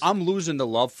but hate his. I'm losing the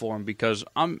love for him because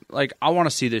I'm like I want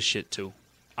to see this shit too.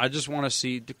 I just want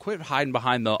to quit hiding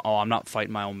behind I'm not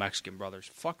fighting my own Mexican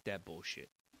brothers. Fuck that bullshit,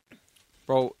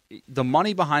 bro. The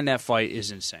money behind that fight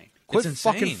is insane. Quit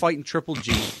fucking fighting Triple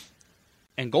G.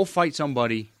 And go fight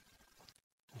somebody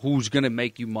who's going to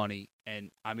make you money.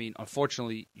 And, I mean,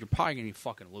 unfortunately, you're probably going to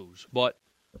fucking lose. But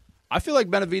I feel like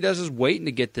Benavidez is waiting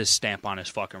to get this stamp on his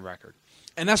fucking record.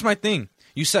 And that's my thing.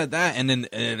 You said that, and then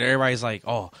everybody's like,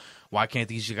 oh, why can't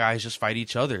these guys just fight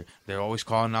each other? They're always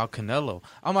calling out Canelo.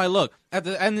 I'm like, look, at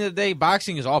the end of the day,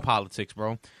 boxing is all politics,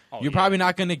 bro. You're probably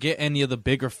not going to get any of the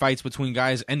bigger fights between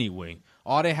guys anyway.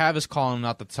 All they have is calling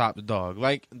out the top dog.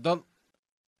 Like,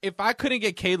 if I couldn't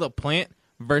get Caleb Plant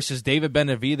versus David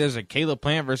Benavidez, or Caleb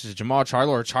Plant versus Jamal Charlo,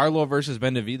 or Charlo versus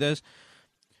Benavidez,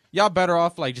 y'all better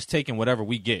off like just taking whatever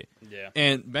we get. Yeah.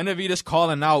 And Benavidez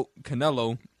calling out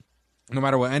Canelo, no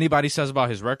matter what anybody says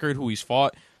about his record, who he's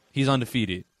fought, he's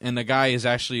undefeated. And the guy is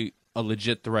actually a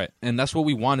legit threat. And that's what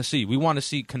we want to see. We want to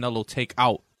see Canelo take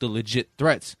out the legit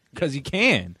threats because he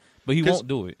can, but he won't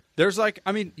do it. There's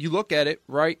you look at it,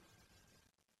 right?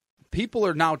 People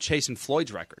are now chasing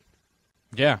Floyd's record.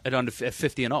 Yeah. At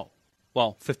 50-0.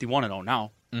 Well, 51-0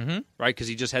 now. Mm-hmm. Right? Because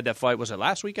he just had that fight. Was it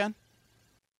last weekend?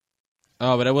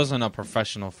 Oh, but it wasn't a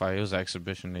professional fight. It was an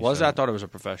exhibition. I thought it was a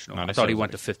professional. No, I thought he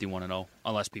went to 51-0.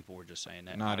 Unless people were just saying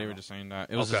that. No, they were just saying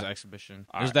that. It was his exhibition.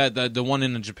 All it was that the one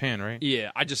in Japan, right? Yeah,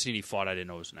 I just seen he fought. I didn't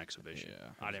know it was an exhibition. Yeah,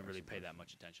 I didn't really pay that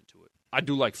much attention to it. I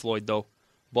do like Floyd though,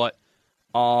 but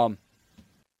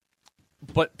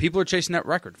people are chasing that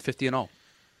record, 50-0.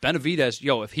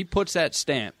 Benavidez, if he puts that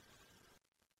stamp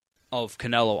of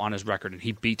Canelo on his record and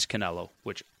he beats Canelo,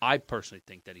 which I personally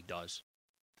think that he does,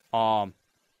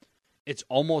 it's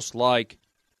almost like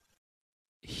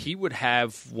he would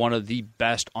have one of the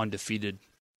best undefeated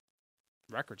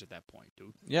records at that point,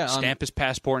 dude. Yeah, stamp his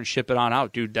passport and ship it on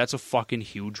out, dude. That's a fucking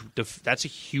huge. That's a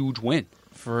huge win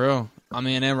for real. I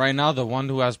mean, and right now the one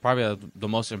who has probably the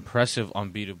most impressive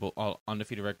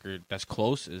undefeated record that's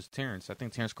close is Terrence. I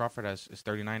think Terrence Crawford is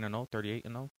 39-0,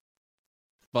 38-0.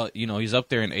 But he's up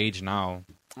there in age now.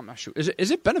 I'm not sure. Is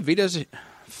it Benavidez?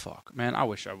 Fuck, man. I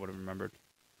wish I would have remembered.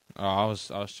 Oh, I was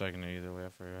checking it either way. I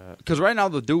forgot. Because right now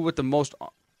the dude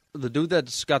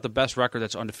that's got the best record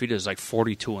that's undefeated is like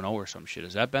 42-0 or some shit.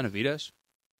 Is that Benavidez?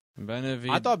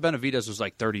 I thought Benavidez was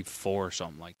like 34 or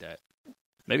something like that.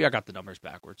 Maybe I got the numbers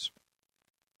backwards.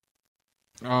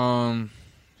 He's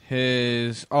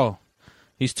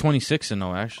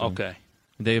 26-0 actually. Okay.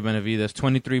 Dave Benavidez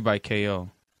 23 by KO.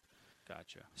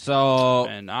 Gotcha. So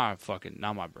and now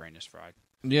my brain is fried.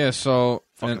 Yeah. So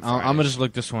I'm gonna just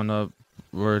look this one up.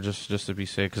 We're just to be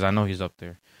safe because I know he's up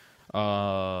there.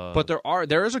 But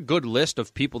there is a good list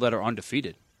of people that are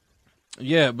undefeated.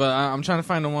 Yeah, but I'm trying to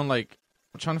find the one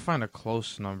I'm trying to find a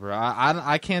close number.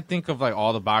 I can't think of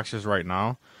all the boxers right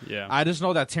now. Yeah. I just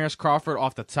know that Terrence Crawford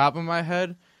off the top of my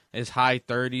head is high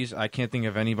 30s. I can't think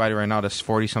of anybody right now that's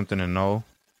 40 something and no.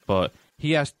 But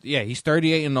he's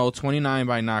 38-0, 29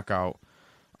 by knockout.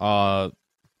 But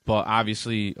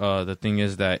obviously the thing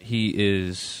is that he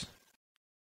is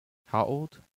how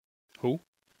old? Who?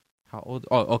 How old?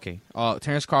 Oh, okay.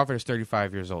 Terrence Crawford is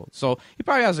 35 years old. So he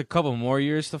probably has a couple more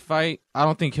years to fight. I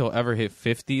don't think he'll ever hit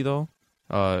 50, though.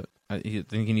 I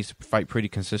think he needs to fight pretty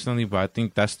consistently, but I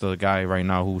think that's the guy right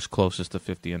now who's closest to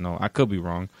 50-0. I could be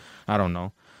wrong. I don't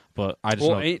know. But I just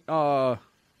know.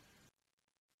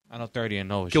 I know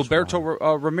 30-0 is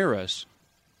Gilberto Ramirez.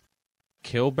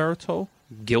 Gilberto?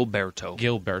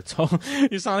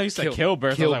 Gilberto. You sound like you said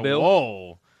Gilberto. Kill like, Bill.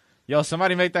 whoa. Yo,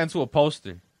 somebody make that into a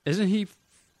poster. Isn't he?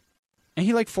 Ain't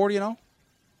he like 40-0?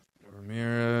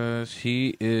 Ramirez,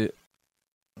 he is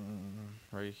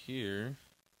right here.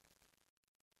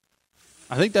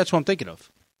 I think that's what I'm thinking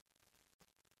of.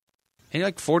 Ain't he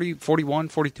like 40, 41,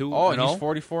 42? Oh, and he's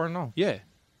 44-0. Yeah.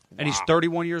 And he's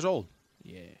 31 years old.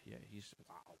 Yeah, he's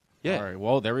wow. Yeah. All right,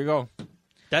 well, there we go.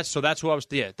 That's who I'm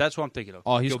thinking of.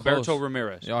 Oh, he's Gilberto close.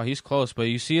 Ramirez. Yeah, he's close, but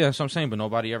you see that's what I'm saying, but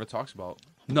nobody ever talks about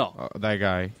No. that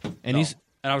guy. And no.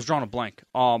 And I was drawing a blank.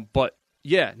 But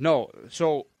yeah, no.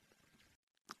 So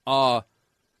I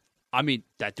mean,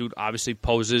 that dude obviously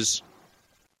poses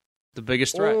the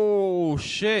biggest threat. Oh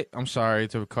shit. I'm sorry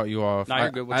to cut you off. No,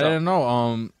 you're good. What's I up? didn't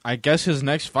know. I guess his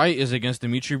next fight is against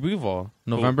Dimitri Bivol,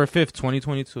 November 5th,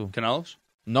 2022. Canelo's?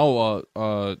 No,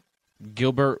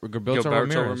 Gilberto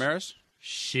Ramirez?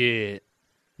 Shit.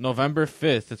 November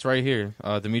 5th. It's right here.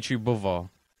 Dimitri Bivol.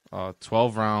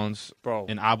 12 rounds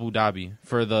in Abu Dhabi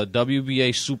for the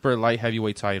WBA super light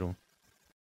heavyweight title.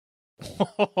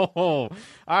 All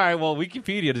right, well,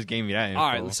 Wikipedia just gave me that info.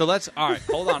 All right,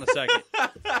 hold on a second.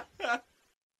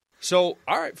 So,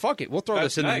 all right, fuck it. We'll throw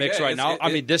this in the mix right now.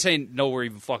 I mean, this ain't nowhere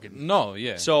even fucking... No,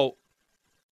 yeah. So...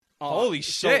 holy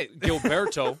shit. So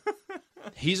Gilberto,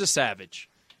 he's a savage.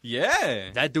 Yeah.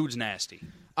 That dude's nasty.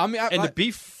 I mean, to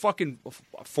be fucking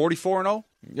 44-0?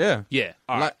 Yeah. Yeah.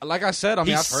 All right. Like I said, I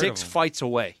mean, he's I've heard of 6 him. fights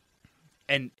away.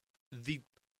 And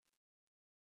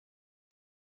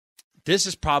this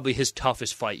is probably his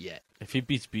toughest fight yet. If he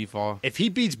beats Bivol. If he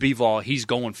beats Bivol, he's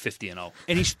going 50-0.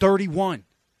 And he's 31.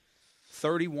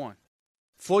 31.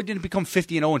 Floyd didn't become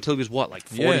 50-0 until he was what, like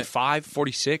 45,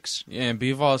 46? Yeah, and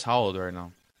Bivol is how old right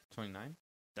now? 29?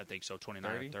 I think so,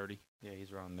 29 or 30. Yeah,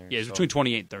 he's around there. Yeah, he's between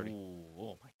 28 and 30. Ooh,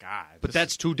 oh, my God. But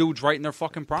that's two dudes right in their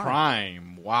fucking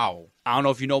prime. Wow. I don't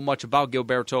know if you know much about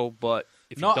Gilberto, but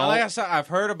if you don't... like I said, I've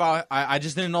heard about... I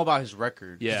just didn't know about his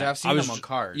record. Yeah. I've seen him on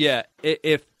cards. Yeah,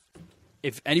 if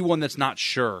anyone that's not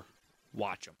sure,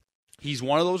 watch him. He's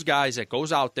one of those guys that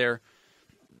goes out there...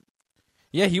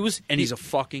 Yeah, he was... And he's a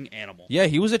fucking animal. Yeah,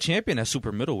 he was a champion at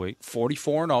super middleweight.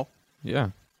 44-0. Yeah.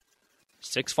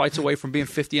 6 fights away from being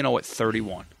 50-0 at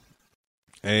 31.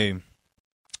 Hey,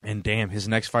 and damn, his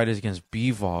next fight is against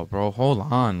Bivol, bro. Hold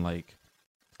on, like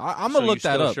I'm gonna look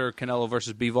that up. Sure, Canelo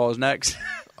versus Bivol is next.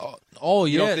 Oh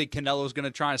yeah, You don't think Canelo's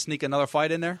gonna try and sneak another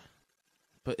fight in there?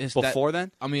 but it's Before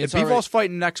then? I mean, if it's Bivol's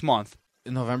fighting next month,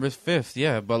 November 5th.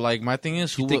 Yeah, but like my thing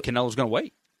is, you think Canelo's gonna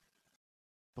wait?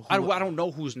 I who- don't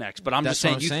know who's next, but I'm that's just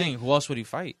saying. what I'm You saying. think Who else would he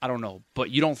fight? I don't know, but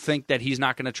you don't think that he's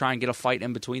not gonna try and get a fight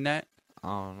in between that? I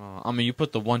don't know. I mean, you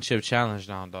put the one chip challenge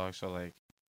down, dog. So like,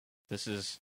 this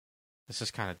is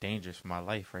kind of dangerous for my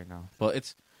life right now.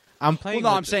 But I'm playing.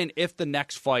 Well, no, I'm saying if the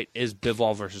next fight is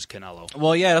Bivol versus Canelo.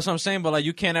 Well, yeah, that's what I'm saying. But like,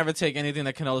 you can't ever take anything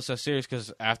that Canelo says serious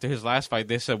because after his last fight,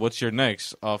 they said, "What's your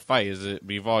next fight? Is it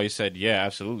Bivol?" He said, "Yeah,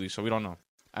 absolutely." So we don't know.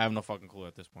 I have no fucking clue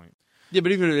at this point. Yeah,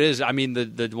 but even if it is, I mean,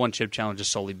 the one chip challenge is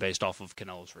solely based off of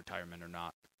Canelo's retirement or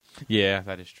not. Yeah,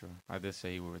 that is true. I did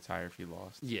say he would retire if he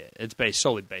lost. Yeah, it's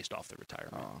solely based off the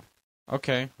retirement.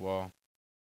 Okay, well,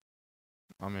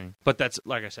 I mean, But that's,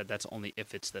 like I said, that's only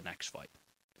if it's the next fight.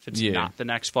 If it's Yeah. not the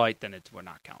next fight, then we're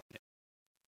not counting it.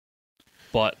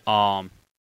 But,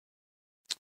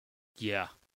 yeah,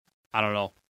 I don't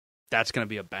know. That's going to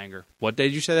be a banger. What day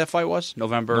did you say that fight was?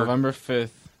 November 5th.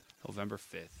 November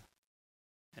 5th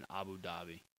in Abu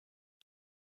Dhabi.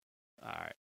 All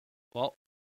right. Well,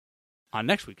 on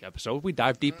next week's episode, we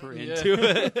dive deeper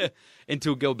into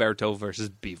into Gilberto versus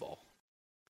Bivol.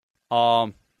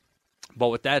 But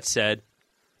with that said,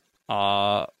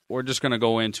 we're just gonna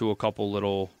go into a couple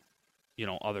little,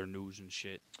 other news and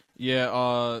shit.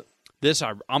 Yeah. This,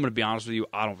 I'm gonna be honest with you,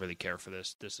 I don't really care for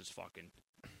this. This is fucking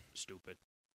stupid.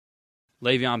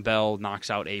 Le'Veon Bell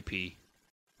knocks out AP,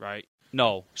 right?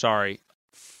 No, sorry,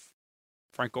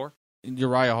 Frank Gore.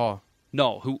 Uriah Hall.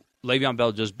 No, who? Le'Veon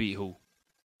Bell just beat who?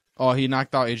 Oh, he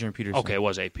knocked out Adrian Peterson. Okay, it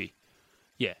was AP.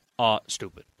 Yeah.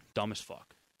 Stupid, dumb as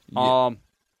fuck. Yeah.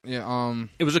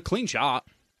 It was a clean shot.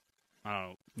 I don't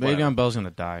know. Le'Veon Bell's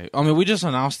gonna die. I mean, we just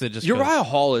announced it. Just 'cause Uriah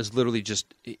Hall is literally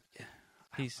just.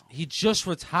 he just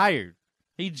retired.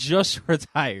 He just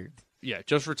retired. Yeah,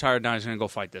 just retired now. He's going to go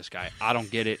fight this guy. I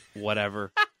don't get it.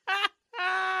 Whatever.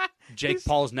 Jake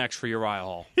Paul's next for Uriah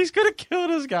Hall. He's gonna kill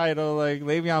this guy though. Like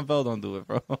Le'Veon Bell, don't do it,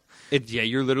 bro. Yeah,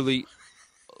 you're literally.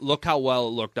 Look how well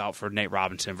it looked out for Nate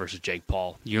Robinson versus Jake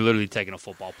Paul. You're literally taking a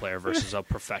football player versus a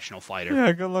professional fighter.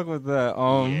 Yeah, good luck with that.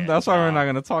 Yeah, that's why we're not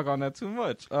gonna talk on that too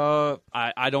much.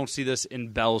 I don't see this in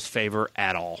Bell's favor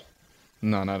at all.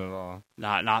 No, not at all.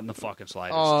 Not in the fucking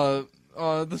slightest.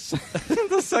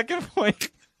 The second point.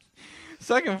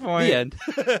 Second point. The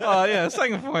end.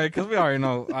 Second point, because we already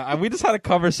know. We just had to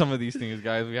cover some of these things,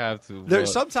 guys. We have to.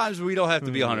 Sometimes we don't have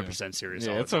to be 100% serious. Yeah,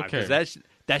 all the it's time, okay. 'cause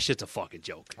that shit's a fucking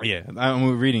joke. Yeah,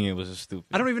 I'm reading it was just stupid.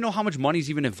 I don't even know how much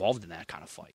money's even involved in that kind of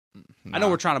fight. I know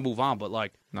we're trying to move on, but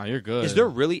like, no, you're good. is there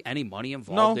really any money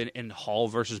involved No. in Hall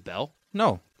versus Bell?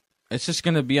 No, it's just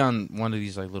gonna be on one of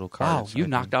these like little Wow, cards. you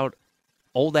knocked out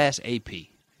old ass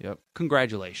AP. Yep.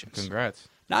 Congratulations. Congrats.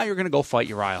 Now you're gonna go fight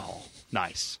Uriah Hall.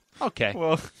 Nice. Okay.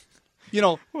 Well,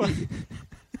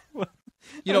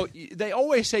 they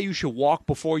always say you should walk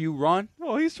before you run.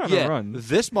 well, he's trying Yeah, to run.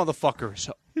 this motherfucker is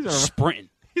He's gonna run. sprinting.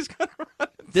 He's gonna run.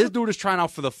 This dude is trying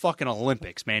out for the fucking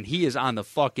Olympics, man. He is on the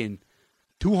fucking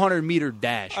 200-meter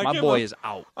dash. My boy is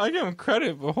out. I give him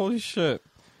credit, but holy shit.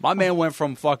 My man went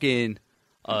from fucking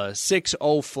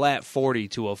 6.0 flat 40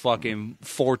 to a fucking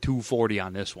 4.2 40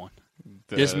 on this one.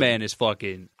 This man is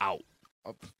fucking out.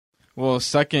 Well,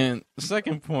 second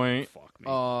point. Fuck me.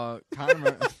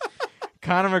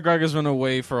 Conor McGregor's been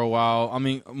away for a while. I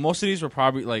mean, most of these were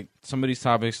probably like some of these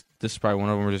topics. This is probably one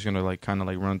of them we're just gonna like kind of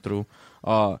like run through.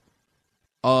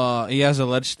 He has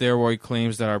alleged steroid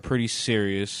claims that are pretty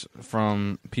serious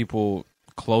from people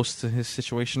close to his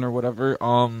situation or whatever.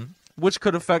 Which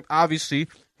could affect obviously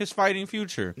his fighting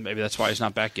future. Maybe that's why he's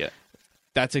not back yet.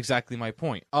 That's exactly my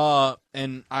point.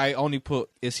 And I only put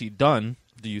 "is he done?"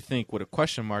 Do you think with a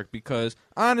question mark? Because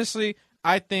honestly,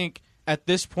 I think at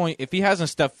this point, if he hasn't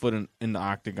stepped foot in the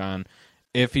octagon,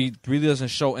 if he really doesn't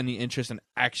show any interest in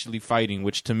actually fighting,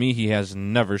 which to me he has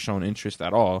never shown interest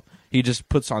at all, he just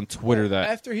puts on Twitter that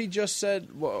After he just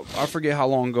said, well, I forget how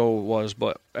long ago it was,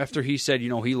 but after he said,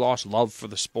 he lost love for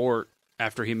the sport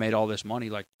after he made all this money,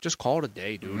 like, just call it a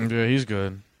day, dude. yeah, he's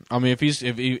good. I mean, if he's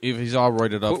all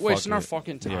roided up, Quit wasting our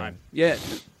fucking time. Yeah,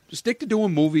 stick to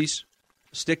doing movies.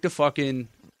 Stick to fucking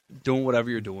doing whatever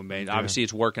you're doing, man. Yeah. Obviously,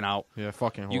 it's working out. Yeah,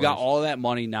 fucking. You got all that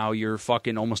money now. You're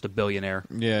fucking almost a billionaire.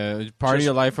 Yeah, party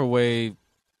your life away.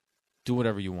 Do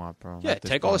whatever you want, bro. Yeah,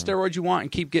 take all the steroids you want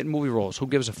and keep getting movie roles. Who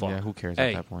gives a fuck? Yeah, who cares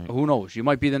Hey, at that point? who knows? You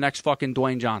might be the next fucking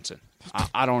Dwayne Johnson.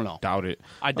 I don't know. Doubt it.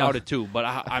 I doubt it too. But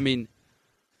I mean,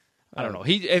 I don't know.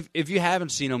 If you haven't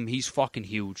seen him, he's fucking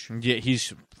huge. Yeah,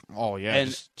 he's. Oh yeah, and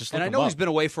just and look I him know up. he's been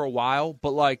away for a while,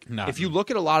 but like if you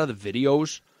look at a lot of the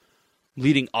videos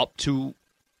leading up to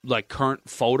like current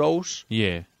photos,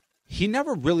 Yeah. he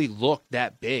never really looked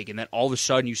that big, and then all of a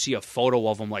sudden you see a photo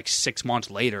of him like 6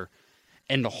 months later,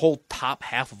 and the whole top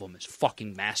half of him is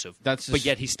fucking massive. But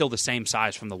yet he's still the same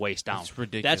size from the waist down. It's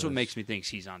ridiculous. That's what makes me think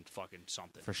he's on fucking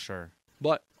something. For sure.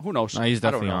 But who knows? No, he's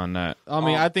definitely I don't on that. I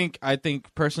mean, I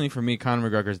think personally for me, Conor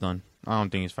McGregor's done. I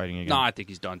don't think he's fighting again. No, I think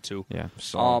he's done too. Yeah.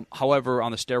 So. However,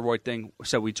 on the steroid thing, we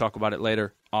said we'd talk about it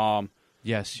later.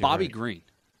 Yes, you're Bobby right. Green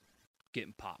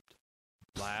getting popped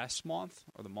last month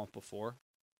or the month before.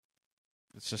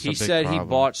 It's just He a big said problem. he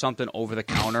bought something over the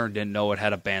counter and didn't know it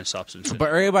had a banned substance in it. But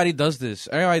everybody does this.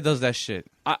 Everybody does that shit.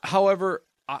 However,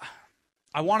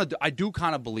 I do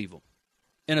kind of believe him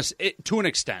to an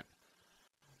extent.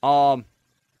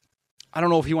 I don't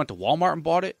know if he went to Walmart and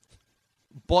bought it,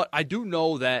 but I do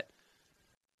know that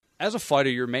as a fighter,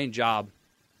 your main job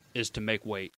is to make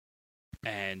weight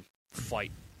and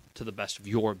fight to the best of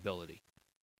your ability.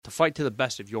 To fight to the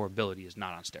best of your ability is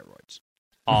not on steroids,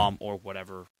 or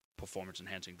whatever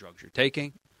performance-enhancing drugs you're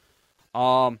taking.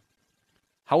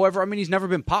 However, I mean, he's never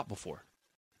been popped before.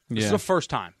 This is the first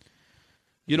time.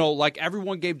 You know, like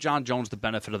everyone gave John Jones the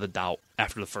benefit of the doubt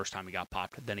after the first time he got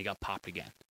popped. Then he got popped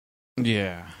again.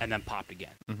 Yeah. And then popped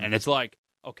again. Mm-hmm. And it's like,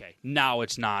 okay, now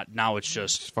it's not. Now it's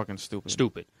just It's fucking stupid.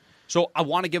 Stupid. So I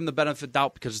want to give him the benefit of the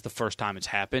doubt because it's the first time it's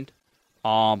happened.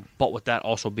 But with that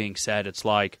also being said, it's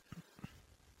like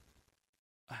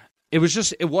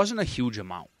it wasn't a huge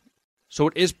amount. So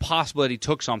it is possible that he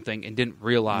took something and didn't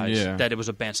realize that it was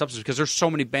a banned substance because there's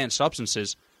so many banned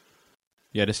substances.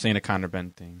 Yeah, this ain't a Conor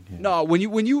Benn thing. Yeah. No, when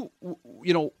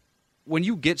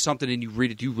you get something and you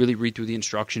read it, do you really read through the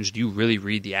instructions? Do you really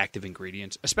read the active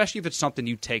ingredients? Especially if it's something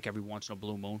you take every once in a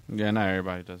blue moon. Yeah, not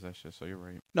everybody does that shit, so you're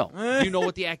right. No. Do you know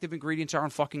what the active ingredients are in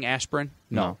fucking asprin?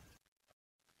 No.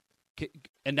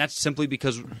 And that's simply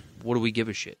because what do we give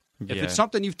a shit? If it's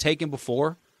something you've taken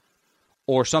before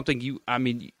or something you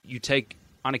take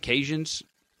on occasions,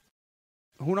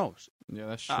 who knows? Yeah,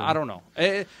 that's true. I don't know.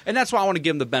 And that's why I want to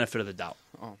give him the benefit of the doubt.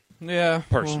 Oh. Yeah.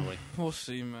 Personally. We'll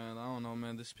see, man. I don't know,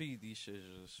 man. This PED shit is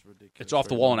just ridiculous. It's off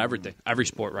the wall in everything. Every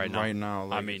sport right now. Right now.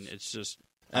 Like, I mean, it's just...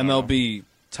 MLB,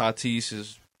 Tatis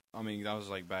is... I mean, that was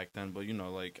like back then, but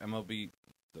like MLB...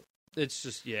 It's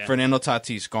just, yeah. Fernando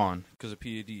Tatis gone because of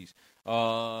PEDs.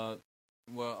 Well,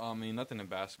 I mean, nothing in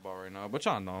basketball right now, but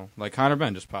y'all know. Like, Conor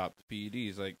Benn just popped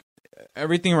PEDs. Like,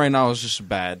 everything right now is just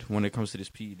bad when it comes to this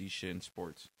PED shit in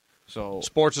sports. So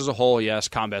sports as a whole, yes.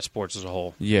 Combat sports as a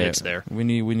whole, it's there. We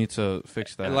need to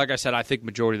fix that. And like I said, I think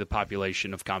majority of the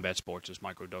population of combat sports is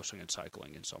microdosing and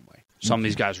cycling in some way. Some of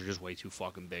these guys are just way too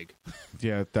fucking big.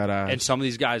 Yeah, that. And some of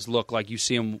these guys look like you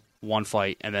see them one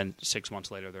fight, and then 6 months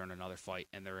later they're in another fight,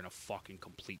 and they're in a fucking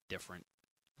complete different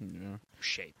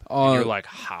shape. And you're like,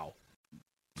 how?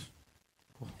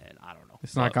 And I don't know.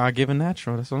 It's not God-given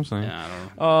natural. That's what I'm saying. Yeah, I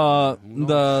don't know.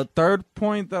 The third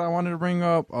point that I wanted to bring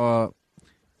up.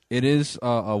 It is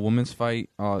a women's fight.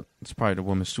 It's probably the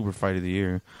women's super fight of the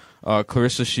year.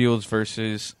 Clarissa Shields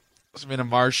versus Savannah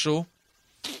Marshall.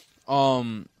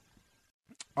 I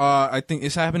think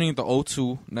it's happening at the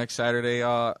O2 next Saturday.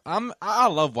 I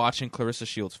love watching Clarissa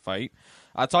Shields fight.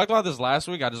 I talked about this last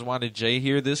week. I just wanted Jay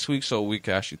here this week so we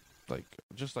could actually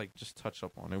just touch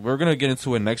up on it. We're gonna get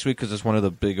into it next week because it's one of the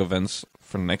big events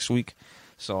for next week.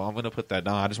 So I'm gonna put that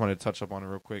down. I just wanted to touch up on it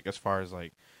real quick as far as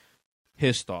like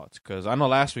his thoughts, because I know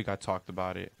last week I talked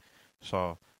about it,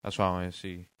 so that's why I want to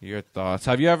see your thoughts.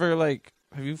 Have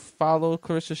you followed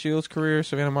Clarissa Shields' career,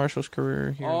 Savannah Marshall's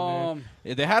career here and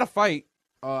there? They had a fight.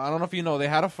 I don't know if you know, they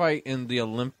had a fight in the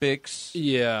Olympics.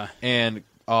 Yeah, and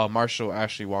Marshall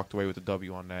actually walked away with the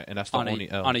W on that, and that's the only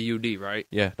L on a UD, right?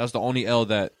 Yeah, that's the only L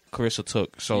that Clarissa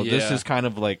took. So this is kind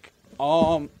of like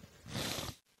I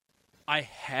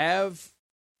have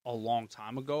a long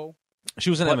time ago. She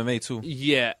was in MMA too.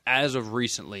 Yeah, as of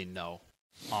recently, no.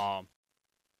 I'm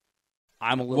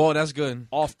a little well, that's good.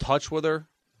 Off touch with her,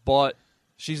 but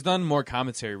she's done more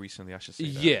commentary recently, I should say.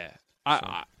 Yeah,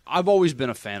 I've always been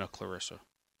a fan of Clarissa.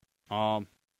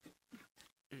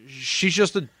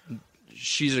 She's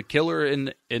a killer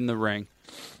in the ring,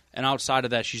 and outside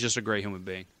of that, she's just a great human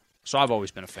being. So I've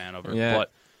always been a fan of her. Yeah.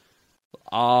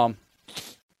 But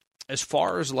as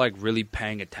far as like really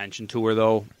paying attention to her,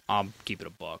 though, I'm keeping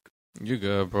a buck. You're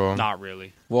good, bro. Not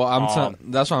really. Well,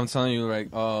 that's what I'm telling you. Like,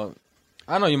 I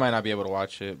know you might not be able to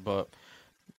watch it, but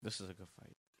this is a good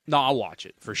fight. No, I'll watch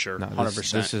it for sure.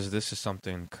 100%. This is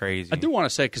something crazy. I do want to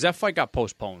say, because that fight got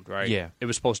postponed, right? Yeah. It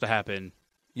was supposed to happen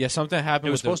Yeah, something happened.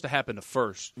 It was supposed to happen the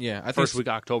first. Yeah, I first think week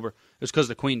of October. It was because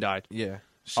the Queen died. Yeah.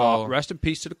 So rest in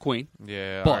peace to the Queen.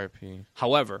 Yeah, but, R.I.P.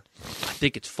 However, I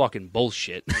think it's fucking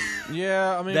bullshit.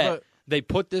 Yeah, I mean, that they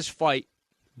put this fight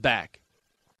back.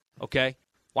 Okay,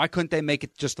 why couldn't they make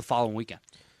it just the following weekend?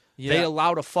 Yeah. They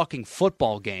allowed a fucking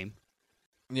football game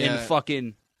in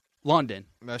fucking London.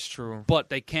 That's true. But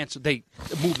they canceled. They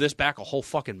moved this back a whole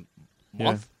fucking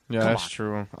month. Yeah, that's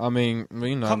true. I mean,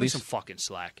 cut me some fucking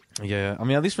slack. Yeah, I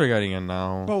mean, at least we're getting it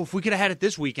now. Bro, if we could have had it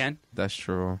this weekend. That's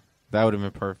true. That would have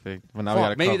been perfect. But now we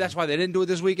gotta maybe that's why they didn't do it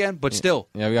this weekend. But still,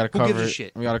 yeah, we gotta cover. Who gives a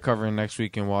shit? We gotta cover it next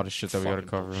week and all the shit that we gotta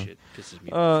cover. Shit pisses me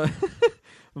off.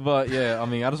 But yeah, I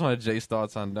mean, I just wanted Jay's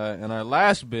thoughts on that. And our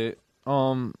last bit,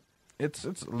 it's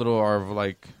a little of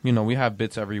like, we have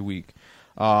bits every week.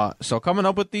 So coming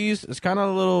up with these, it's kind of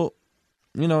a little,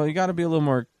 you got to be a little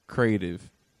more creative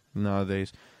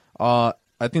nowadays. I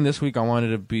think this week I wanted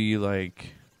to be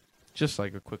like, just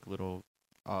like a quick little,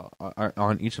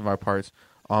 on each of our parts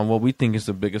on what we think is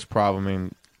the biggest problem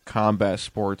in combat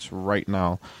sports right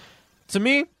now. To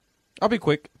me, I'll be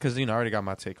quick because, I already got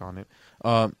my take on it.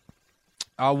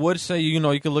 I would say, you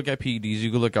could look at PEDs,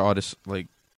 you could look at all this, like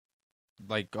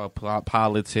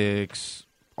politics,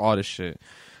 all this shit.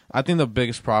 I think the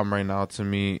biggest problem right now to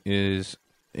me is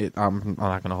I'm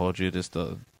not gonna hold you. Just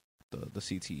the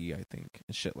CTE, I think,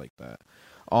 and shit like that.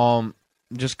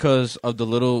 Just because of the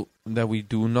little that we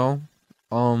do know,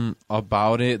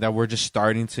 about it that we're just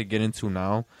starting to get into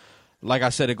now. Like I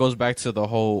said, it goes back to the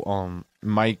whole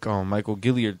Michael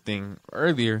Gilliard thing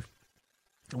earlier,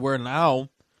 where now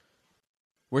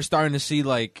we're starting to see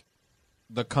like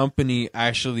the company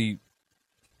actually,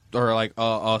 or like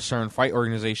a certain fight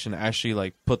organization actually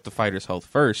like put the fighter's health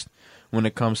first when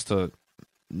it comes to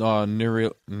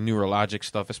neurologic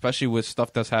stuff, especially with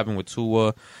stuff that's happened with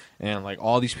Tua and like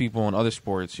all these people in other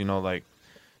sports. Like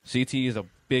CTE is a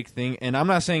big thing, and I'm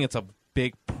not saying it's a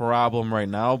big problem right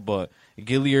now, but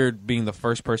Gilliard being the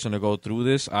first person to go through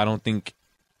this, I don't think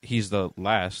he's the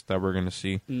last that we're gonna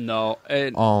see. No,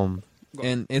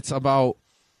 and it's about,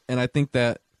 and I think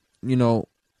that the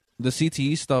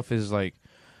CTE stuff is like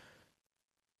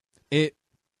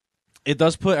it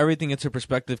does put everything into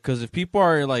perspective, because if people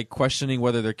are like questioning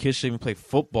whether their kids should even play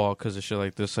football because of shit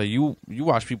like this, like you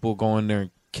watch people go in there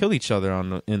and kill each other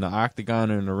in the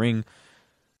octagon or in the ring.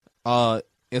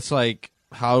 It's like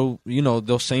how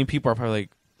those same people are probably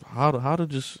like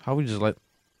how we just let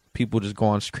people just go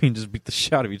on screen just beat the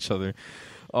shit out of each other.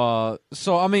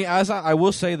 So I mean, as I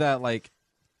will say that like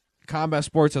combat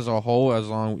sports as a whole, as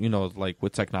long like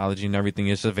with technology and everything,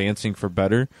 is advancing for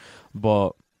better,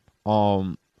 but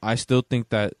I still think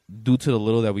that due to the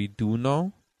little that we do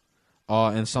know,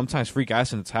 and sometimes freak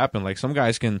accidents happen. Like some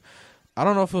guys can, I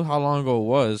don't know how long ago it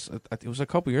was. It was a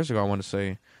couple years ago. I want to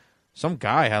say, some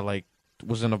guy had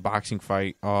was in a boxing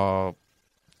fight.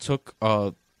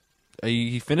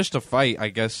 He finished the fight, I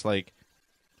guess, like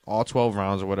all 12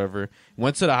 rounds or whatever.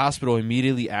 Went to the hospital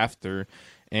immediately after,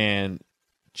 and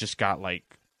just got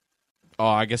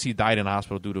I guess he died in the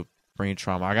hospital due to brain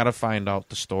trauma. I gotta find out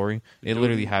the story. It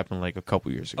literally happened like a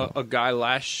couple years ago. A guy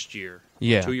last year,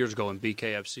 2 years ago in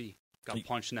BKFC, got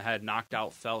punched in the head, knocked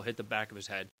out, fell, hit the back of his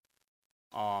head.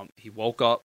 He woke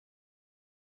up.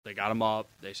 They got him up.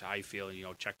 They said, "How you feeling?"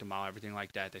 Checked him out, everything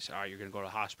like that. They said, "All right, you're gonna go to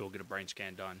the hospital, get a brain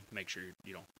scan done, make sure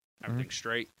everything's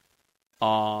straight."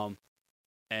 And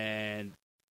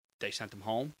they sent him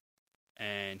home,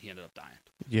 and he ended up dying.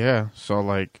 Yeah. So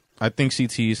I think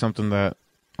CTE is something that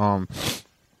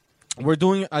we're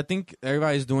doing. I think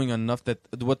everybody's doing enough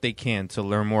what they can to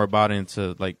learn more about it and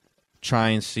to try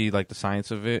and see the science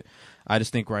of it. I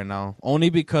just think right now, only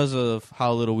because of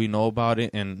how little we know about it,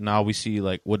 and now we see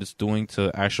what it's doing to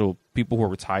actual people who are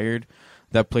retired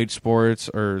that played sports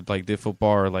or did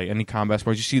football or any combat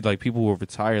sports. You see people who are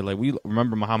retired. We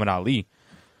remember Muhammad Ali,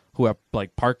 who had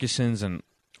Parkinson's and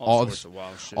all this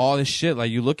shit. All this shit.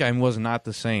 You look at him, was not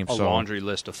the same. A laundry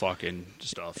list of fucking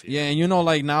stuff. Yeah,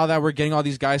 and now that we're getting all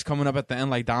these guys coming up at the end,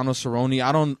 like Donald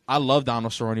Cerrone. I love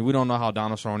Donald Cerrone. We don't know how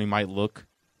Donald Cerrone might look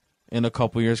in a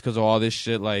couple years because of all this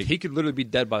shit. He could literally be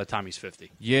dead by the time he's 50.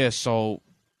 Yeah, so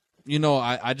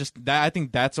I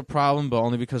think that's a problem, but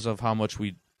only because of how much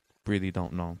we really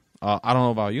don't know. I don't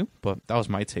know about you, but that was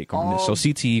my take on this. So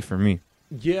CTE for me.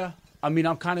 Yeah, I mean,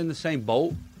 I'm kind of in the same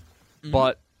boat,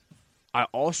 but I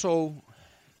also,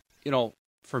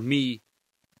 for me,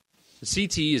 the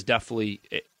CTE is definitely,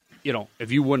 if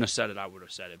you wouldn't have said it, I would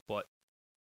have said it. But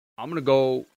I'm going to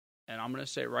go, and I'm going to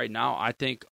say right now, I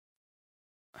think,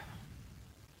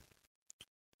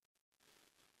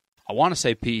 I want to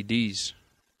say PEDs.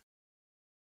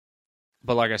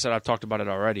 But like I said, I've talked about it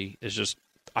already. It's just,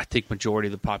 I think majority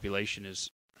of the population is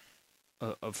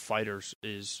of fighters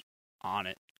is on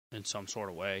it in some sort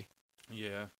of way.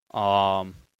 Yeah.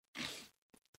 And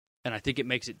I think it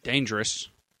makes it dangerous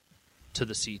to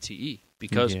the CTE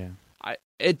because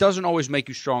it doesn't always make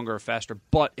you stronger or faster,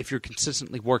 but if you're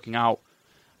consistently working out,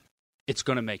 it's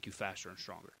going to make you faster and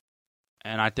stronger.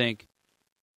 And I think,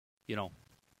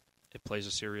 it plays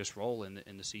a serious role in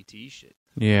the CTE shit.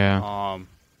 Yeah.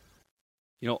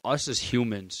 Us as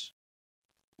humans,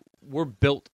 we're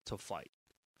built to fight.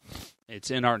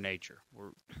 It's in our nature.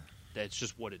 That's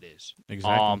just what it is.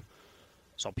 Exactly.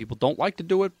 Some people don't like to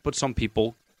do it, but some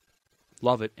people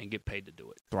love it and get paid to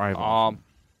do it. Thrive on it.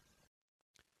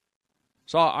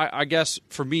 So I guess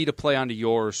for me to play onto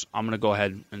yours, I'm going to go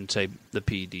ahead and say the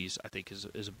PEDs I think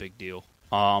is a big deal.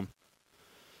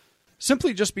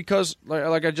 Simply just because,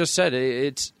 like I just said,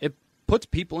 it puts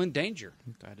people in danger.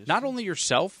 Not only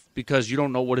yourself, because you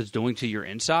don't know what it's doing to your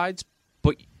insides,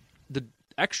 but the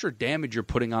extra damage you're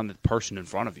putting on the person in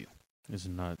front of you is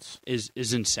nuts. Is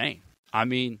insane. I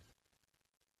mean,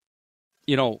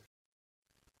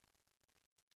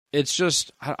 it's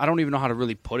just, I don't even know how to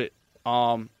really put it.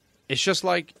 It's just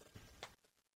like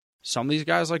some of these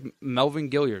guys, like Melvin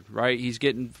Gilliard, right? He's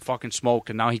getting fucking smoked,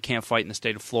 and now he can't fight in the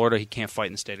state of Florida. He can't fight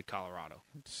in the state of Colorado.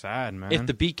 It's sad, man. If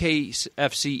the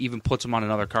BKFC even puts him on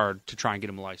another card to try and get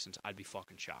him a license, I'd be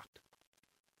fucking shocked.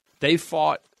 They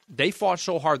fought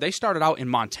so hard. They started out in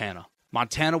Montana.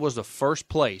 Montana was the first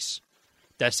place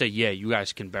that said, yeah, you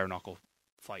guys can bare knuckle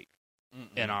fight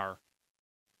in our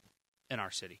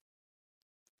city.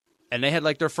 And they had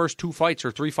like their first 2 fights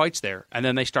or 3 fights there. And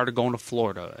then they started going to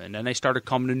Florida. And then they started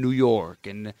coming to New York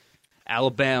and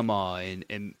Alabama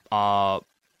and I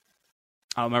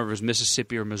don't remember if it was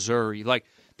Mississippi or Missouri. Like,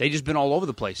 they just been all over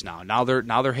the place now. Now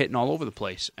they're hitting all over the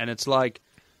place. And it's like,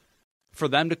 for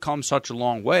them to come such a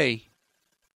long way,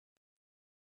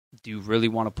 do you really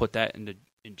want to put that in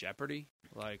jeopardy?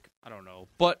 Like, I don't know.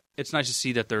 But it's nice to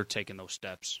see that they're taking those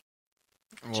steps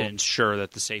to ensure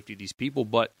that the safety of these people.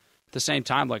 But at the same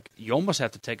time, like, you almost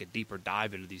have to take a deeper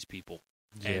dive into these people.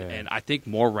 Yeah. And I think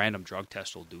more random drug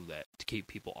tests will do that to keep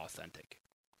people authentic.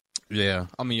 Yeah.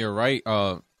 I mean, you're right.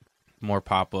 More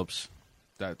pop-ups.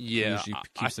 That usually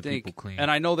keeps the people clean. And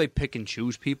I know they pick and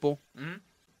choose people,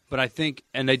 but I think,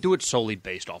 and they do it solely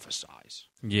based off of size.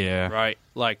 Yeah. Right?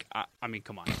 Like, I mean,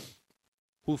 come on.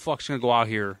 Who the fuck's going to go out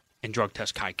here and drug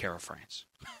test Kai Kara France?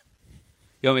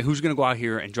 I mean, who's going to go out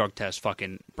here and drug test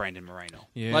fucking Brandon Moreno?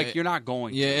 Yeah. Like, you're not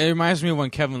going to. Yeah, it reminds me of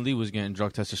when Kevin Lee was getting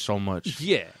drug tested so much.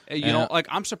 Yeah. You know, like,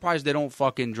 I'm surprised they don't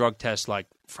fucking drug test, like,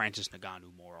 Francis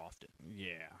Ngannou more often.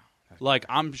 Yeah. Like,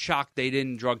 I'm shocked they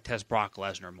didn't drug test Brock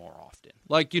Lesnar more often.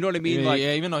 Like, you know what I mean? Like,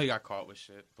 yeah, even though he got caught with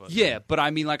shit. But, yeah, but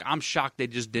I mean, like, I'm shocked they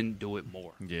just didn't do it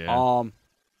more. Yeah.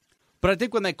 But I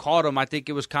think when they caught him, I think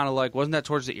it was kind of like, wasn't that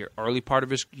towards the early part of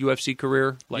his UFC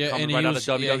career? Like, coming right out of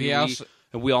WWE? Yeah,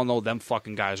 and we all know them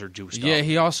fucking guys are juiced up. Yeah,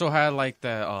 he also had, like,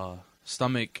 that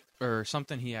stomach or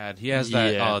something he had. He has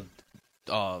that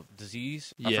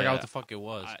disease. I forgot what the fuck it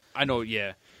was. I know,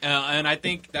 yeah. And I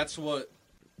think that's what...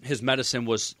 His medicine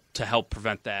was to help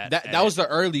prevent that. That was the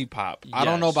early pop. Yes. I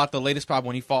don't know about the latest pop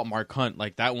when he fought Mark Hunt.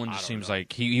 Like, that one just seems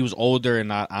like he was older,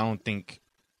 and I don't think...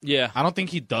 Yeah. I don't think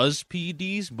he does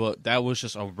PEDs, but that was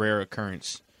just a rare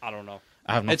occurrence. I don't know.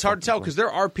 It's hard to tell because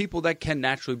there are people that can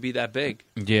naturally be that big.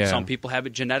 Yeah. Some people have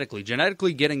it genetically.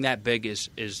 Genetically getting that big is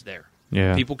there.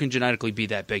 Yeah. People can genetically be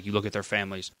that big. You look at their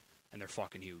families, and they're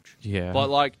fucking huge. Yeah.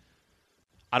 But, like,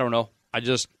 I don't know. I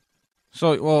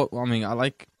mean,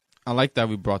 I like that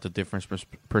we brought the different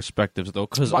perspectives, though.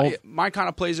 Because mine kind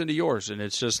of plays into yours, and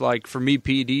it's just like, for me,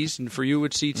 PEDs, and for you,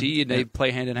 it's CT, and they play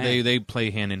hand in hand. They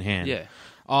play hand in hand. Yeah.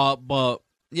 But,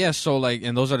 yeah, so, like,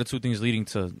 and those are the two things leading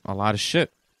to a lot of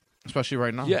shit, especially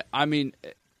right now. Yeah, I mean,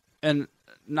 and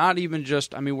not even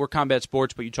just, I mean, we're combat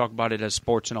sports, but you talk about it as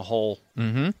sports in a whole.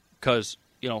 Mm-hmm. Because,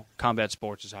 you know, combat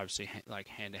sports is obviously, like,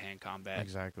 hand-to-hand combat.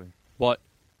 Exactly. But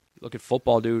look at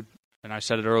football, dude, and I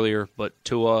said it earlier, but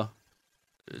Tua...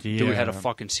 Dude had a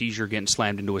fucking seizure getting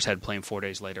slammed into his head playing 4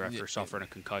 days later after suffering a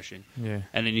concussion. Yeah.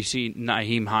 And then you see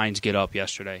Naheem Hines get up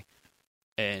yesterday,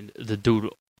 and the dude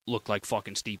looked like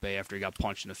fucking Stipe after he got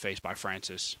punched in the face by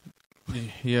Francis.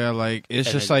 Yeah, like, it's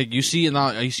just like, you see it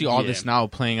now. You see all this now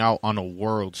playing out on a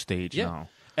world stage now.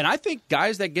 And I think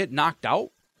guys that get knocked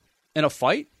out in a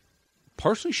fight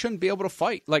personally shouldn't be able to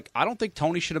fight. Like, I don't think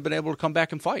Tony should have been able to come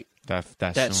back and fight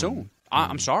that soon.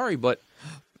 I'm sorry, but...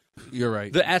 You're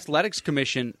right. The Athletics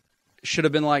Commission should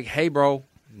have been like, hey, bro,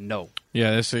 no.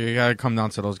 Yeah, so you got to come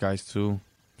down to those guys, too.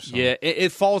 So. Yeah,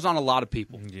 it falls on a lot of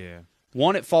people. Yeah.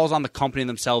 One, it falls on the company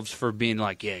themselves for being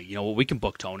like, yeah, you know what, we can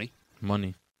book Tony.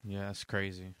 Money. Yeah, that's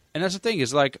crazy. And that's the thing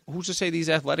is, like, who's to say these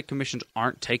athletic commissions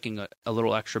aren't taking a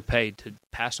little extra pay to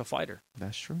pass a fighter?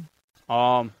 That's true.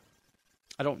 I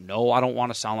don't know. I don't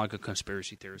want to sound like a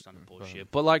conspiracy theorist on the bullshit,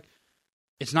 but like,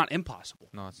 it's not impossible.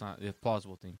 No, it's not. It's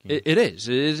plausible thinking. It is.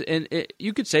 It is, and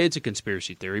you could say it's a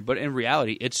conspiracy theory, but in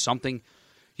reality, it's something.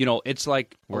 You know, it's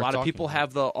like a lot of people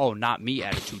have the not me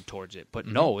attitude towards it, but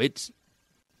no, it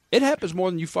happens more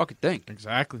than you fucking think.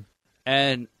 Exactly.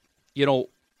 And you know,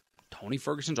 Tony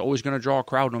Ferguson's always going to draw a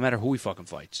crowd no matter who he fucking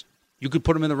fights. You could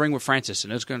put him in the ring with Francis,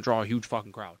 and it's going to draw a huge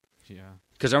fucking crowd. Yeah.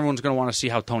 Because everyone's going to want to see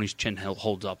how Tony's chin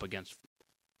holds up against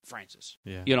Francis.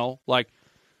 Yeah. You know, like,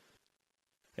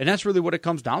 and that's really what it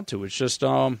comes down to. It's just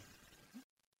CTE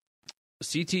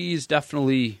is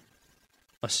definitely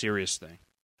a serious thing.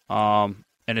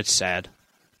 And it's sad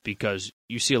because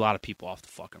you see a lot of people off the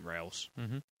fucking rails.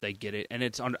 Mm-hmm. They get it, and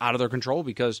it's out of their control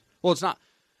because, well, it's not.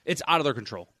 It's out of their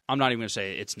control. I'm not even going to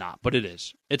say it's not, but it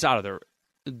is. It's out of their.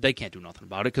 They can't do nothing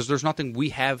about it because there's nothing we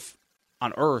have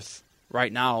on Earth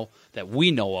right now that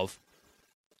we know of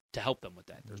to help them with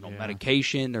that. There's no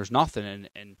medication. There's nothing,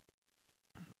 and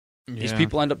these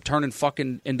people end up turning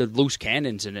fucking into loose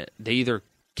cannons, and they either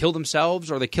kill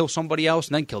themselves or they kill somebody else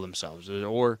and then kill themselves,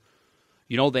 or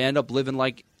you know, they end up living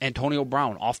like Antonio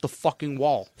Brown off the fucking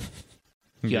wall.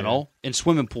 You know, in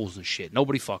swimming pools and shit.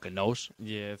 Nobody fucking knows.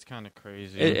 Yeah, it's kind of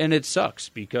crazy. And it sucks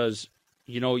because,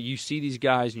 you know, you see these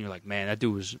guys and you're like, man, that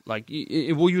dude was like,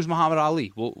 we'll use Muhammad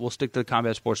Ali. We'll stick to the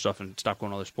combat sports stuff and stop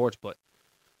going to other sports. But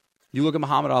you look at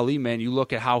Muhammad Ali, man, you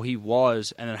look at how he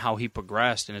was and then how he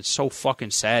progressed. And it's so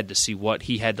fucking sad to see what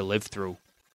he had to live through.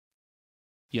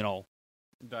 You know.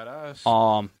 That ass.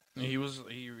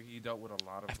 He dealt with a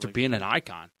lot of after being an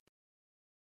icon.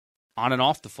 On and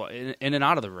off the foot, in and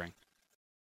out of the ring.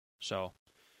 So,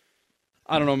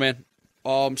 I don't know, man.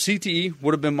 CTE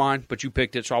would have been mine, but you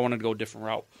picked it, so I wanted to go a different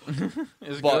route.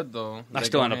 It's good, though. I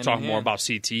still end up talking more about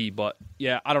CTE, but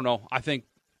yeah, I don't know. I think,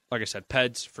 like I said,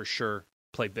 peds for sure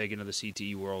play big into the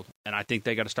CTE world, and I think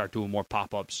they got to start doing more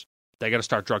pop-ups. They got to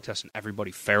start drug testing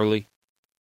everybody fairly.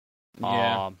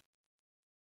 Yeah.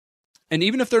 And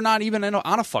even if they're not even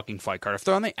on a fucking fight card, if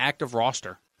they're on the active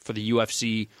roster for the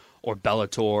UFC or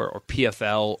Bellator or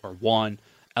PFL or ONE,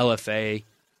 LFA,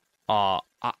 I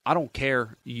don't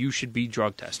care. You should be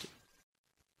drug tested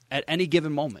at any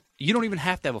given moment. You don't even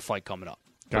have to have a fight coming up.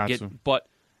 But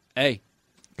hey,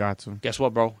 guess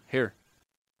what, bro? Here.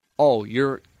 Oh,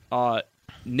 you're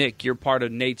Nick. You're part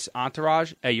of Nate's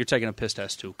entourage. Hey, you're taking a piss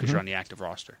test too because you're on the active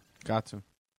roster. That's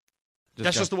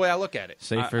just the way I look at it.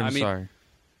 Safer than sorry.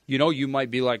 You know, you might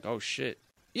be like, oh shit.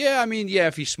 Yeah, I mean, yeah,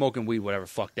 if he's smoking weed, whatever,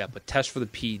 fuck that. But test for the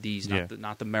PEDs,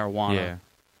 not the marijuana. Yeah.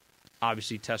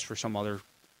 Obviously, test for some other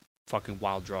fucking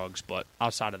wild drugs, but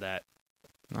outside of that.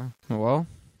 Well,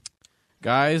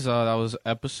 guys, that was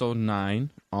episode 9.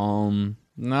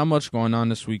 Not much going on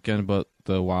this weekend, but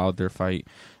the Wilder fight.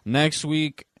 Next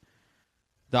week,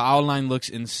 the outline looks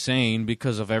insane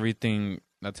because of everything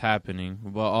that's happening.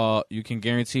 But you can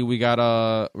guarantee we're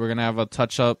gonna have a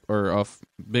touch up or a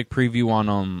big preview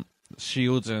on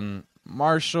Shields and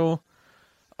Marshall.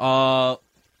 I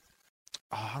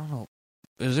don't know.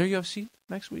 Is there UFC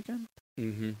next weekend?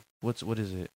 Mm-hmm. What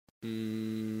is it? I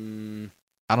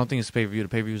don't think it's pay-per-view. The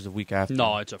pay-per-view is the week after.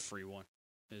 No, it's a free one.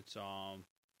 It's 2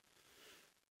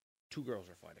 girls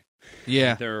are fighting.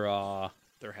 Yeah. They're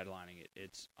headlining it.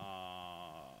 It's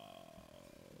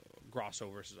Grosso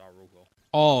versus Arugo.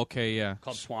 Oh, okay, yeah.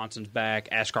 Cub Swanson's back.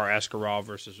 Askar Askarov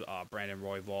versus Brandon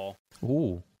Royval.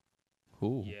 Ooh.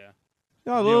 Yeah.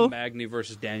 Neil Magny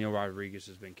versus Daniel Rodriguez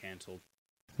has been canceled.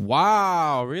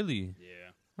 Wow, really? Yeah.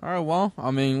 All right, well,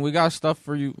 I mean, we got stuff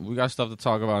for you. We got stuff to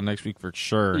talk about next week for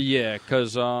sure. Yeah,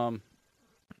 because,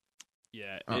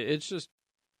 it's just,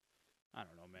 I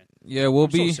don't know, man. Yeah, we'll I'm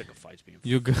be so sick of fights being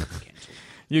canceled.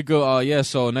 You go, yeah,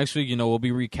 so next week, we'll be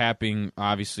recapping,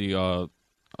 obviously,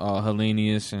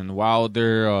 Hellenius and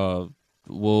Wilder.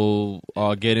 We'll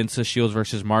get into Shields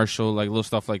versus Marshall, like little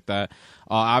stuff like that.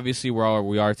 Obviously,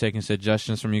 we are taking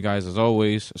suggestions from you guys as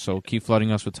always, so keep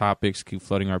flooding us with topics, keep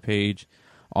flooding our page.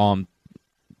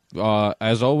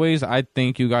 As always, I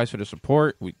thank you guys for the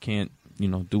support. We can't,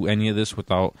 do any of this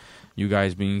without you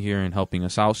guys being here and helping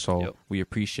us out, so we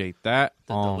appreciate that.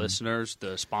 The listeners,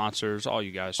 the sponsors, all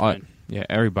you guys, man. Yeah,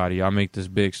 everybody. Y'all make this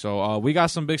big. So we got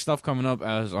some big stuff coming up,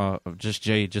 as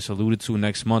Jay just alluded to.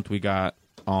 Next month, we got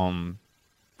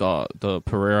the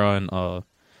Pereira and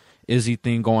Izzy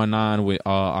thing going on with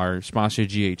our sponsor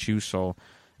GHU. So,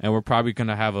 and we're probably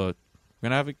gonna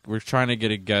we're trying to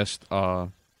get a guest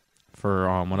for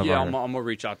one of our. I'm gonna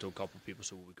reach out to a couple people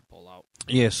so we can pull out.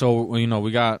 Yeah, so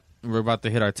we're about to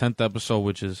hit our 10th episode,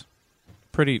 which is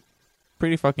pretty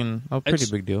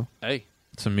pretty big deal. Hey.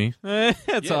 To me. To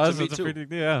us, to me it's too. a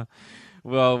pretty, yeah.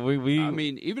 Well, we I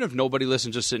mean, even if nobody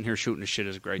listens, just sitting here shooting the shit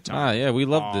is a great time. yeah, we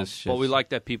love this shit. But we like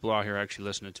that people out here actually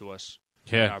listening to us.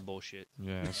 Yeah. And our bullshit.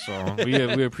 Yeah, so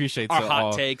we appreciate our to hot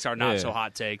all, takes, our not so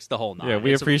hot takes, the whole nine. Yeah,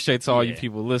 we appreciate to all you yeah.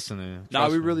 people listening. No,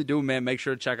 Trust we me. really do, man. Make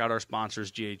sure to check out our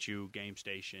sponsors, GHU Game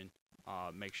Station.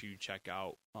 Make sure you check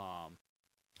out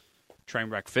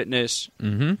Trainwreck Fitness,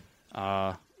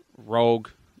 Rogue.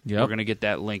 Yep. We're going to get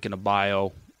that link in the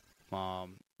bio.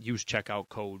 Use checkout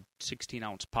code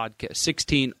 16ounce podcast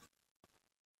 16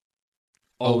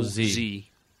 OZ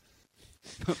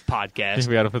podcast.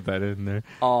 We got to put that in there.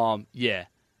 Yeah.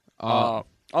 Other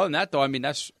than that, though, I mean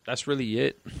that's really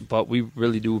it. But we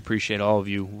really do appreciate all of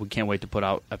you. We can't wait to put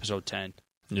out episode 10.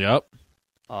 Yep.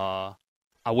 I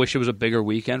wish it was a bigger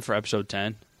weekend for episode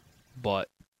 10, but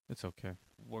it's okay.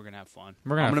 We're gonna have fun. I'm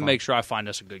gonna make sure I find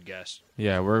us a good guest.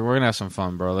 Yeah, we're gonna have some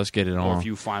fun, bro. Let's get it on. Or if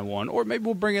you find one, or maybe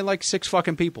we'll bring in like 6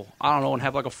 fucking people. I don't know, and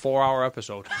have like a 4-hour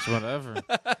episode. It's whatever.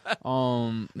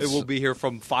 It will be here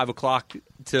from 5 o'clock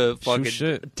to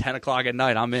fucking 10 o'clock at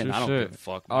night. I'm in. I don't give a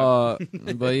fuck.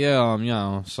 But yeah, you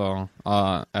know. So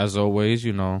as always,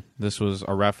 you know, this was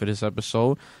a wrap for this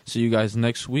episode. See you guys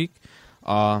next week.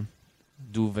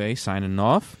 Duve signing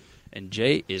off, and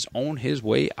Jay is on his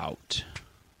way out.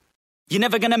 You're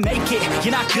never gonna make it,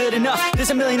 you're not good enough.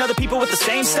 There's a million other people with the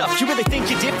same stuff. You really think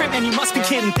you're different, man, you must be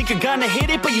kidding. Think you're gonna hit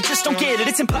it, but you just don't get it.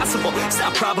 It's impossible, it's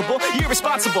not probable, you're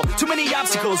irresponsible. Too many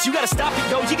obstacles, you gotta stop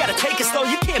it, yo. You gotta take it slow,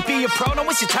 you can't be a pro, don't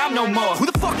waste your time no more. Who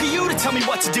the fuck are you to tell me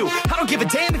what to do? I don't give a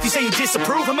damn if you say you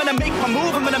disapprove. I'm gonna make my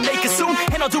move, I'm gonna make it soon.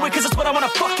 And I'll do it cause it's what I wanna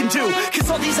fucking do.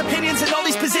 Cause all these opinions and all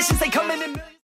these positions, they come in millions.